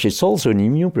immune pressure, it's also an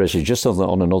immune pressure just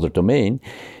on another domain,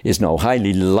 is now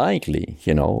highly likely,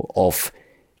 of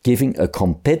giving a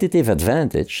competitive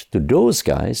advantage to those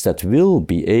guys that will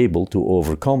be able to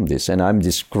overcome this. And I'm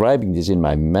describing this in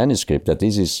my manuscript, that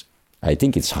I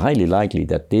think it's highly likely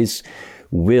that this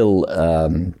will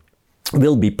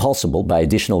be possible by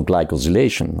additional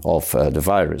glycosylation of the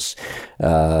virus.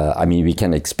 We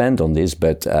can expand on this,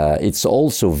 but it's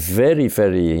also very,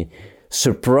 very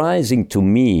surprising to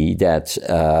me that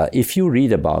if you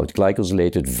read about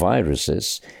glycosylated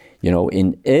viruses,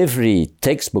 in every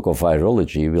textbook of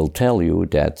virology will tell you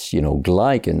that,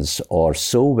 glycans are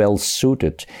so well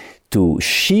suited to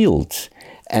shield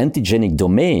antigenic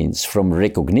domains from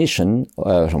recognition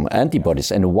from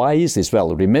antibodies. And why is this?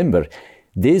 Well, remember,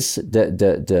 the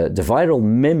viral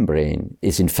membrane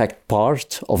is in fact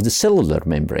part of the cellular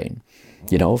membrane.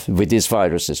 With these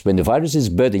viruses, when the virus is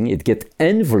budding, it gets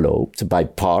enveloped by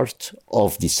part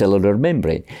of the cellular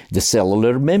membrane. The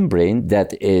cellular membrane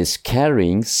that is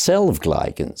carrying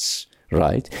self-glycans,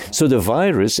 right? So the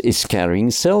virus is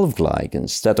carrying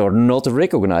self-glycans that are not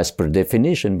recognized per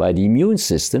definition by the immune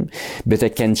system, but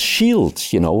that can shield,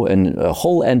 a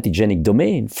whole antigenic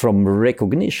domain from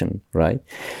recognition, right?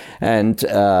 And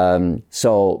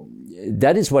so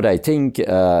that is what I think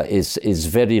is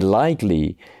very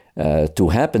likely to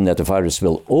happen, that the virus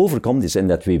will overcome this and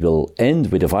that we will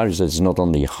end with a virus that is not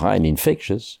only highly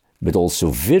infectious, but also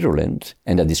virulent,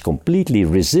 and that is completely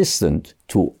resistant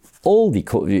to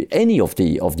any of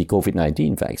the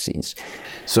COVID-19 vaccines.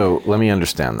 So let me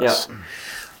understand this. Yeah.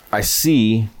 I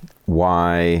see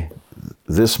why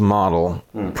this model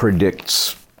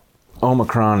predicts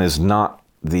Omicron is not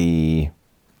the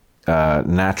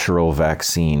natural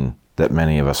vaccine that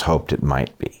many of us hoped it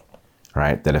might be,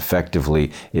 right? That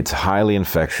effectively it's highly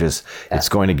infectious, it's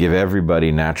going to give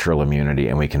everybody natural immunity,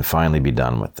 and we can finally be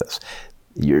done with this.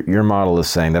 Your model is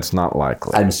saying that's not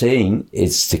likely. I'm saying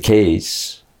it's the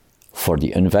case for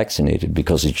the unvaccinated,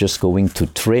 because it's just going to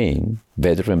train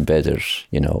better and better,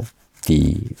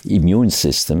 the immune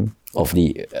system of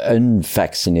the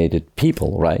unvaccinated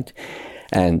people, right?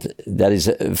 And that is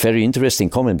a very interesting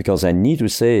comment, because I need to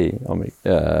say,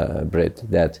 Bret,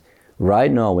 that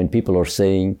right now when people are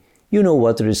saying,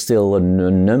 there is still a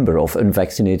number of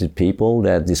unvaccinated people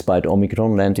that despite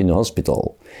Omicron land in the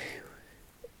hospital.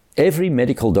 Every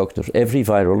medical doctor, every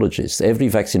virologist, every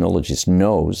vaccinologist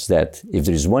knows that if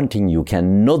there is one thing you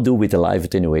cannot do with a live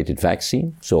attenuated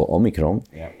vaccine, so Omicron,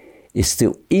 is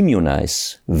to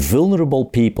immunize vulnerable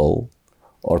people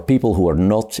or people who are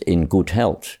not in good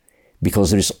health.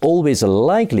 Because there is always a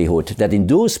likelihood that in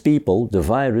those people, the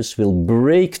virus will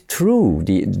break through,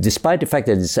 despite the fact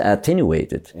that it's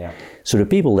attenuated. Yeah. So the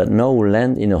people that now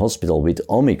land in a hospital with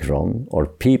Omicron are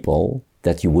people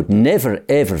that you would never,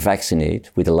 ever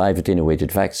vaccinate with a live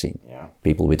attenuated vaccine. Yeah.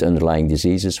 People with underlying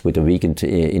diseases, with a weakened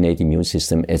innate immune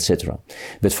system, etc.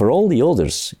 But for all the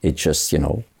others, it's just,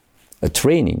 a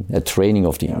training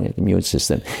of the immune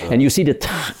system. And you see the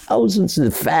thousands, the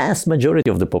vast majority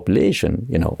of the population,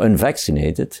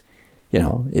 unvaccinated,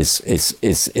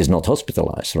 is not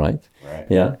hospitalized, right? Right.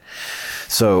 Yeah.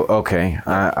 So, okay,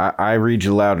 I read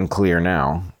you loud and clear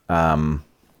now.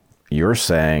 You're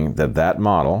saying that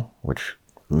model, which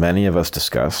many of us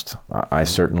discussed, I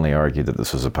certainly argued that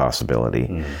this was a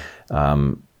possibility,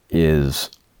 is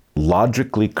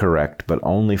logically correct, but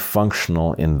only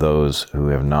functional in those who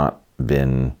have not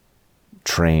been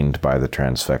trained by the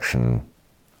transfection.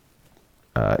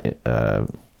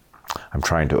 I'm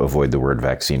trying to avoid the word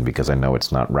vaccine because I know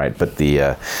it's not right, but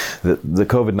the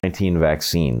COVID-19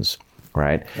 vaccines,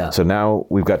 right? Yeah. So now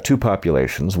we've got two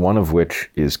populations, one of which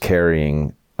is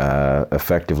carrying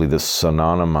effectively this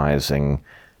synonymizing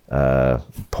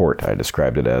port I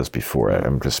described it as before.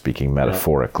 I'm just speaking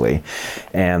metaphorically.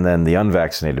 And then the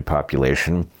unvaccinated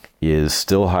population is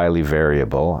still highly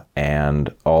variable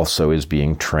and also is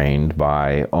being trained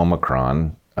by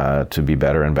Omicron to be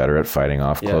better and better at fighting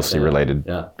off closely related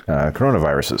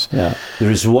coronaviruses. Yeah.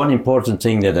 There is one important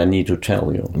thing that I need to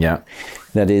tell you. Yeah.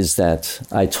 That is that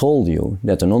I told you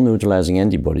that the non-neutralizing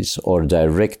antibodies are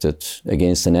directed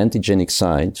against an antigenic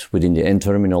site within the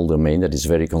N-terminal domain that is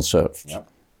very conserved. Yeah.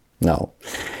 Now,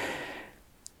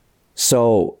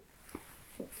 so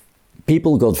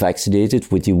people got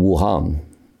vaccinated with the Wuhan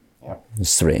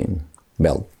strain.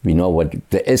 Well, we know what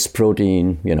the S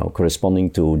protein,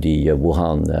 corresponding to the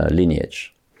Wuhan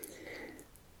lineage.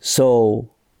 So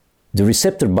the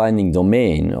receptor binding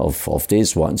domain of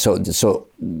this one, so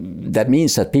that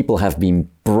means that people have been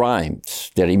primed,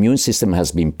 their immune system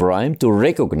has been primed to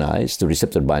recognize the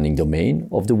receptor binding domain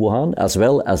of the Wuhan as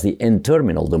well as the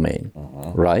N-terminal domain,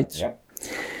 right? Yeah.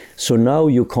 So now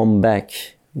you come back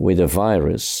with a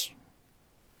virus,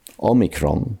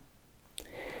 Omicron,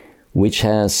 which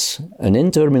has an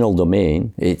N-terminal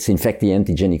domain. It's in fact the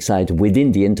antigenic site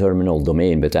within the N-terminal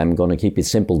domain, but I'm going to keep it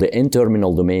simple. The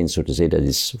N-terminal domain, so to say, that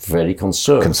is very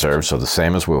conserved. Conserved, so the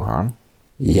same as Wuhan.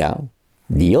 Yeah.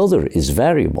 The other is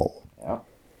variable. Yeah.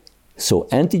 So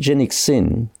antigenic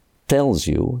sin tells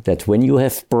you that when you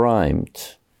have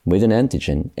primed with an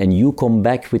antigen and you come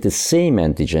back with the same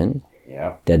antigen,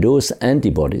 that those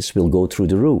antibodies will go through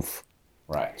the roof.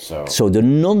 Right. So the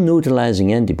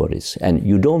non-neutralizing antibodies, and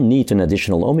you don't need an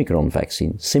additional Omicron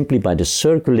vaccine, simply by the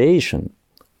circulation,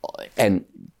 and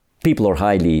people are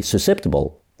highly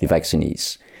susceptible, the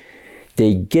vaccinees,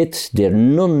 they get their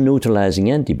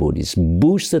non-neutralizing antibodies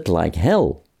boosted like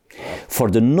hell. For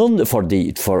the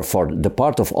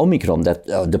part of Omicron, that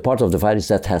the part of the virus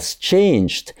that has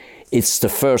changed, it's the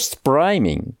first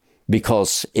priming,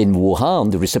 because in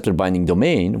Wuhan the receptor binding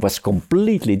domain was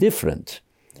completely different.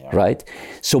 Right?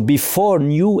 So before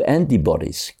new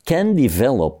antibodies can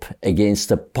develop against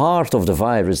the part of the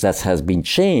virus that has been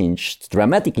changed,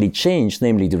 dramatically changed,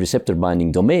 namely the receptor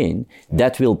binding domain,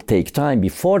 that will take time.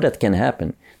 Before that can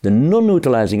happen, the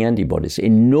non-neutralizing antibodies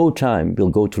in no time will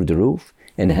go through the roof,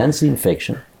 enhance the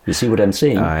infection. You see what I'm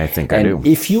saying? I think I do.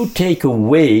 If you take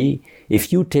away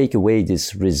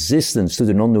this resistance to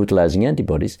the non-neutralizing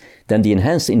antibodies, then the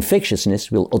enhanced infectiousness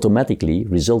will automatically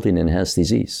result in enhanced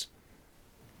disease.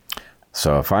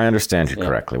 So if I understand you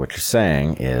correctly, what you're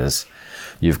saying is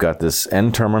you've got this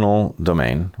N-terminal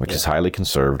domain, which is highly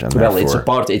conserved, and the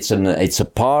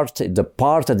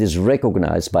part that is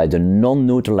recognized by the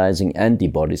non-neutralizing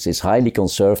antibodies is highly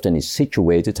conserved and is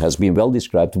situated, has been well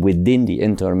described, within the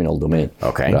N-terminal domain.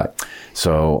 Okay. Right.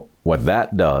 So what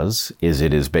that does is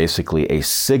it is basically a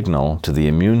signal to the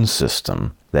immune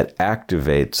system that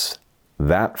activates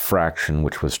that fraction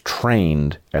which was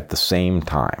trained at the same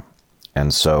time.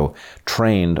 And so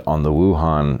trained on the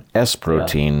Wuhan S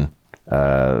protein,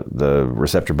 the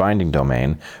receptor binding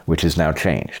domain, which is now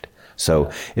changed. So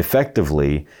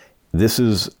effectively, this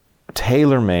is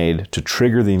tailor-made to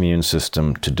trigger the immune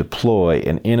system to deploy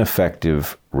an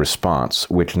ineffective response,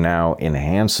 which now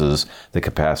enhances the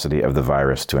capacity of the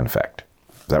virus to infect.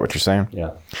 Is that what you're saying?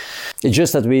 Yeah. It's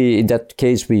just that in that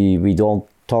case, we don't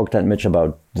talk that much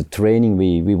about the training.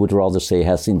 We would rather say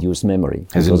has induced memory.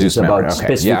 Has induced memory,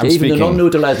 okay. Specific, even the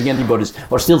non-neutralizing antibodies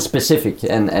are still specific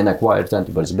and acquired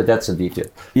antibodies, but that's a detail.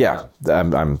 Yeah,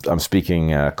 I'm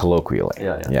speaking colloquially.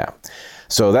 Yeah.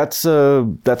 So that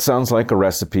sounds like a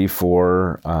recipe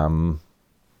for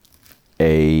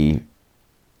a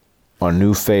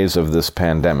new phase of this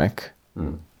pandemic,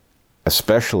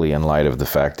 especially in light of the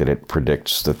fact that it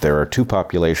predicts that there are two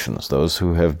populations, those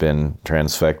who have been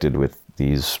transfected with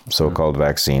these so-called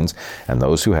vaccines, and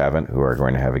those who haven't, who are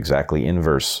going to have exactly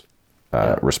inverse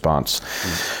response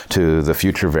to the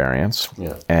future variants.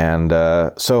 Yeah. And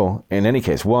so, in any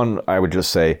case, one, I would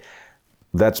just say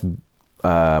that's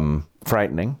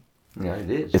frightening. Yeah, it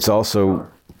is. It's also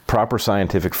proper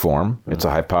scientific form. It's a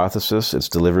hypothesis. It's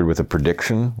delivered with a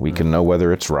prediction. We can know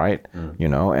whether it's right, you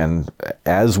know, and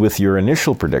as with your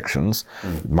initial predictions,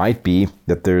 it might be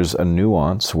that there's a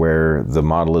nuance where the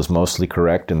model is mostly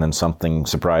correct and then something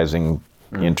surprising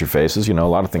interfaces. You know, a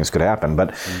lot of things could happen.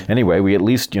 But anyway, we at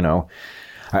least, you know,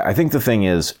 I think the thing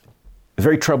is,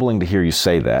 very troubling to hear you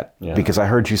say that, because I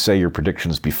heard you say your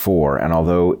predictions before, and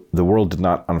although the world did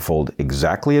not unfold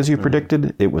exactly as you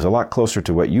predicted, it was a lot closer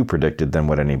to what you predicted than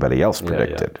what anybody else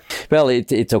predicted. Well,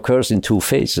 it occurs in two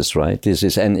phases, right?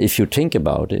 And if you think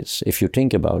about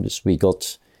it, we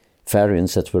got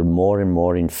variants that were more and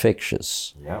more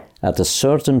infectious. Yeah. At a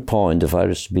certain point, the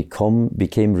virus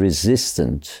became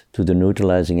resistant to the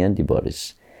neutralizing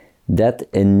antibodies. That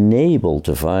enabled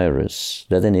the virus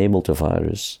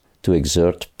to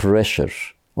exert pressure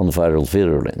on viral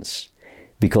virulence.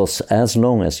 Because as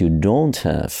long as you don't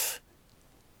have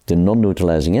the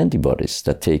non-neutralizing antibodies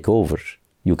that take over,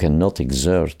 you cannot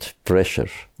exert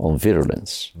pressure on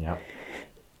virulence. Yeah.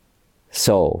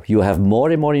 So you have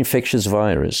more and more infectious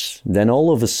virus, then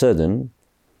all of a sudden,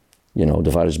 you know,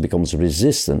 the virus becomes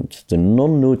resistant, the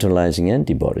non-neutralizing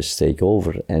antibodies take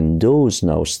over, and those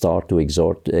now start to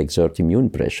exert immune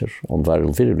pressure on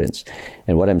viral virulence.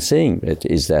 And what I'm saying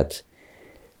is that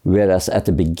whereas at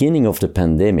the beginning of the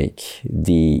pandemic,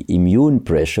 the immune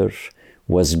pressure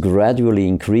was gradually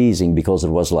increasing because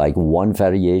there was like one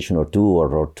variation or two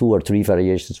or three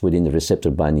variations within the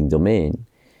receptor binding domain,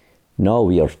 now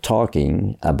we are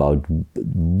talking about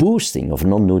boosting of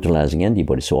non-neutralizing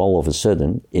antibodies. So all of a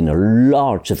sudden, in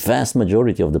a vast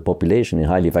majority of the population in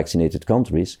highly vaccinated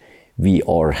countries, we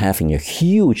are having a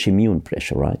huge immune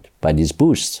pressure, right, by this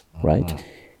boost, right?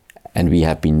 And we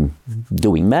have been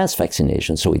doing mass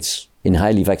vaccination, so it's in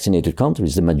highly vaccinated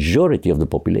countries, the majority of the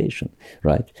population,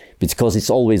 right? Because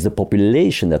it's always the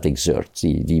population that exerts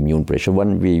the immune pressure.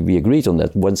 When we agreed on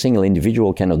that, one single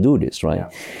individual cannot do this, right? Yeah.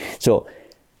 So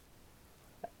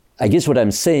I guess what I'm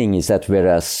saying is that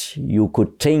whereas you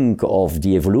could think of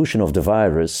the evolution of the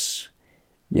virus,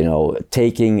 you know,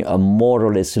 taking a more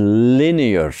or less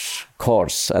linear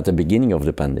course at the beginning of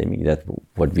the pandemic, that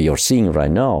what we are seeing right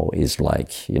now is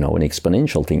like, you know, an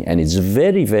exponential thing. And it's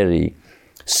very, very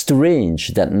strange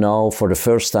that now for the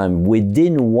first time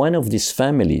within one of these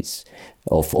families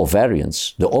of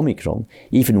variants, the Omicron,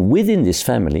 even within this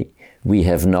family, we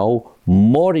have now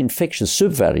more infectious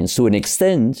subvariants to an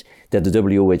extent that the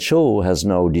WHO has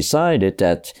now decided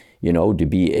that, you know, the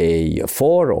BA4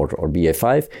 or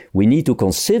BA5, we need to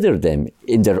consider them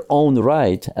in their own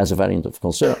right as a variant of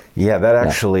concern. Yeah, that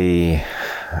actually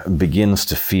begins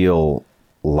to feel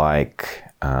like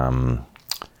an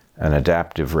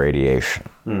adaptive radiation,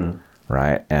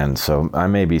 right? And so I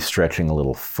may be stretching a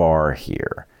little far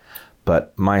here,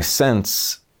 but my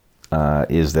sense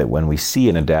is that when we see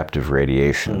an adaptive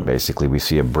radiation, basically we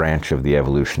see a branch of the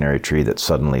evolutionary tree that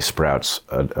suddenly sprouts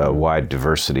a wide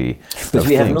diversity But of we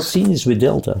things. have not seen this with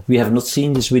Delta. We have not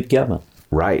seen this with Gamma.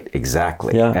 Right,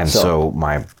 exactly. Yeah, and so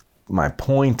my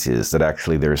point is that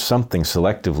actually there's something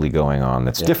selectively going on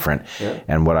that's different. Yeah.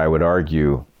 And what I would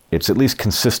argue, it's at least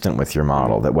consistent with your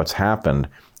model, that what's happened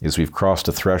is we've crossed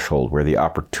a threshold where the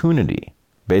opportunity,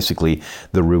 basically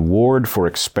the reward for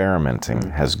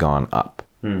experimenting has gone up.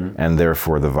 And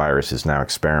therefore the virus is now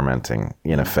experimenting,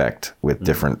 in effect, with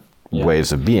different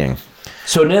ways of being.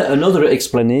 So another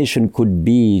explanation could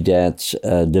be that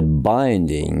the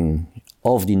binding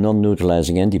of the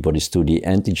non-neutralizing antibodies to the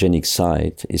antigenic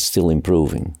site is still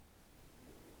improving.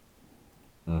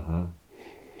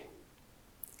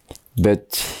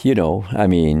 But, you know, I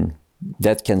mean,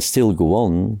 that can still go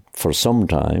on for some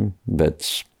time,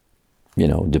 but, you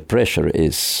know, the pressure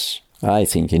is, I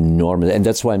think, enormous. And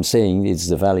that's why I'm saying it's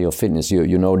the value of fitness.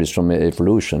 You know this from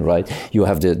evolution, right? You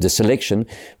have the selection,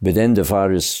 but then the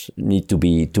virus needs to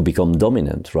become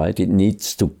dominant, right? It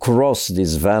needs to cross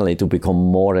this valley to become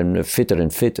more and fitter.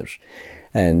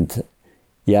 And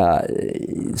yeah,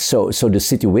 so the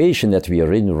situation that we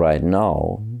are in right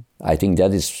now, I think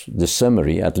that is the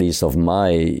summary, at least of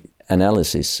my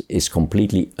analysis, is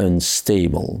completely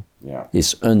unstable. Yeah.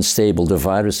 It's unstable. The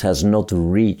virus has not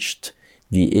reached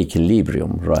the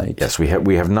equilibrium, right? Yes, we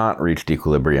have not reached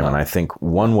equilibrium, and I think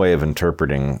one way of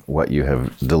interpreting what you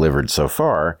have delivered so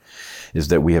far is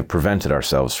that we have prevented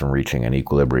ourselves from reaching an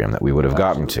equilibrium that we would have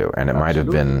gotten to, and it might have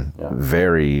been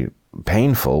very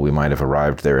painful. We might have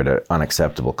arrived there at an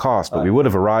unacceptable cost, but we would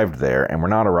have arrived there, and we're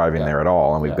not arriving there at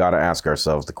all, and we've got to ask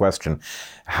ourselves the question,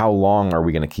 how long are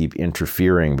we going to keep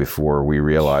interfering before we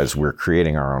realize we're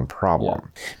creating our own problem?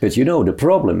 Yeah. But you know, the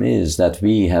problem is that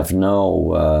we have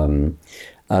now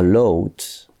allowed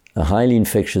a highly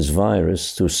infectious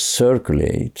virus to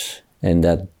circulate, and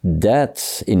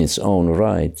that in its own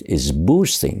right is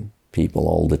boosting people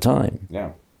all the time.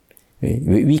 Yeah.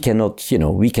 We cannot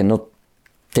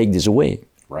take this away.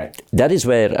 Right. That is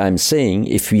where I'm saying,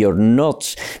 if we are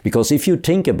not, because if you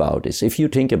think about this, if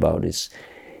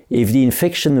the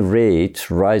infection rate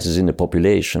rises in the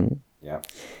population,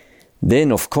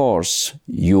 then of course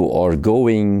you are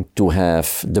going to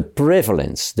have the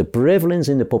prevalence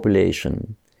in the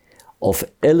population of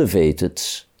elevated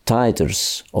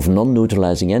titers of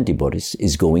non-neutralizing antibodies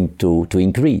is going to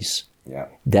increase. Yeah.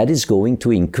 That is going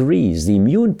to increase the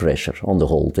immune pressure on the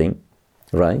whole thing,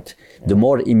 right? Yeah. The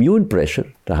more immune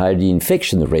pressure, the higher the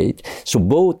infection rate. So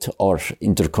both are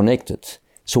interconnected.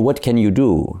 So what can you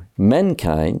do?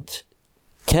 Mankind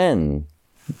can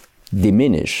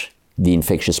diminish the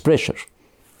infectious pressure.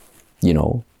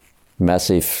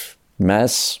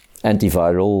 Mass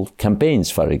antiviral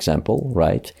campaigns, for example,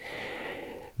 right?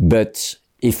 But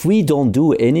if we don't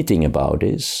do anything about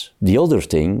this, the other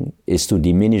thing is to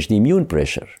diminish the immune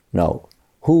pressure. Now,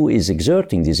 who is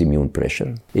exerting this immune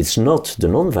pressure? It's not the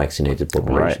non-vaccinated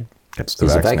population. Right. It's the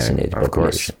vaccinated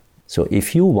population. So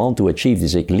if you want to achieve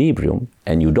this equilibrium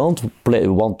and you don't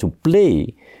want to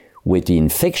play with the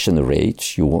infection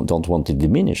rate, you don't want to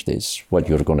diminish this, what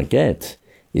you're going to get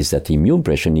is that the immune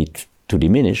pressure needs to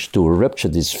diminish to rupture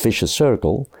this vicious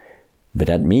circle. But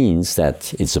that means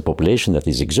that it's a population that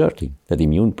is exerting that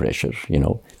immune pressure,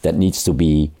 that needs to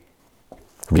be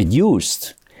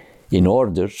reduced in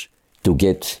order to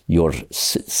get your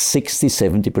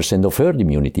 60-70% of herd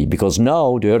immunity. Because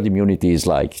now the herd immunity is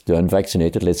like the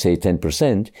unvaccinated, let's say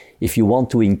 10%. If you want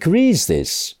to increase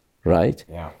this, right?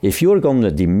 Yeah. If you're going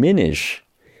to diminish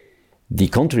the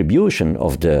contribution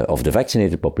of the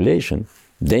vaccinated population,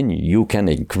 then you can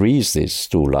increase this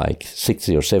to like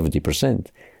 60 or 70%.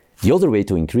 The other way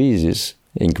to increase it,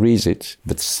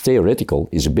 but it's theoretical,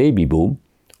 is a baby boom,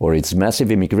 or it's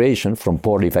massive immigration from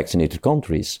poorly vaccinated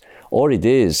countries, or it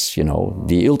is,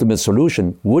 the ultimate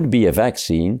solution would be a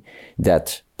vaccine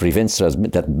that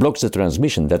that blocks the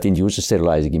transmission, that induces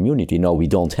sterilizing immunity. No, we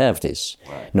don't have this.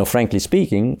 Right. Now, frankly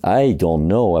speaking, I don't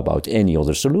know about any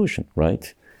other solution,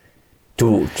 right?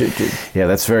 Yeah,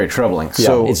 that's very troubling. Yeah,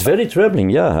 so it's very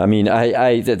troubling. Yeah, I mean,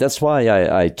 that's why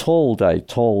I told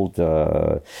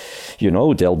Del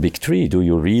Big Tree, do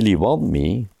you really want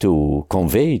me to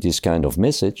convey this kind of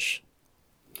message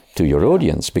to your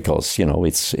audience? Because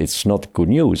it's not good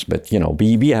news. But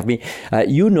we have been.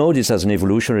 This as an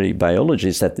evolutionary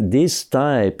biologist, that this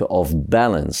type of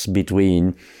balance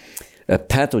between a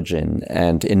pathogen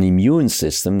and an immune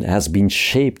system has been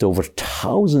shaped over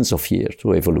thousands of years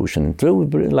through evolution, through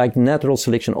like natural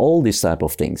selection, all these type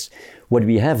of things. What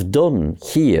we have done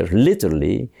here,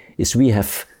 literally, is we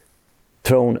have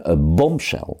thrown a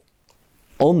bombshell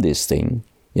on this thing,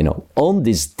 on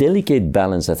this delicate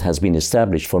balance that has been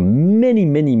established for many,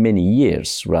 many, many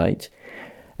years, right?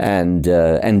 And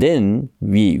then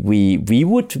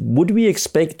would we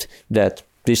expect that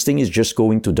this thing is just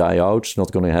going to die out, it's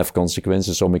not going to have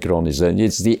consequences? Omicron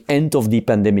it's the end of the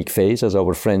pandemic phase, as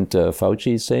our friend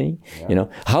Fauci is saying. Yeah.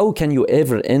 How can you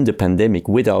ever end a pandemic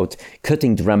without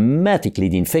cutting dramatically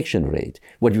the infection rate?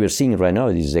 What we are seeing right now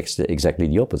is exactly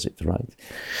the opposite, right?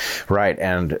 Right,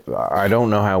 and I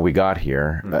don't know how we got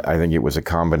here. I think it was a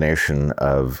combination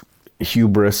of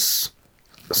hubris,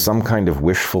 some kind of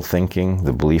wishful thinking,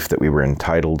 the belief that we were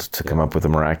entitled to come up with a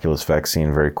miraculous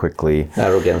vaccine very quickly.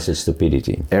 Arrogance and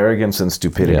stupidity.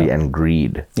 And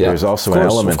greed. Yeah. There's also an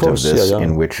element of this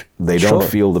in which they don't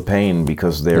feel the pain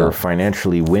because they're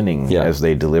financially winning as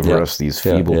they deliver us these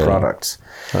feeble products.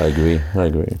 I agree.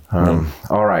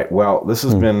 All right. Well, this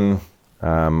has been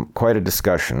quite a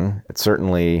discussion. It's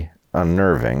certainly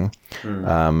unnerving.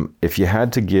 If you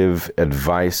had to give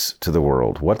advice to the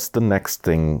world, what's the next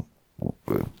thing?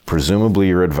 Presumably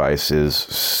your advice is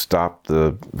stop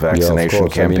the vaccination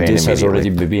campaign immediately. This has already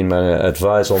been my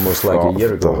advice almost like a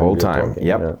year ago. The whole time.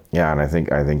 Yeah, and I think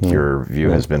your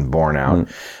view has been borne out.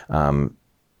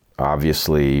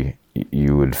 Obviously,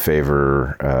 you would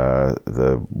favor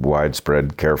the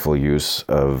widespread, careful use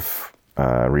of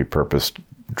repurposed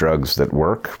drugs that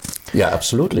work. Yeah,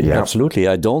 absolutely. Absolutely.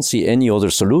 I don't see any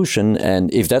other solution.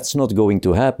 And if that's not going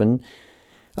to happen,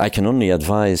 I can only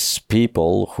advise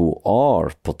people who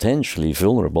are potentially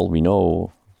vulnerable. We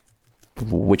know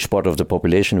which part of the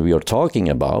population we are talking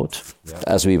about,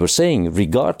 as we were saying,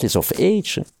 regardless of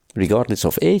age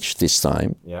this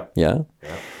time,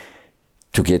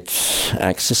 to get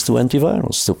access to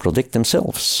antivirals to protect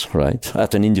themselves, right,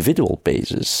 at an individual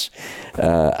basis.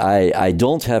 I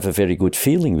don't have a very good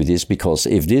feeling with this, because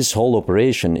if this whole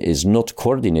operation is not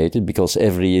coordinated, because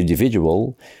every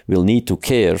individual will need to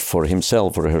care for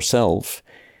himself or herself,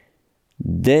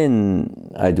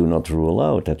 then I do not rule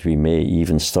out that we may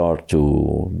even start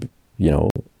to,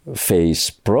 face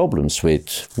problems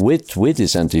with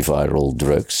these antiviral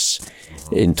drugs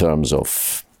in terms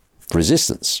of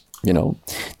resistance.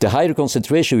 The higher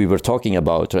concentration we were talking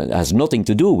about has nothing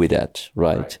to do with that,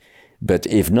 right? But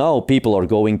if now people are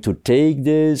going to take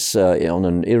this on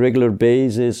an irregular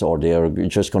basis, or they are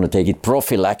just going to take it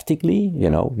prophylactically,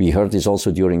 we heard this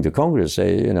also during the Congress.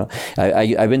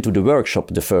 I went to the workshop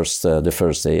the first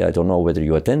day. I don't know whether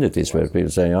you attended this, where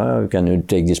people say, "Oh, can you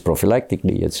take this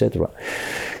prophylactically, etc."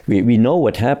 We know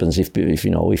what happens if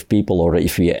people, or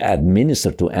if we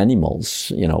administer to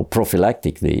animals,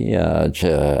 prophylactically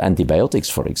antibiotics,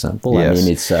 for example. Yes. I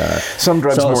mean, it's some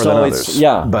drugs more than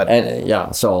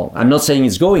others. So I'm not saying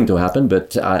it's going to happen,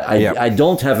 but I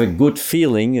don't have a good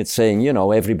feeling. It's saying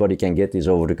everybody can get this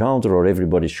over the counter, or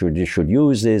everybody should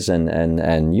use this,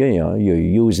 and you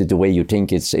use it the way you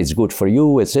think it's good for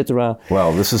you, etc.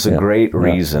 Well, this is a great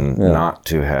reason not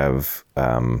to have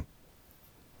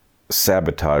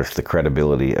sabotage the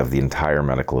credibility of the entire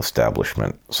medical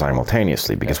establishment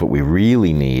simultaneously, because what we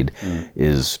really need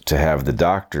is to have the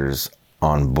doctors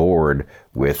on board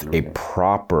with a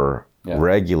proper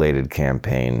regulated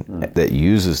campaign that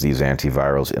uses these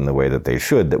antivirals in the way that they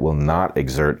should, that will not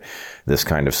exert this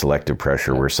kind of selective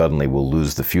pressure where suddenly we'll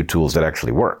lose the few tools that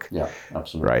actually work. Yeah,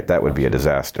 absolutely. Right? That would be a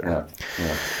disaster.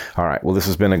 Yeah. All right. Well, this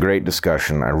has been a great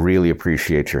discussion. I really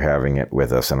appreciate your having it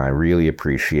with us, and I really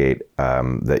appreciate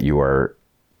that you are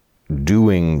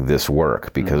doing this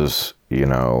work, because,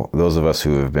 those of us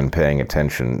who have been paying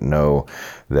attention know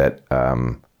that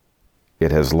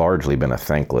it has largely been a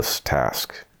thankless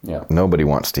task. Yeah. Nobody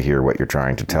wants to hear what you're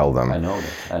trying to tell them. I know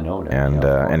that. And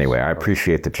anyway, I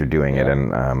appreciate that you're doing it,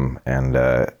 and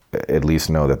at least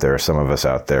know that there are some of us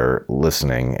out there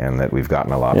listening, and that we've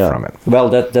gotten a lot from it. Well,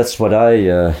 that's what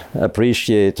I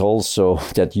appreciate also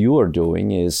that you are doing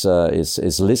is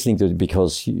listening to it,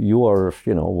 because you are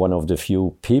one of the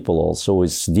few people also who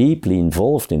is deeply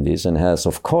involved in this, and has,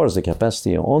 of course, the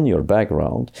capacity on your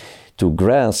background to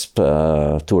grasp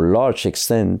to a large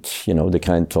extent, the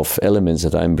kind of elements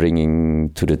that I'm bringing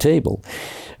to the table.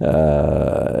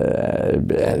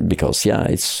 Because,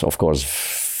 it's, of course,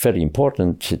 very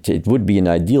important. It would be an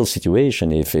ideal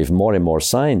situation if more and more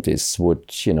scientists would,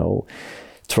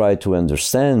 try to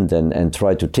understand and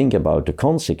try to think about the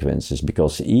consequences,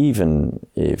 because even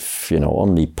if,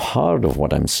 only part of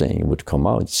what I'm saying would come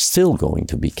out, it's still going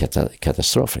to be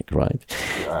catastrophic, right?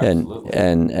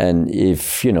 And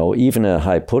if, even a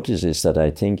hypothesis that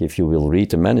I think, if you will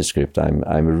read the manuscript,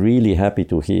 I'm really happy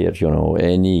to hear,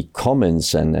 any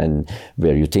comments and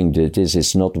where you think that this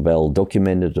is not well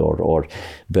documented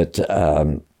but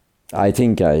I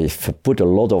think I've put a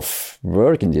lot of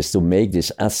work in this to make this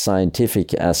as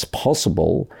scientific as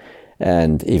possible.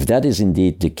 And if that is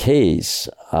indeed the case,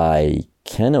 I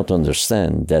cannot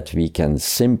understand that we can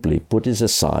simply put this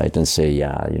aside and say,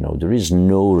 there is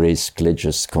no risk, let's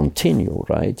just continue,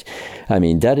 right? I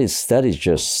mean, that is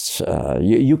just,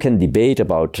 you can debate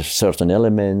about certain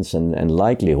elements and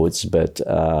likelihoods, but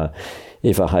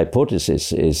if a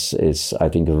hypothesis is, I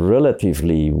think,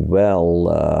 relatively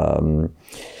well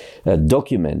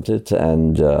documented,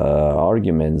 and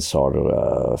arguments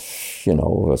are,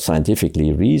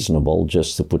 scientifically reasonable,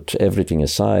 just to put everything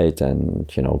aside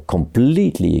and,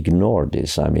 completely ignore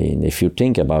this. I mean, if you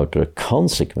think about the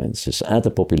consequences at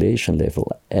a population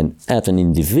level and at an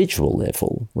individual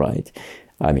level, right?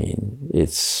 I mean,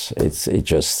 it's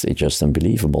just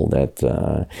unbelievable that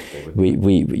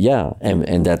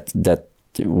and that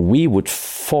we would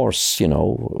force,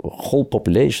 whole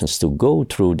populations to go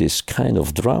through this kind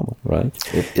of drama, right?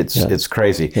 It's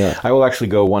crazy. Yeah. I will actually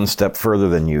go one step further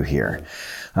than you here.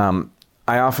 I'm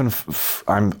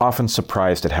often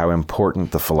surprised at how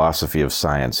important the philosophy of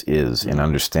science is in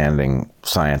understanding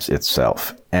science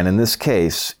itself. And in this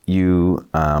case,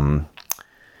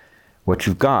 what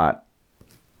you've got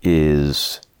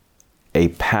is a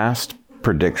past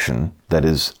prediction that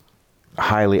is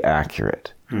highly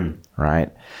accurate.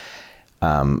 Right?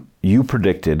 You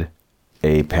predicted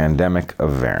a pandemic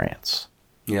of variants.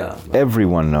 Yeah.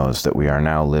 Everyone knows that we are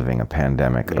now living a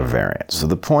pandemic of variants. So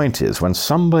the point is, when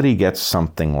somebody gets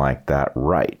something like that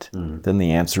right, then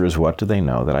the answer is, what do they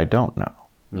know that I don't know?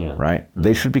 Yeah. Right?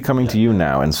 They should be coming to you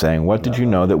now and saying, what did you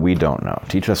know that we don't know?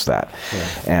 Teach us that. Yeah.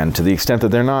 And to the extent that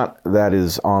they're not, that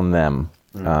is on them.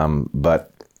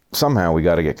 But somehow we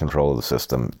got to get control of the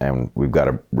system, and we've got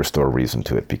to restore reason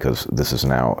to it, because this is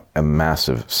now a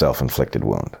massive self-inflicted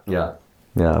wound. Yeah.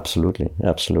 Yeah, absolutely.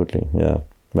 Absolutely. Yeah.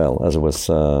 Well, as I was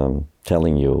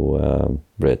telling you,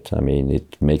 Bret, I mean,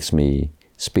 it makes me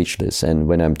speechless. And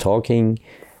when I'm talking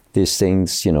these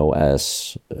things, you know,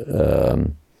 as a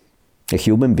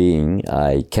human being,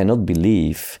 I cannot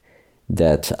believe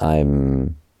that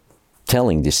I'm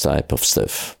telling this type of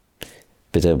stuff.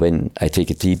 But when I take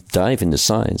a deep dive in the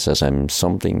science, as I'm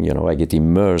something, you know, I get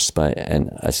immersed by, and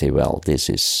I say, well, this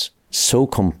is so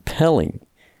compelling.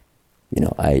 You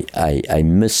know, I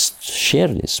must share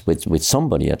this with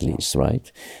somebody at least, right?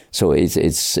 So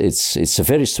it's a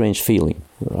very strange feeling,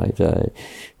 right?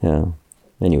 Yeah.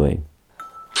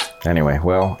 Anyway,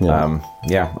 well,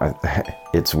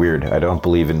 it's weird. I don't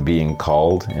believe in being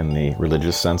called in the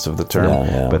religious sense of the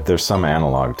term, but there's some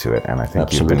analog to it, and I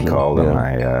think you've been called, and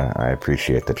I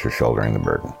appreciate that you're shouldering the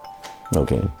burden.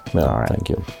 Okay. Well, all right. Thank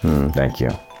you. Thank you.